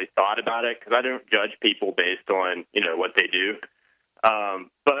never really thought about it, because I don't judge people based on, what they do.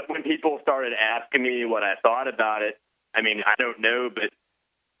 But when people started asking me what I thought about it, I mean, I don't know, but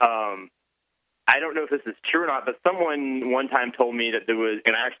I don't know if this is true or not, but someone one time told me that there was,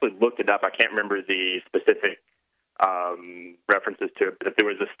 and I actually looked it up, I can't remember the specific references to it, but there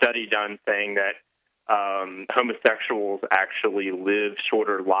was a study done saying that homosexuals actually live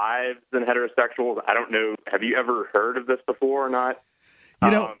shorter lives than heterosexuals. I don't know. Have you ever heard of this before or not?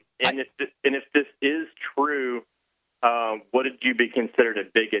 If this is true, would you be considered a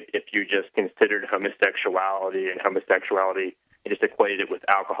bigot if you just considered homosexuality and just equated it with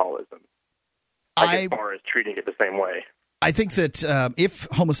alcoholism? As far as treating it the same way. I think that if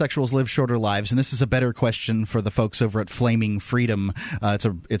homosexuals live shorter lives, and this is a better question for the folks over at Flaming Freedom,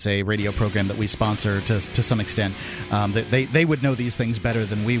 it's a radio program that we sponsor to some extent. They would know these things better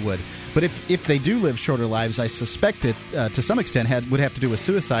than we would. But if they do live shorter lives, I suspect it to some extent would have to do with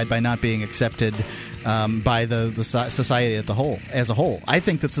suicide by not being accepted by the society as a whole. I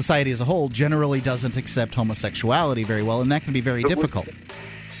think that society as a whole generally doesn't accept homosexuality very well, and that can be very difficult.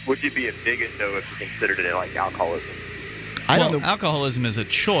 Would you be a bigot, though, if you considered it like alcoholism? I don't know. Alcoholism is a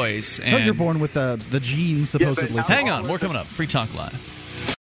choice. No, you're born with the genes, supposedly. Hang on, more coming up. Free Talk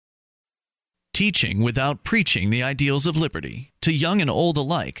Live. teaching without preaching the ideals of liberty. To young and old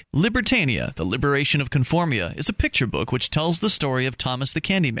alike, Libertania, The Liberation of Conformia, is a picture book which tells the story of Thomas the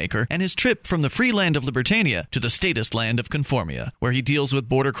Candy Maker and his trip from the free land of Libertania to the statist land of Conformia, where he deals with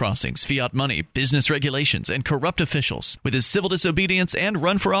border crossings, fiat money, business regulations, and corrupt officials. With his civil disobedience and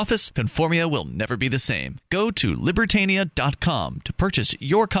run for office, Conformia will never be the same. Go to Libertania.com to purchase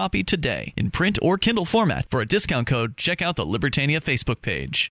your copy today in print or Kindle format. For a discount code, check out the Libertania Facebook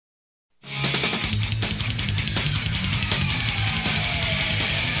page.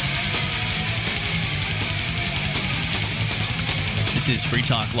 This is Free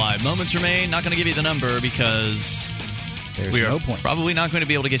Talk Live. Moments remain. Not going to give you the number because we are probably not going to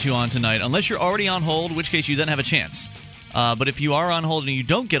be able to get you on tonight unless you're already on hold, in which case you then have a chance. But if you are on hold and you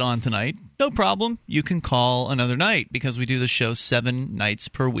don't get on tonight, no problem. You can call another night because we do the show 7 nights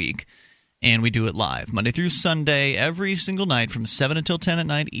per week, and we do it live, Monday through Sunday, every single night from 7 until 10 at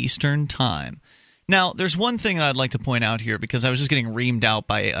night Eastern Time. Now, there's one thing I'd like to point out here because I was just getting reamed out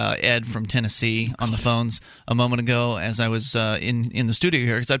by Ed from Tennessee on the phones a moment ago as I was in the studio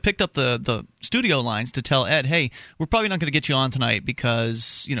here, because I picked up the studio lines to tell Ed, hey, we're probably not going to get you on tonight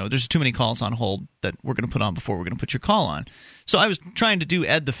because, you know, there's too many calls on hold that we're going to put on before we're going to put your call on. So I was trying to do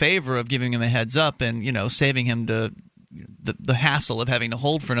Ed the favor of giving him a heads up and, you know, saving him the hassle of having to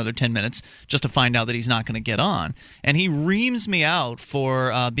hold for another 10 minutes just to find out that he's not going to get on. And he reams me out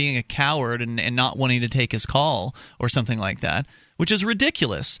for being a coward and not wanting to take his call or something like that, which is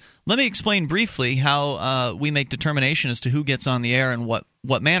ridiculous. Let me explain briefly how we make determination as to who gets on the air and what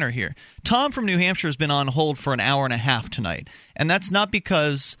manner here. Tom from New Hampshire has been on hold for an hour and a half tonight. And that's not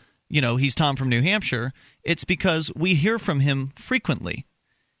because, you know, he's Tom from New Hampshire. It's because we hear from him frequently.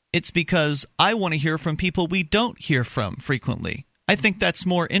 It's because I want to hear from people we don't hear from frequently. I think that's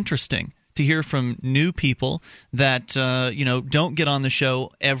more interesting to hear from new people that don't get on the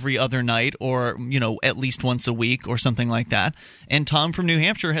show every other night or at least once a week or something like that. And Tom from New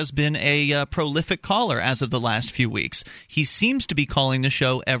Hampshire has been a prolific caller as of the last few weeks. He seems to be calling the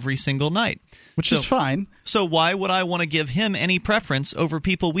show every single night, which is fine. So why would I want to give him any preference over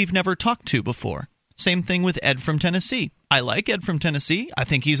people we've never talked to before? Same thing with Ed from Tennessee. I like Ed from Tennessee. I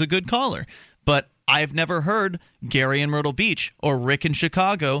think he's a good caller. But I've never heard Gary in Myrtle Beach or Rick in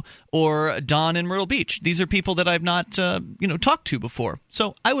Chicago or Don in Myrtle Beach. These are people that I've not talked to before.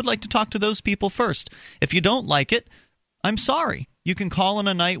 So I would like to talk to those people first. If you don't like it, I'm sorry. You can call on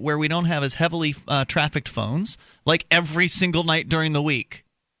a night where we don't have as heavily trafficked phones, like every single night during the week.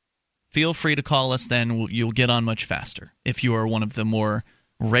 Feel free to call us then. You'll get on much faster if you are one of the more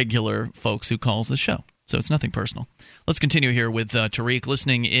regular folks who calls the show. So it's nothing personal. Let's continue here with Tariq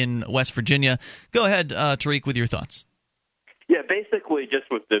listening in West Virginia. Go ahead, Tariq, with your thoughts. Yeah, basically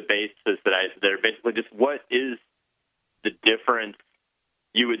just with the basis that they're basically just what is the difference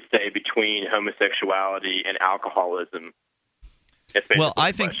you would say between homosexuality and alcoholism? Well,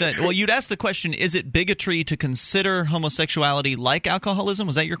 I think you'd ask the question, is it bigotry to consider homosexuality like alcoholism?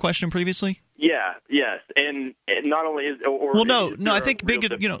 Was that your question previously? Yeah, yes. And not only is I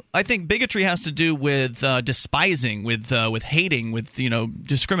think bigotry has to do with despising, with hating, with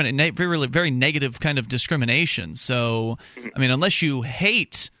very very negative kind of discrimination. So, I mean, unless you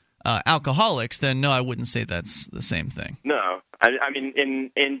hate alcoholics, then no, I wouldn't say that's the same thing. No. I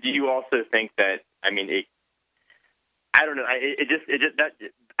mean, and do you also think that, I don't know.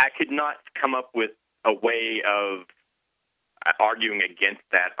 I could not come up with a way of arguing against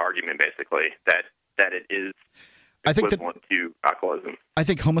that argument. Basically, that it is equivalent to alcoholism. I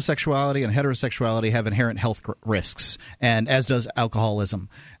think homosexuality and heterosexuality have inherent health risks, and as does alcoholism.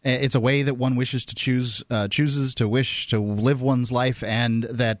 It's a way that one wishes to chooses to wish to live one's life, and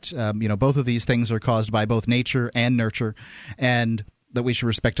that both of these things are caused by both nature and nurture, and that we should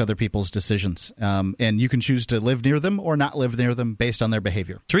respect other people's decisions. And you can choose to live near them or not live near them based on their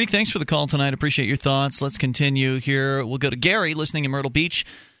behavior. Tariq, thanks for the call tonight. Appreciate your thoughts. Let's continue here. We'll go to Gary, listening in Myrtle Beach,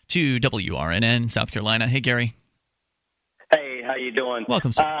 to WRNN, South Carolina. Hey, Gary. Hey, how you doing?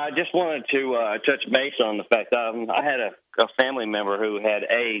 Welcome, sir. I just wanted to touch base on the fact I had a family member who had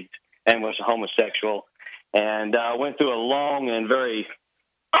AIDS and was a homosexual, and went through a long and very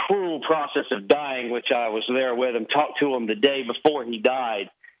cruel process of dying, which I was there with him, talked to him the day before he died,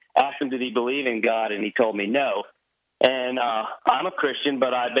 asked him did he believe in God, and he told me no. And I'm a Christian,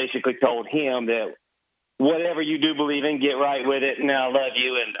 but I basically told him that whatever you do believe in, get right with it, and I love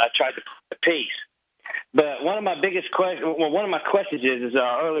you, and I tried to put peace. But one of my questions is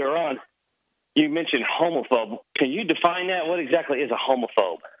earlier on, you mentioned homophobe. Can you define that? What exactly is a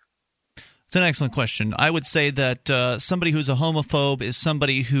homophobe? It's an excellent question. I would say that somebody who's a homophobe is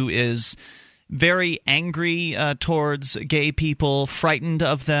somebody who is very angry towards gay people, frightened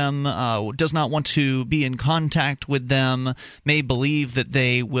of them, does not want to be in contact with them, may believe that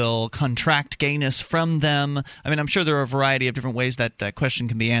they will contract gayness from them. I mean, I'm sure there are a variety of different ways that that question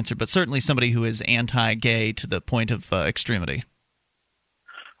can be answered, but certainly somebody who is anti-gay to the point of extremity.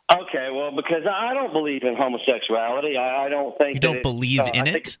 Okay, well, because I don't believe in homosexuality. I don't think you don't believe in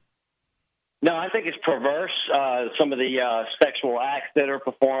it. No, I think it's perverse, some of the sexual acts that are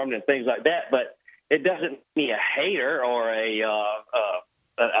performed and things like that, but it doesn't make me a hater or a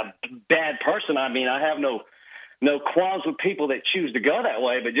bad person. I mean, I have no qualms with people that choose to go that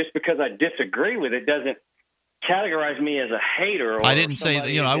way, but just because I disagree with it doesn't categorize me as a hater. Or I didn't say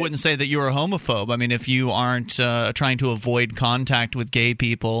that, I wouldn't say that you're a homophobe. I mean, if you aren't trying to avoid contact with gay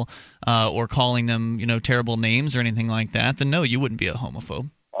people or calling them, terrible names or anything like that, then no, you wouldn't be a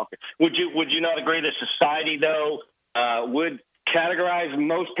homophobe. Okay. Would you not agree that society, though, would categorize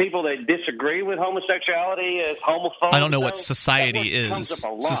most people that disagree with homosexuality as homophobes? I don't know what society is.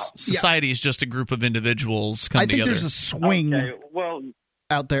 Society is just a group of individuals come together. I think there's a swing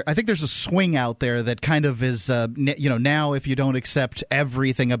out there. I think there's a swing out there that kind of is, now if you don't accept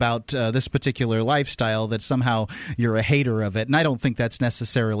everything about this particular lifestyle, that somehow you're a hater of it. And I don't think that's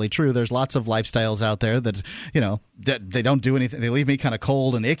necessarily true. There's lots of lifestyles out there that, that they don't do anything. They leave me kind of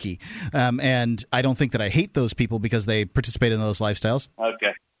cold and icky. And I don't think that I hate those people because they participate in those lifestyles.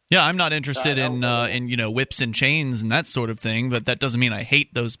 Okay. Yeah, I'm not interested in whips and chains and that sort of thing, but that doesn't mean I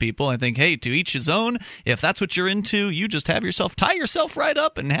hate those people. I think, hey, to each his own. If that's what you're into, you just tie yourself right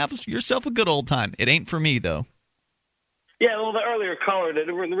up and have yourself a good old time. It ain't for me, though. Yeah, well, the earlier caller, the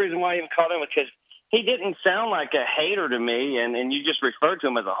reason why I even called him was because he didn't sound like a hater to me, and you just referred to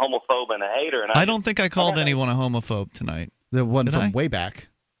him as a homophobe and a hater. And I don't think I called anyone a homophobe tonight. The one from way back.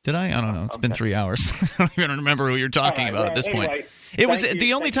 Did I? I don't know. It's been 3 hours. I don't even remember who you're talking about at this point. It was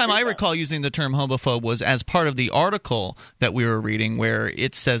the only time I recall using the term homophobe was as part of the article that we were reading, where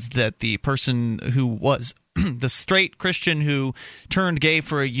it says that the person who was the straight Christian who turned gay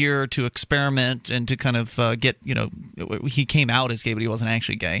for a year to experiment and to kind of get, he came out as gay, but he wasn't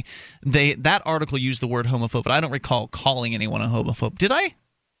actually gay. That article used the word homophobe, but I don't recall calling anyone a homophobe. Did I?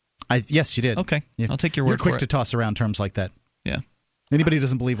 Yes, you did. Okay. Yeah. I'll take your word for it. You're quick to toss around terms like that. Yeah. Anybody who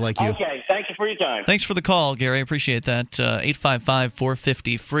doesn't believe like you. Okay, thank you for your time. Thanks for the call, Gary. I appreciate that.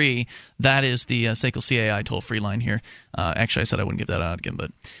 855-450-FREE. That is the SACL CAI toll-free line here. Actually, I said I wouldn't give that out again,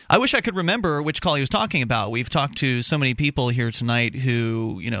 but I wish I could remember which call he was talking about. We've talked to so many people here tonight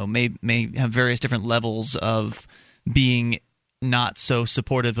who, may have various different levels of being not so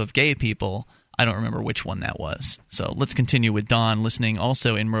supportive of gay people. I don't remember which one that was. So let's continue with Don listening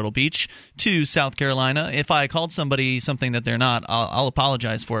also in Myrtle Beach to South Carolina. If I called somebody something that they're not, I'll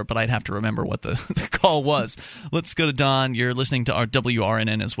apologize for it, but I'd have to remember what the call was. Let's go to Don. You're listening to our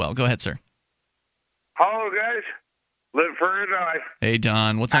WRNN as well. Go ahead, sir. Hello, guys. Live free or die. Hey,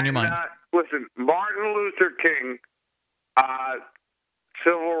 Don. What's on your mind? Listen, Martin Luther King,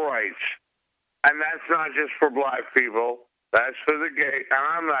 civil rights. And that's not just for black people. That's for the gay. And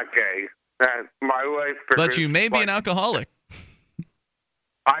I'm not gay. My wife. But you may be an alcoholic.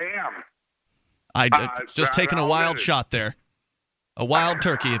 I am. I just taking a wild shot there. A wild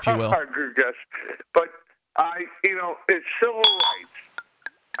turkey, if you will. Good guess. But, it's civil rights.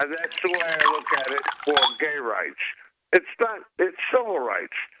 And that's the way I look at it for gay rights. It's civil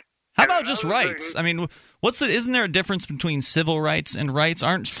rights. How about just rights? I mean, isn't there a difference between civil rights and rights?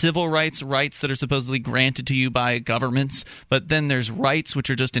 Aren't civil rights rights that are supposedly granted to you by governments? But then there's rights which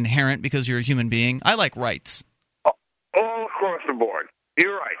are just inherent because you're a human being. I like rights. All across the board.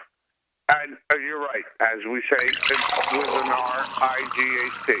 You're right. And you're right, as we say with an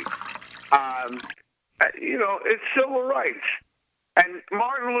R-I-G-H-T. It's civil rights. And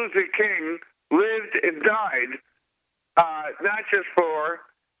Martin Luther King lived and died not just for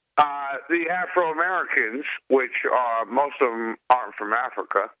the Afro-Americans, which most of them aren't from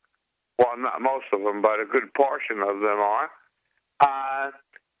Africa. Well, not most of them, but a good portion of them are.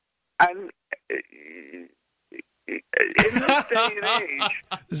 And in this day and age,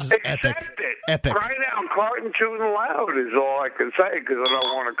 this is accept epic. it. Epic. Cry down, carton, tootin' loud is all I can say because I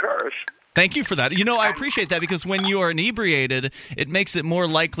don't want to curse. Thank you for that. I appreciate that because when you are inebriated, it makes it more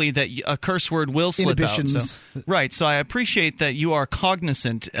likely that a curse word will slip out. So I appreciate that you are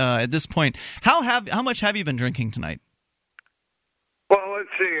cognizant at this point. How much have you been drinking tonight? Well, let's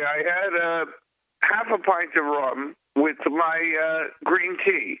see. I had half a pint of rum with my green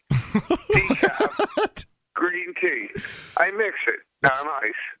tea. Decaf green tea. I mix it on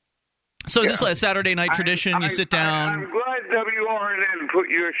ice. So is this like a Saturday night tradition? You sit down. I'm glad WRNN put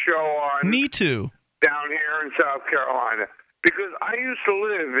your show on. Me too. Down here in South Carolina. Because I used to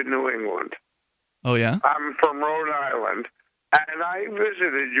live in New England. Oh, yeah? I'm from Rhode Island, and I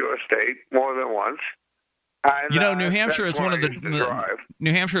visited your state more than once. And, New Hampshire is one of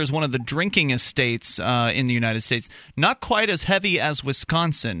New Hampshire is one of the drinkingest states in the United States. Not quite as heavy as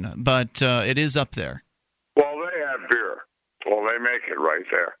Wisconsin, but it is up there. Well, they have beer. Well, they make it right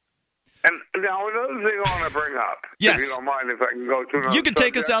there. And now another thing I want to bring up, yes. if you don't mind, if I can go to another You can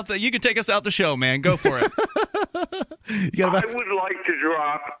take us out. You can take us out the show, man. Go for it. I would like to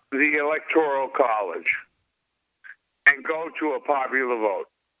drop the Electoral College and go to a popular vote.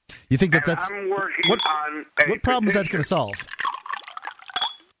 You think that's I'm working on what problem is that going to solve?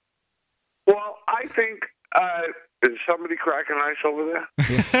 Well, I think is somebody cracking ice over there?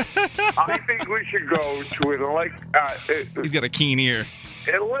 I think we should go to an He's got a keen ear.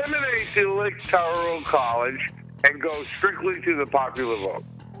 Eliminate the Electoral College and go strictly to the popular vote.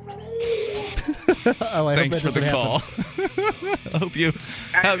 Thanks for the call. I hope you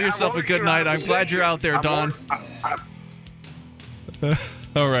have yourself a good night. I'm glad you're out there, Don.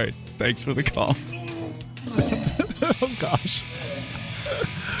 All right. Thanks for the call. Oh, gosh.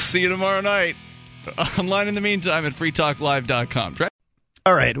 See you tomorrow night. Online in the meantime at freetalklive.com.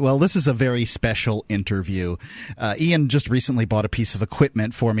 All right. Well, this is a very special interview. Ian just recently bought a piece of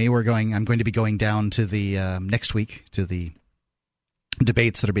equipment for me. I'm going to be going down to the next week to the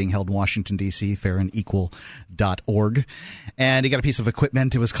debates that are being held in Washington, D.C., fairandequal.org. And he got a piece of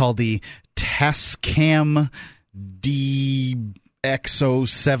equipment. It was called the Tascam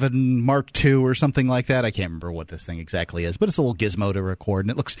DX07 Mark II or something like that. I can't remember what this thing exactly is, but it's a little gizmo to record,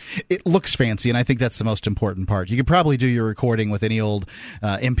 and it looks fancy, and I think that's the most important part. You could probably do your recording with any old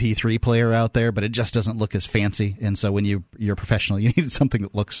MP3 player out there, but it just doesn't look as fancy, and so when you're a professional, you need something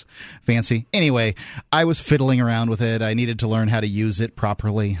that looks fancy. Anyway, I was fiddling around with it. I needed to learn how to use it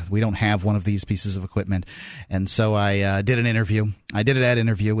properly. We don't have one of these pieces of equipment, and so I did an interview. I did an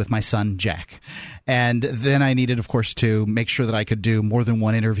interview with my son, Jack. And then I needed, of course, to make sure that I could do more than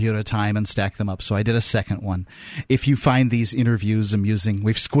one interview at a time and stack them up. So I did a second one. If you find these interviews amusing,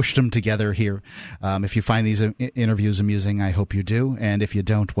 we've squished them together here. If you find these interviews amusing, I hope you do. And if you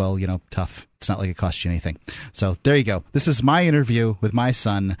don't, well, tough. It's not like it costs you anything. So there you go. This is my interview with my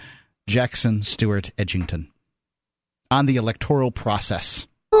son, Jackson Stewart Edgington, on the electoral process.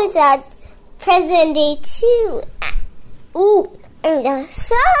 Who's that president too? Ooh, and the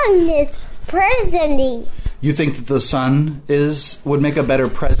sun is president. You think that the sun would make a better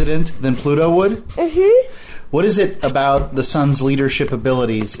president than Pluto would? Mm-hmm. What is it about the sun's leadership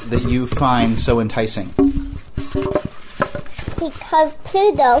abilities that you find so enticing? Because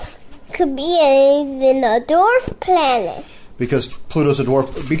Pluto could be even a dwarf planet. Because Pluto's a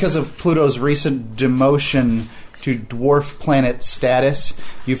dwarf. Because of Pluto's recent demotion to dwarf planet status,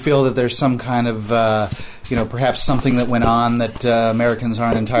 you feel that there's some kind of perhaps something that went on that Americans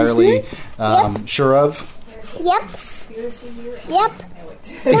aren't entirely sure of? Yep.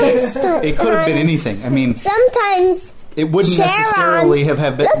 It could have been anything. I mean, sometimes it wouldn't necessarily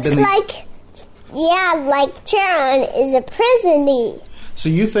have been like Charon is a president. So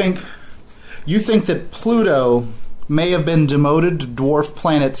you think that Pluto may have been demoted to dwarf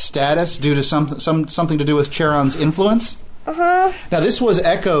planet status due to something to do with Charon's influence? Uh-huh. Now, this was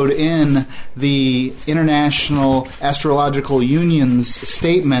echoed in the International Astrological Union's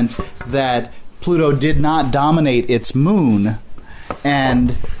statement that Pluto did not dominate its moon.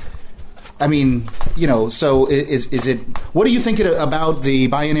 And, I mean, so is it... What do you think about the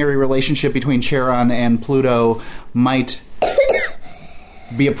binary relationship between Charon and Pluto might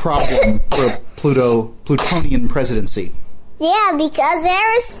be a problem for a Plutonian presidency? Yeah, because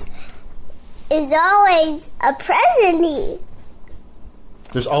there's is always a presidency.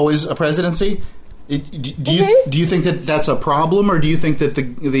 There's always a presidency? Do you think that that's a problem, or do you think that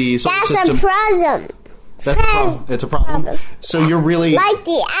the solar system... That's a problem. That's a problem. It's a problem. So you're really... Like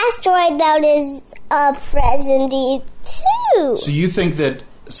the asteroid belt is a presidency, too. So you think that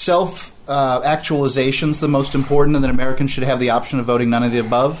self-actualization's the most important, and that Americans should have the option of voting none of the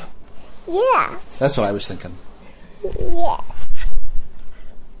above? Yeah. That's what I was thinking. Yeah.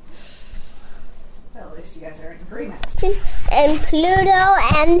 Well, at least you guys are in agreement. And Pluto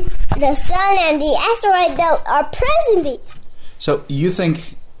and the Sun and the asteroid belt are presidents. So you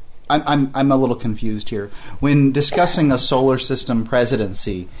think... I'm a little confused here. When discussing a solar system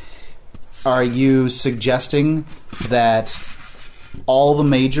presidency, are you suggesting that all the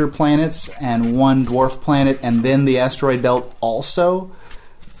major planets and one dwarf planet and then the asteroid belt also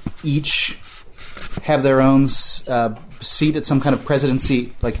each have their own seat at some kind of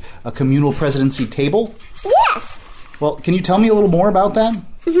presidency, like a communal presidency table? Yes. Well, can you tell me a little more about that?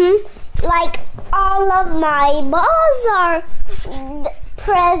 Mm-hmm. Like, all of my balls are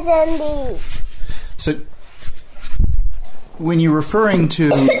presidents. So when you're referring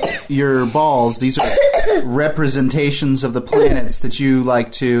to your balls, these are representations of the planets that you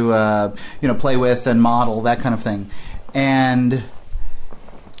like to play with and model, that kind of thing. And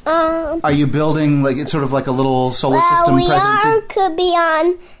are you building it's sort of like a little solar system presence? Could be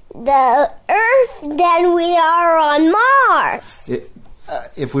on the Earth than we are on Mars.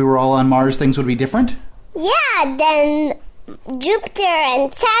 If we were all on Mars, things would be different? Yeah, than Jupiter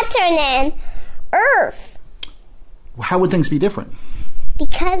and Saturn and Earth. How would things be different?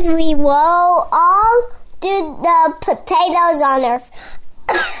 Because we will all do the potatoes on Earth.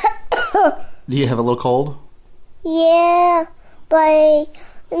 Do you have a little cold? Yeah, but I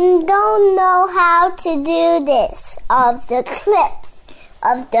don't know how to do this, of the clips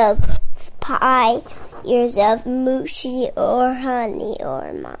of the pie ears of Mooshy or Honey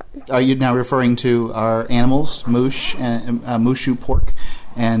or Mom. Are you now referring to our animals, Moosh and Mooshu Pork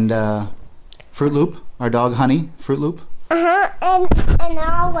and Fruit Loop, our dog Honey, Fruit Loop? And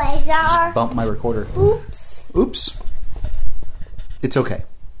always our... Bump my recorder. Oops. It's okay.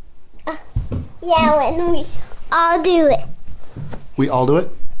 Yeah, when we all do it. We all do it?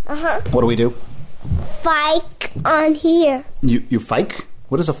 What do we do? Fike on here. You fike?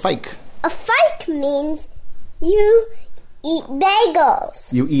 What is a fike? A fike means you eat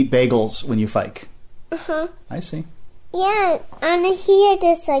bagels. You eat bagels when you fike. I see. Yeah, I want to hear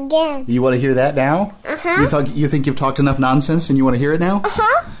this again. You want to hear that now? You think you've talked enough nonsense and you want to hear it now?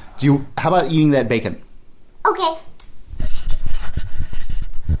 How about eating that bacon? Okay.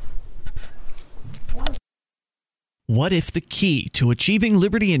 What if the key to achieving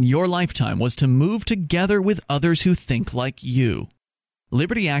liberty in your lifetime was to move together with others who think like you?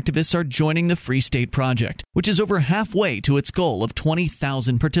 Liberty activists are joining the Free State Project, which is over halfway to its goal of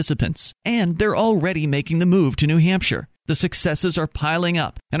 20,000 participants. And they're already making the move to New Hampshire. The successes are piling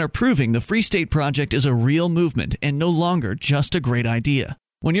up and are proving the Free State Project is a real movement and no longer just a great idea.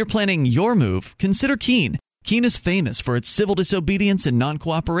 When you're planning your move, consider Keene. Keene is famous for its civil disobedience and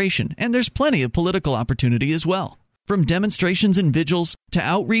non-cooperation, and there's plenty of political opportunity as well. From demonstrations and vigils to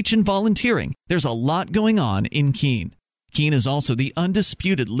outreach and volunteering, there's a lot going on in Keene. Keene is also the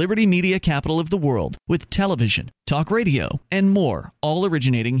undisputed liberty media capital of the world, with television, talk radio, and more, all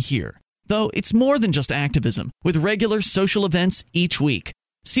originating here. Though it's more than just activism, with regular social events each week.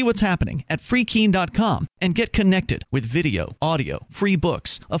 See what's happening at freekeene.com and get connected with video, audio, free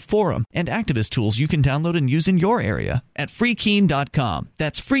books, a forum, and activist tools you can download and use in your area at freekeene.com.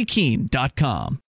 That's freekeene.com.